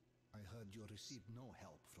 I heard you received no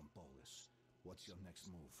help from Polis. What's your next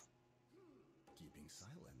move? Keeping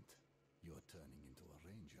silent, you're turning into a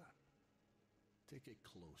Ranger. Take a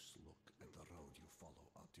close look at the road you follow,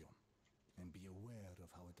 Artyom, and be aware of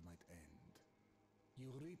how it might end.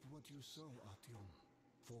 You reap what you sow, Artyom.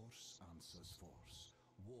 Force answers force.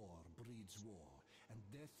 War breeds war, and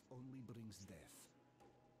death only brings death.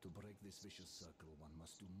 To break this vicious circle, one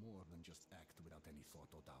must do more than just act without any thought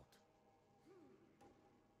or doubt.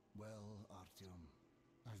 Well, Artyom,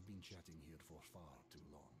 I've been chatting here for far too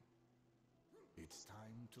long. It's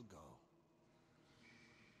time to go.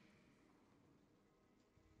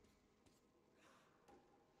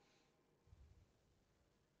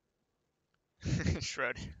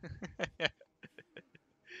 Shred.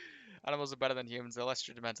 Animals are better than humans. They're less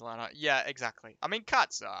judgmental. Yeah, exactly. I mean,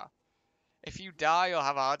 cats are. If you die or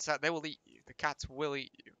have a heart attack, they will eat you. The cats will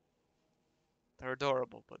eat you. They're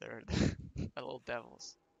adorable, but they're little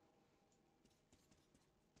devils.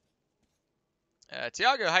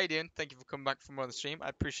 Tiago, how you doing? Thank you for coming back for more of the stream. I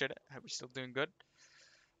appreciate it. I hope you're still doing good.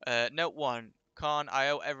 Note 1. Khan, I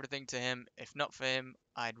owe everything to him. If not for him,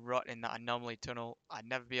 I'd rot in that anomaly tunnel. I'd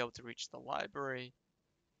never be able to reach the library.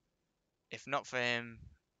 If not for him,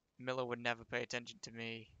 Miller would never pay attention to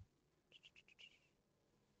me.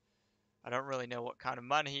 I don't really know what kind of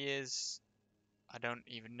man he is. I don't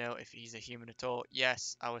even know if he's a human at all.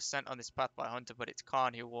 Yes, I was sent on this path by Hunter, but it's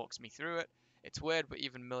Khan who walks me through it. It's weird, but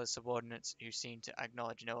even Miller's subordinates, who seem to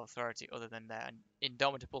acknowledge no authority other than their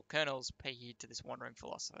indomitable colonels, pay heed to this wandering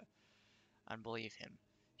philosopher and believe him.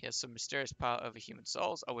 He has some mysterious power over human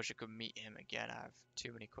souls. I wish I could meet him again. I have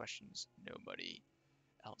too many questions. Nobody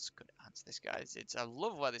else could answer this, guys. I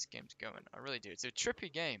love where this game's going. I really do. It's a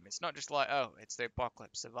trippy game. It's not just like, oh, it's the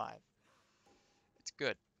apocalypse, survive. It's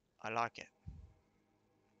good. I like it.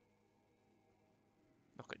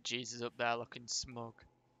 Look at Jesus up there looking smug.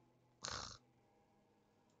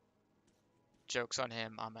 Joke's on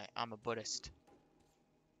him. I'm a Buddhist.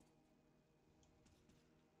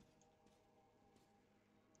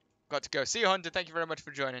 Got to go. See you, Hunter. Thank you very much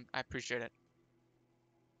for joining. I appreciate it.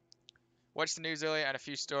 Watched the news earlier and a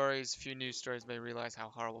few news stories made me realize how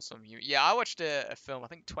horrible some of you. Yeah, I watched a film, I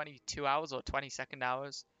think 22 hours or 22nd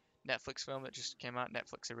hours. Netflix film that just came out,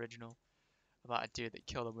 Netflix original. about a dude that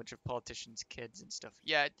killed a bunch of politicians' kids and stuff.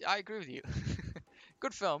 Yeah, I agree with you.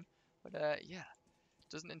 Good film, but yeah,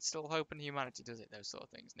 doesn't instill hope in humanity, does it? Those sort of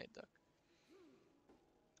things, Nate Duck.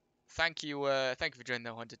 Thank you for joining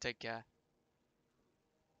the Hunter. Take care.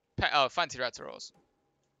 Oh, fancy rats are awesome.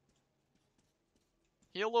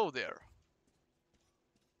 Hello there.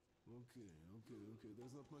 Okay.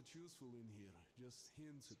 There's not much useful in here. Just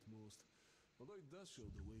hints at most. Although it does show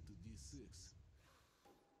the way to D6.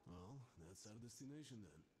 Well, that's our destination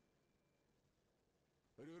then.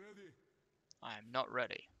 Are you ready? I am not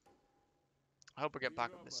ready. I hope I get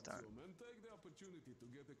back up this time. And take the opportunity to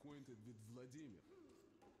get acquainted with Vladimir.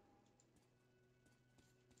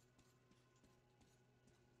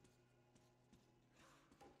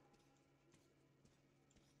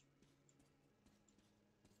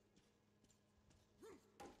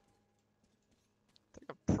 I think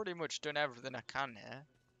I've pretty much done everything I can here.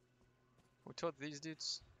 We talked to these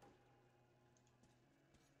dudes.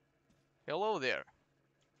 Hello there.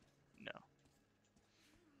 No.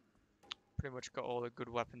 Pretty much got all the good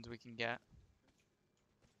weapons we can get.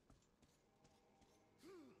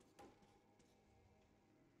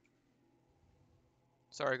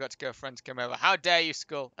 Sorry, I got to go. Friends came over. How dare you,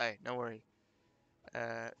 Skull? Hey, no worry.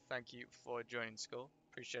 Thank you for joining, Skull.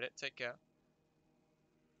 Appreciate it. Take care.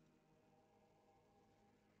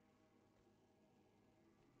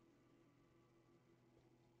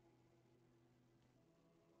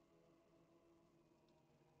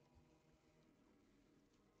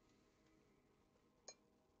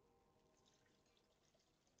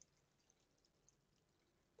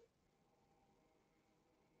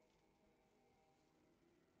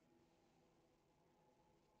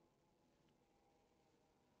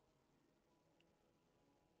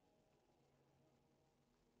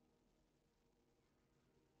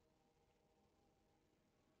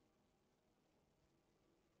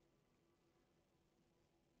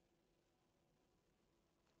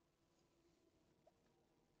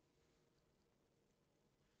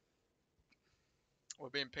 We're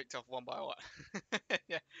being picked off one by one.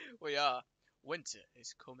 Yeah, we are. Winter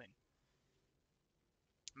is coming.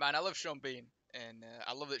 Man, I love Sean Bean, and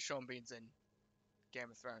I love that Sean Bean's in Game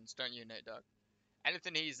of Thrones, don't you, Nate Dogg?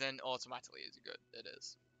 Anything he's in automatically is good. It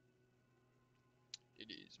is.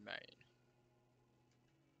 It is, man. I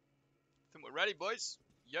think we're ready, boys.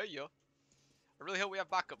 Yeah. I really hope we have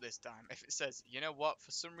backup this time. If it says, you know what, for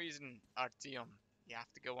some reason, Artyom, you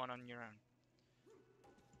have to go on your own.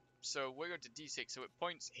 So we're going to D6, so it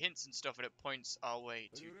points hints and stuff, and it points our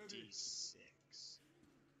way to D6.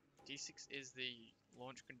 D6 is the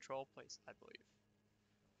launch control place, I believe.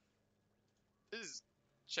 This is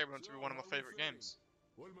shaping up to be one of my favorite games.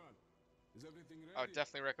 Wallman, is everything ready? I would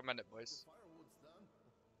definitely recommend it, boys. The firewood's done.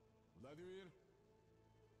 Vladimir,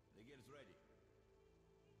 The gear's ready.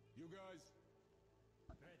 you guys.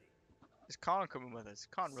 Ready. Is Khan coming with us?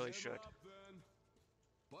 Khan really Set should. up then.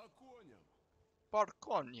 По коням.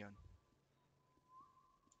 Barkonian.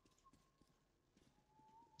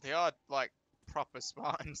 They are, like, proper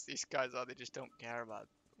Spartans, these guys are. They just don't care about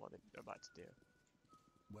what they're about to do.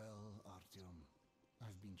 Well, Artyom,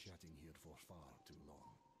 I've been chatting here for far too long.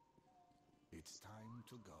 It's time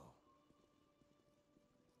to go.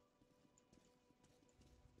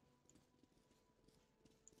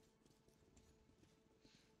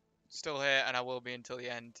 Still here, and I will be until the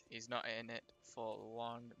end. He's not in it for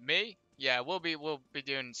long. Me? Yeah, we'll be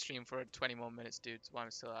doing stream for 20 more minutes, dudes. While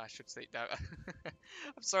I'm still, I should sleep now.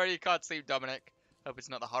 I'm sorry you can't sleep, Dominic. Hope it's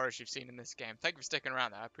not the horrors you've seen in this game. Thank you for sticking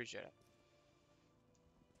around, though. I appreciate it.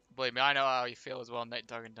 Believe me, I know how you feel as well, Nate,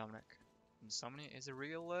 Doug, and Dominic. Insomnia is a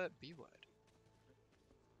real B word.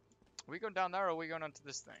 Are we going down there, or are we going onto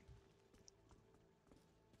this thing?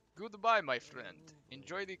 Goodbye, my friend.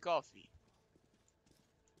 Enjoy the coffee.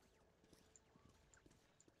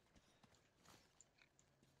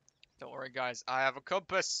 Don't worry, guys. I have a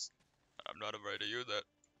compass. I'm not afraid to use it.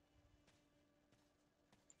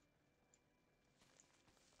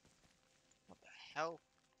 What the hell?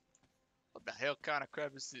 What the hell kind of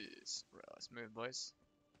crevice is this? Right, let's move, boys.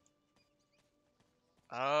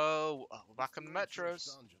 Oh, we're back on the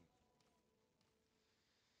metros.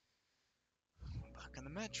 Back on the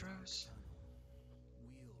metros.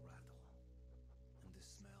 Wheel rattle. And the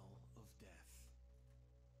smell of death.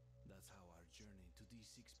 That's how our journey to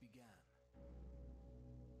D6 began.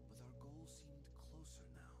 But our goal seemed closer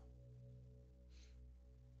now.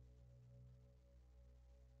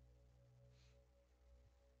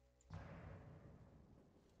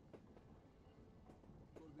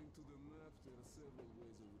 According to the map, there are several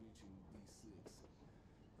ways of reaching D6.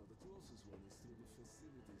 Now the closest one is through the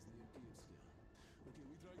facilities near Kievskia. Okay,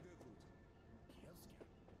 we tried that route. Kievskia?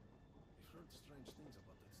 We've heard strange things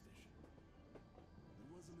about that station. There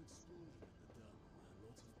was an explosion in the tunnel, and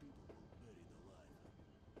lots of people were buried alive.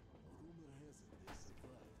 Rumor has it they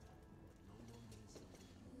survived, but no longer inside the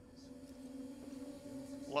ruins. They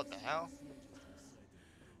also What the say hell? it's not just exciting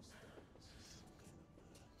in those tunnels, some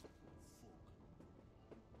kind of fog.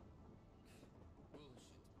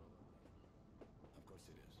 Bullshit, probably. Of course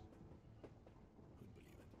it is. Who'd believe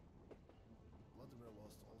it? Vladimir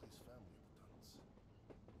lost all his family in the tunnels.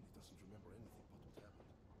 He doesn't remember anything but what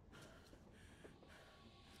happened.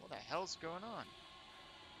 What the hell's going on?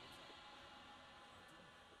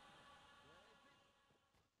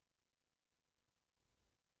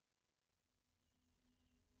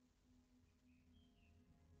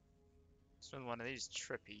 It's been one of these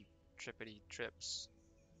trippity trips.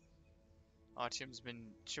 Artyom's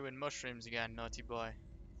been chewing mushrooms again, naughty boy.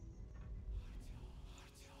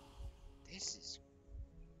 This is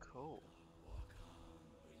cool.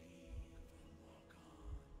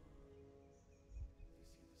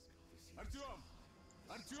 Artyom!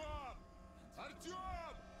 Artyom!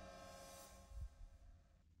 Artyom!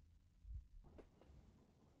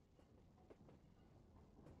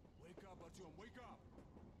 Wake up, Artyom, wake up!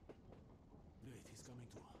 Great, he's coming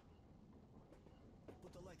to.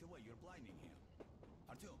 Put the light away, you're blinding him.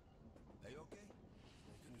 Artyom, are you okay?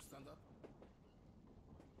 Can you stand up?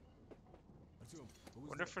 Artyom, who is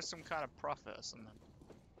Wonder if there? for some kind of profit or something.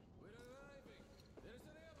 We're arriving! There's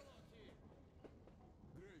an airlock here!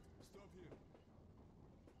 Great, stop here.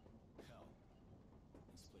 Hell,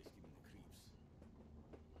 this place giving the creeps.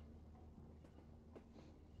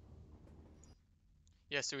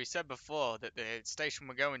 Yeah, so we said before that the station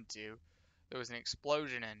we're going to, there was an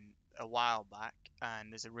explosion in a while back,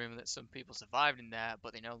 and there's a rumor that some people survived in there,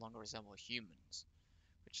 but they no longer resemble humans,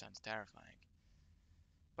 which sounds terrifying.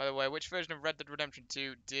 By the way, which version of Red Dead Redemption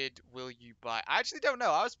 2 will you buy? I actually don't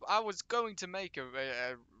know. I was going to make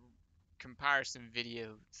a comparison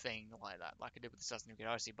video thing like that, like I did with Assassin's Creed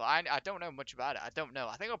Odyssey, but I don't know much about it. I don't know.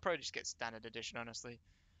 I think I'll probably just get standard edition, honestly.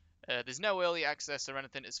 There's no early access or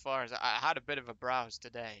anything as far as I had a bit of a browse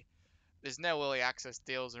today. There's no early access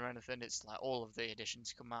deals or anything. It's like all of the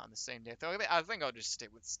editions come out on the same day. I think I'll just stick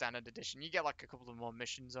with standard edition. You get like a couple of more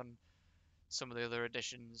missions on some of the other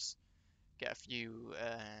editions. Get a few,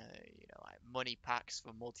 like money packs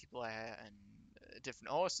for multiplayer and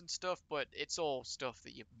different horse and stuff. But it's all stuff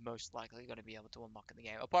that you're most likely going to be able to unlock in the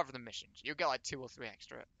game, apart from the missions. You'll get like 2 or 3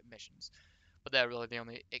 extra missions, but they're really the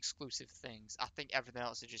only exclusive things. I think everything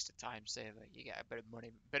else is just a time saver. You get a bit of money,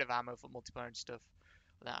 a bit of ammo for multiplayer and stuff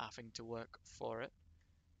without having to work for it.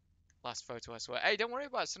 Last photo, I swear. Hey, don't worry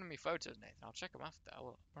about sending me photos, Nathan. I'll check them after. I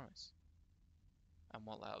will, I promise. And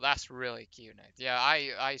what? That's really cute, Nathan. Yeah,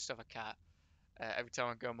 I used to have a cat. Every time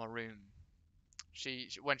I go in my room,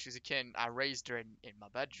 when she was a kid, I raised her in my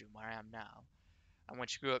bedroom where I am now. And when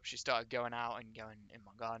she grew up, she started going out and going in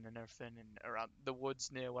my garden and everything, and around the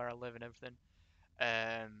woods near where I live and everything.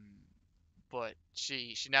 Um, but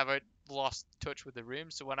she never lost touch with the room.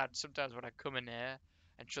 So sometimes when I come in here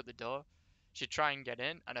and shut the door, she'd try and get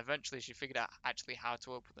in, and eventually she figured out actually how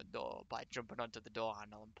to open the door by jumping onto the door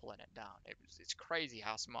handle and pulling it down. It's crazy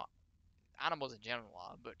how smart animals in general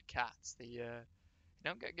are, but cats they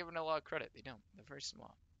don't get given a lot of credit. They don't. They're very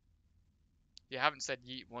smart. You haven't said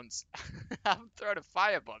yeet once. I haven't thrown a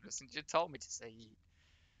firebomb since you told me to say yeet.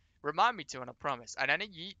 Remind me to, and I promise. And any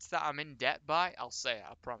yeets that I'm in debt by, I'll say it.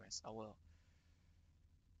 I promise. I will.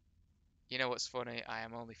 You know what's funny? I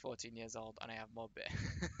am only 14 years old and I have more bit.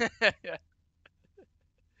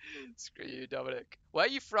 Screw you, Dominic. Where are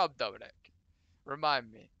you from, Dominic?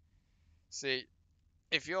 Remind me. See,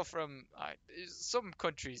 if you're from some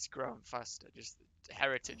countries growing faster, just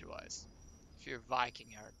heritage-wise. If you're Viking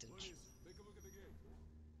heritage, Boys, take a look at the gate. The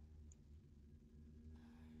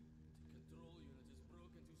control unit is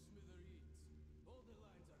broken to smithereens. All the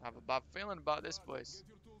lines are I have a bad feeling about this Bart, place. get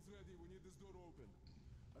your tools ready. We need this door open.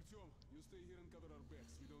 Artyom, you stay here and cover our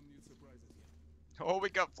backs. We don't need surprises yet. Oh, we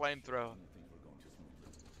got flamethrower. I think we're going too smoothly.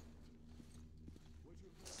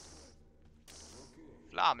 What's your plan, Fred? Okay.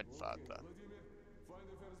 Flammenvater. Vladimir, find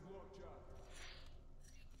the first block chart.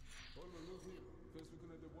 Holman, look here. First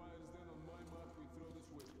looking at the wires, then on my map we throw the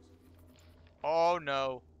switches. Oh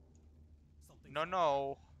no. Something's No,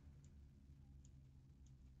 no.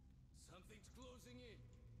 Something's closing in.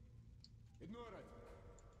 Ignore it.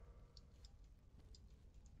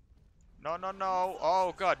 No, no, no.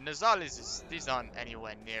 Oh god, Nazalis these aren't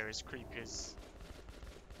anywhere near as creepy as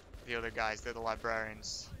the other guys. They're the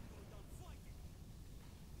librarians.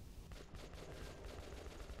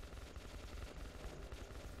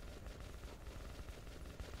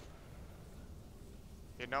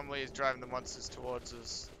 He normally is driving the monsters towards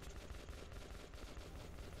us.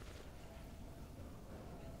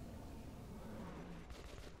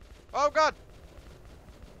 Oh god!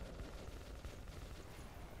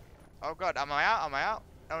 Oh god, am I out? Am I out?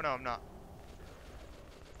 Oh no, I'm not.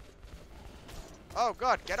 Oh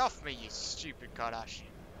god, get off me, you stupid Kardashian.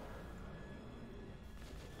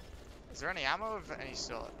 Is there any ammo of any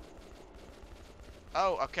sort?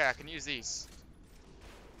 Oh, okay, I can use these.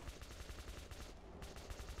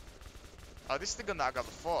 Oh, this is the gun that I got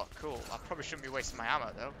before. Cool. I probably shouldn't be wasting my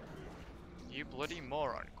ammo, though. You bloody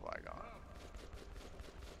moron, Qui-Gon.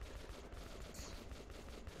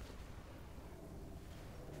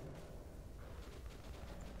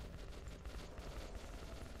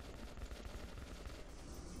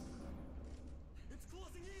 It's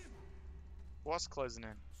closing in. What's closing in?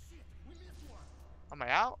 Shit, we missed one. Am I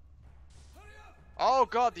out? Hurry up. Oh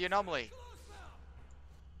god, the anomaly. Close now.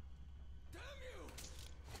 Damn you.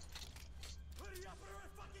 Hurry up or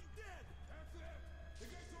we're fucking dead. That's it. The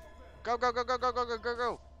gate's open. Go, go, go, go, go, go, go, go,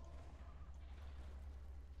 go.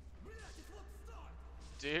 Relax, it won't start.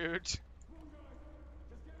 Dude.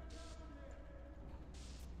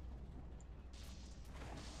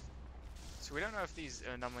 So we don't know if these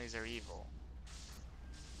anomalies are evil.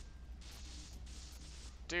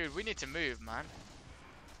 Dude, we need to move, man.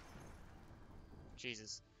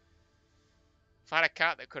 Jesus. If I had a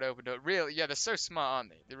cat that could open up, really, yeah, they're so smart, aren't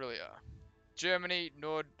they? They really are. Germany,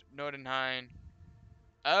 Nordenheim.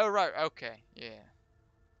 Oh, right, okay, yeah.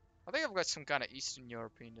 I think I've got some kind of Eastern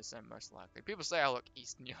European descent, most likely. People say I look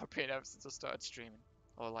Eastern European ever since I started streaming.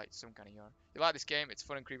 Or like some kind of Europe. You like this game? It's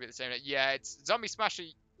fun and creepy at the same time. Yeah, it's Zombie Smasher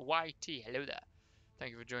YT. Hello there.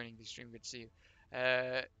 Thank you for joining the stream. Good to see you.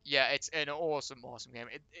 Yeah, it's an awesome, awesome game.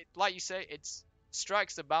 Like you say, it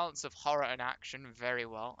strikes the balance of horror and action very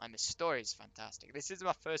well, and the story is fantastic. This is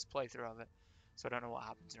my first playthrough of it, so I don't know what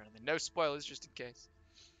happens or anything. No spoilers, just in case.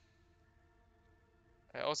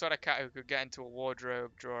 Also had a cat who could get into a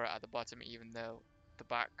wardrobe drawer at the bottom, even though the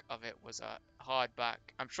back of it was a hard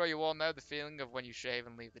back. I'm sure you all know the feeling of when you shave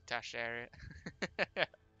and leave the tash area.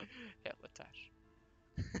 Hitler tash.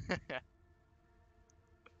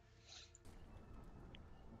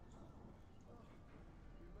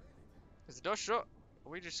 Is the door shut? Are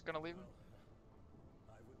we just gonna leave him?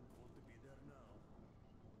 I wouldn't want to be there now.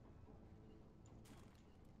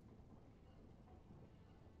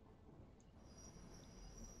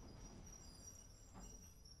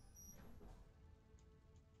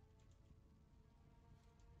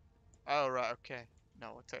 Oh, right, okay.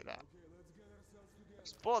 No, we'll take that. Okay, let's get ourselves together.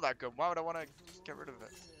 Just bought that gun. Why would I want to get rid of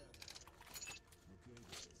it? Okay,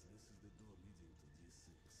 guys, this is the door leading to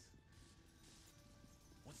D6.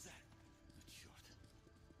 What's that? It's short.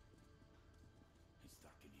 It's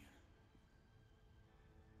dark in here.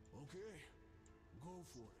 Okay, go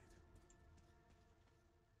for it.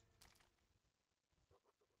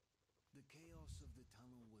 The chaos of the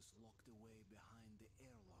tunnel was locked away behind the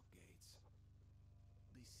airlock gates.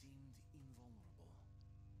 They seemed invulnerable.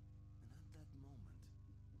 And at that moment,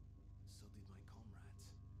 so did my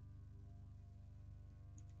comrades.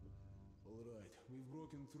 Alright, we've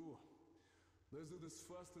broken through. Let's do this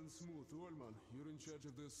fast and smooth. Ullman, you're in charge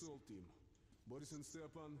of the assault team. Boris and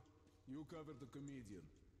Stepan, you cover the comedian.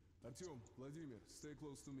 Artyom, Vladimir, stay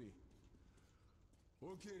close to me.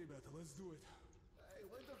 Okay, ребята, let's do it. Hey,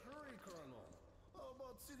 why the hurry, Colonel? How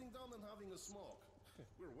about sitting down and having a smoke?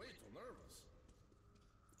 We're way too nervous.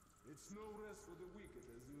 It's no rest for the wicked,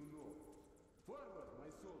 as you know. Forward,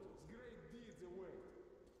 my soldiers, great deeds await.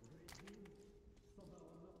 Great deeds? Somehow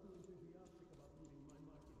I'm not too enthusiastic about leaving my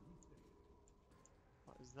mark in history.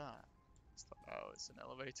 What is that? Oh, it's an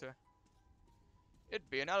elevator.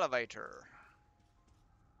 It'd be an elevator.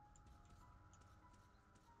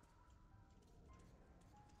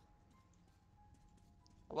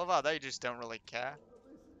 I love how they just don't really care.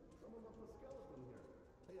 Someone left a skeleton here.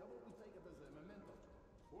 Hey, how about we take it as a memento?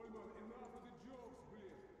 Ullman, enough of the jokes,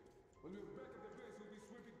 please. When we're back at the base, we'll be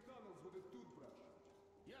sweeping tunnels with a toothbrush.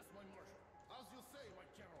 Yes, my marshal. As you say, my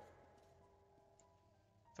general.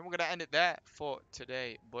 So we're gonna end it there for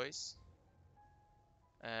today, boys.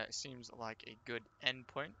 It seems like a good end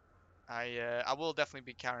point. I will definitely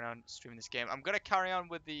be carrying on streaming this game. I'm gonna carry on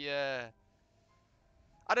with the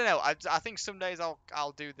I don't know. I think some days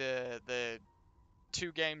I'll do the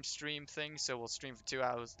 2 game stream thing. So we'll stream for 2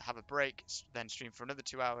 hours, have a break, then stream for another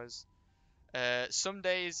 2 hours. Some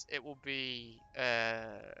days it will be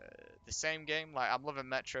the same game. Like I'm loving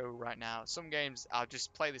Metro right now. Some games I'll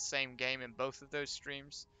just play the same game in both of those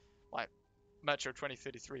streams. Like Metro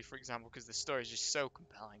 2033, for example, because the story is just so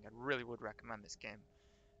compelling. I really would recommend this game.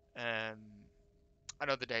 And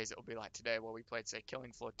other days it'll be like today, where we played, say,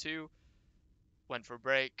 Killing Floor 2, went for a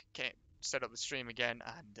break, set up the stream again,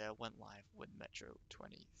 and went live with Metro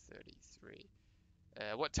 2033.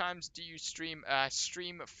 What times do you stream?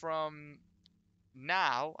 Stream from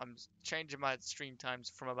now. I'm changing my stream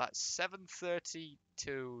times from about 7:30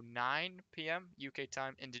 to 9 p.m. UK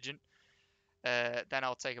time, Indigent. Then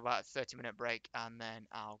I'll take about a 30-minute break and then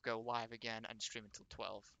I'll go live again and stream until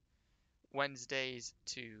 12. Wednesdays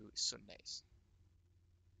to Sundays.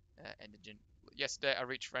 Indigent. Yesterday I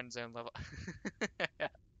reached friend zone level.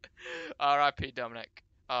 R.I.P. Dominic.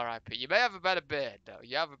 R.I.P. You may have a better beard though.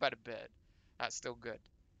 You have a better beard. That's still good.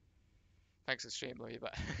 Thanks for stream, Louis,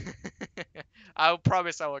 but I'll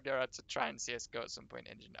promise I will go out to try and CSGO at some point,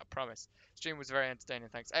 Engine. I promise. Stream was very entertaining,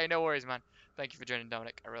 thanks. Hey, no worries, man. Thank you for joining,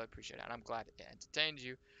 Dominic. I really appreciate it, and I'm glad it entertained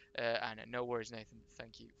you. And no worries, Nathan.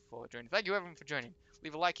 Thank you for joining. Thank you, everyone, for joining.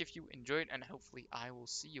 Leave a like if you enjoyed, and hopefully I will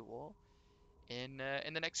see you all in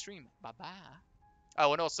the next stream. Bye-bye.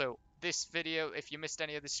 Oh, and also, this video, if you missed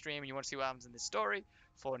any of this stream and you want to see what happens in this story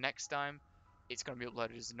for next time, it's going to be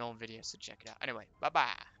uploaded as a normal video, so check it out. Anyway,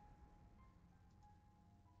 bye-bye.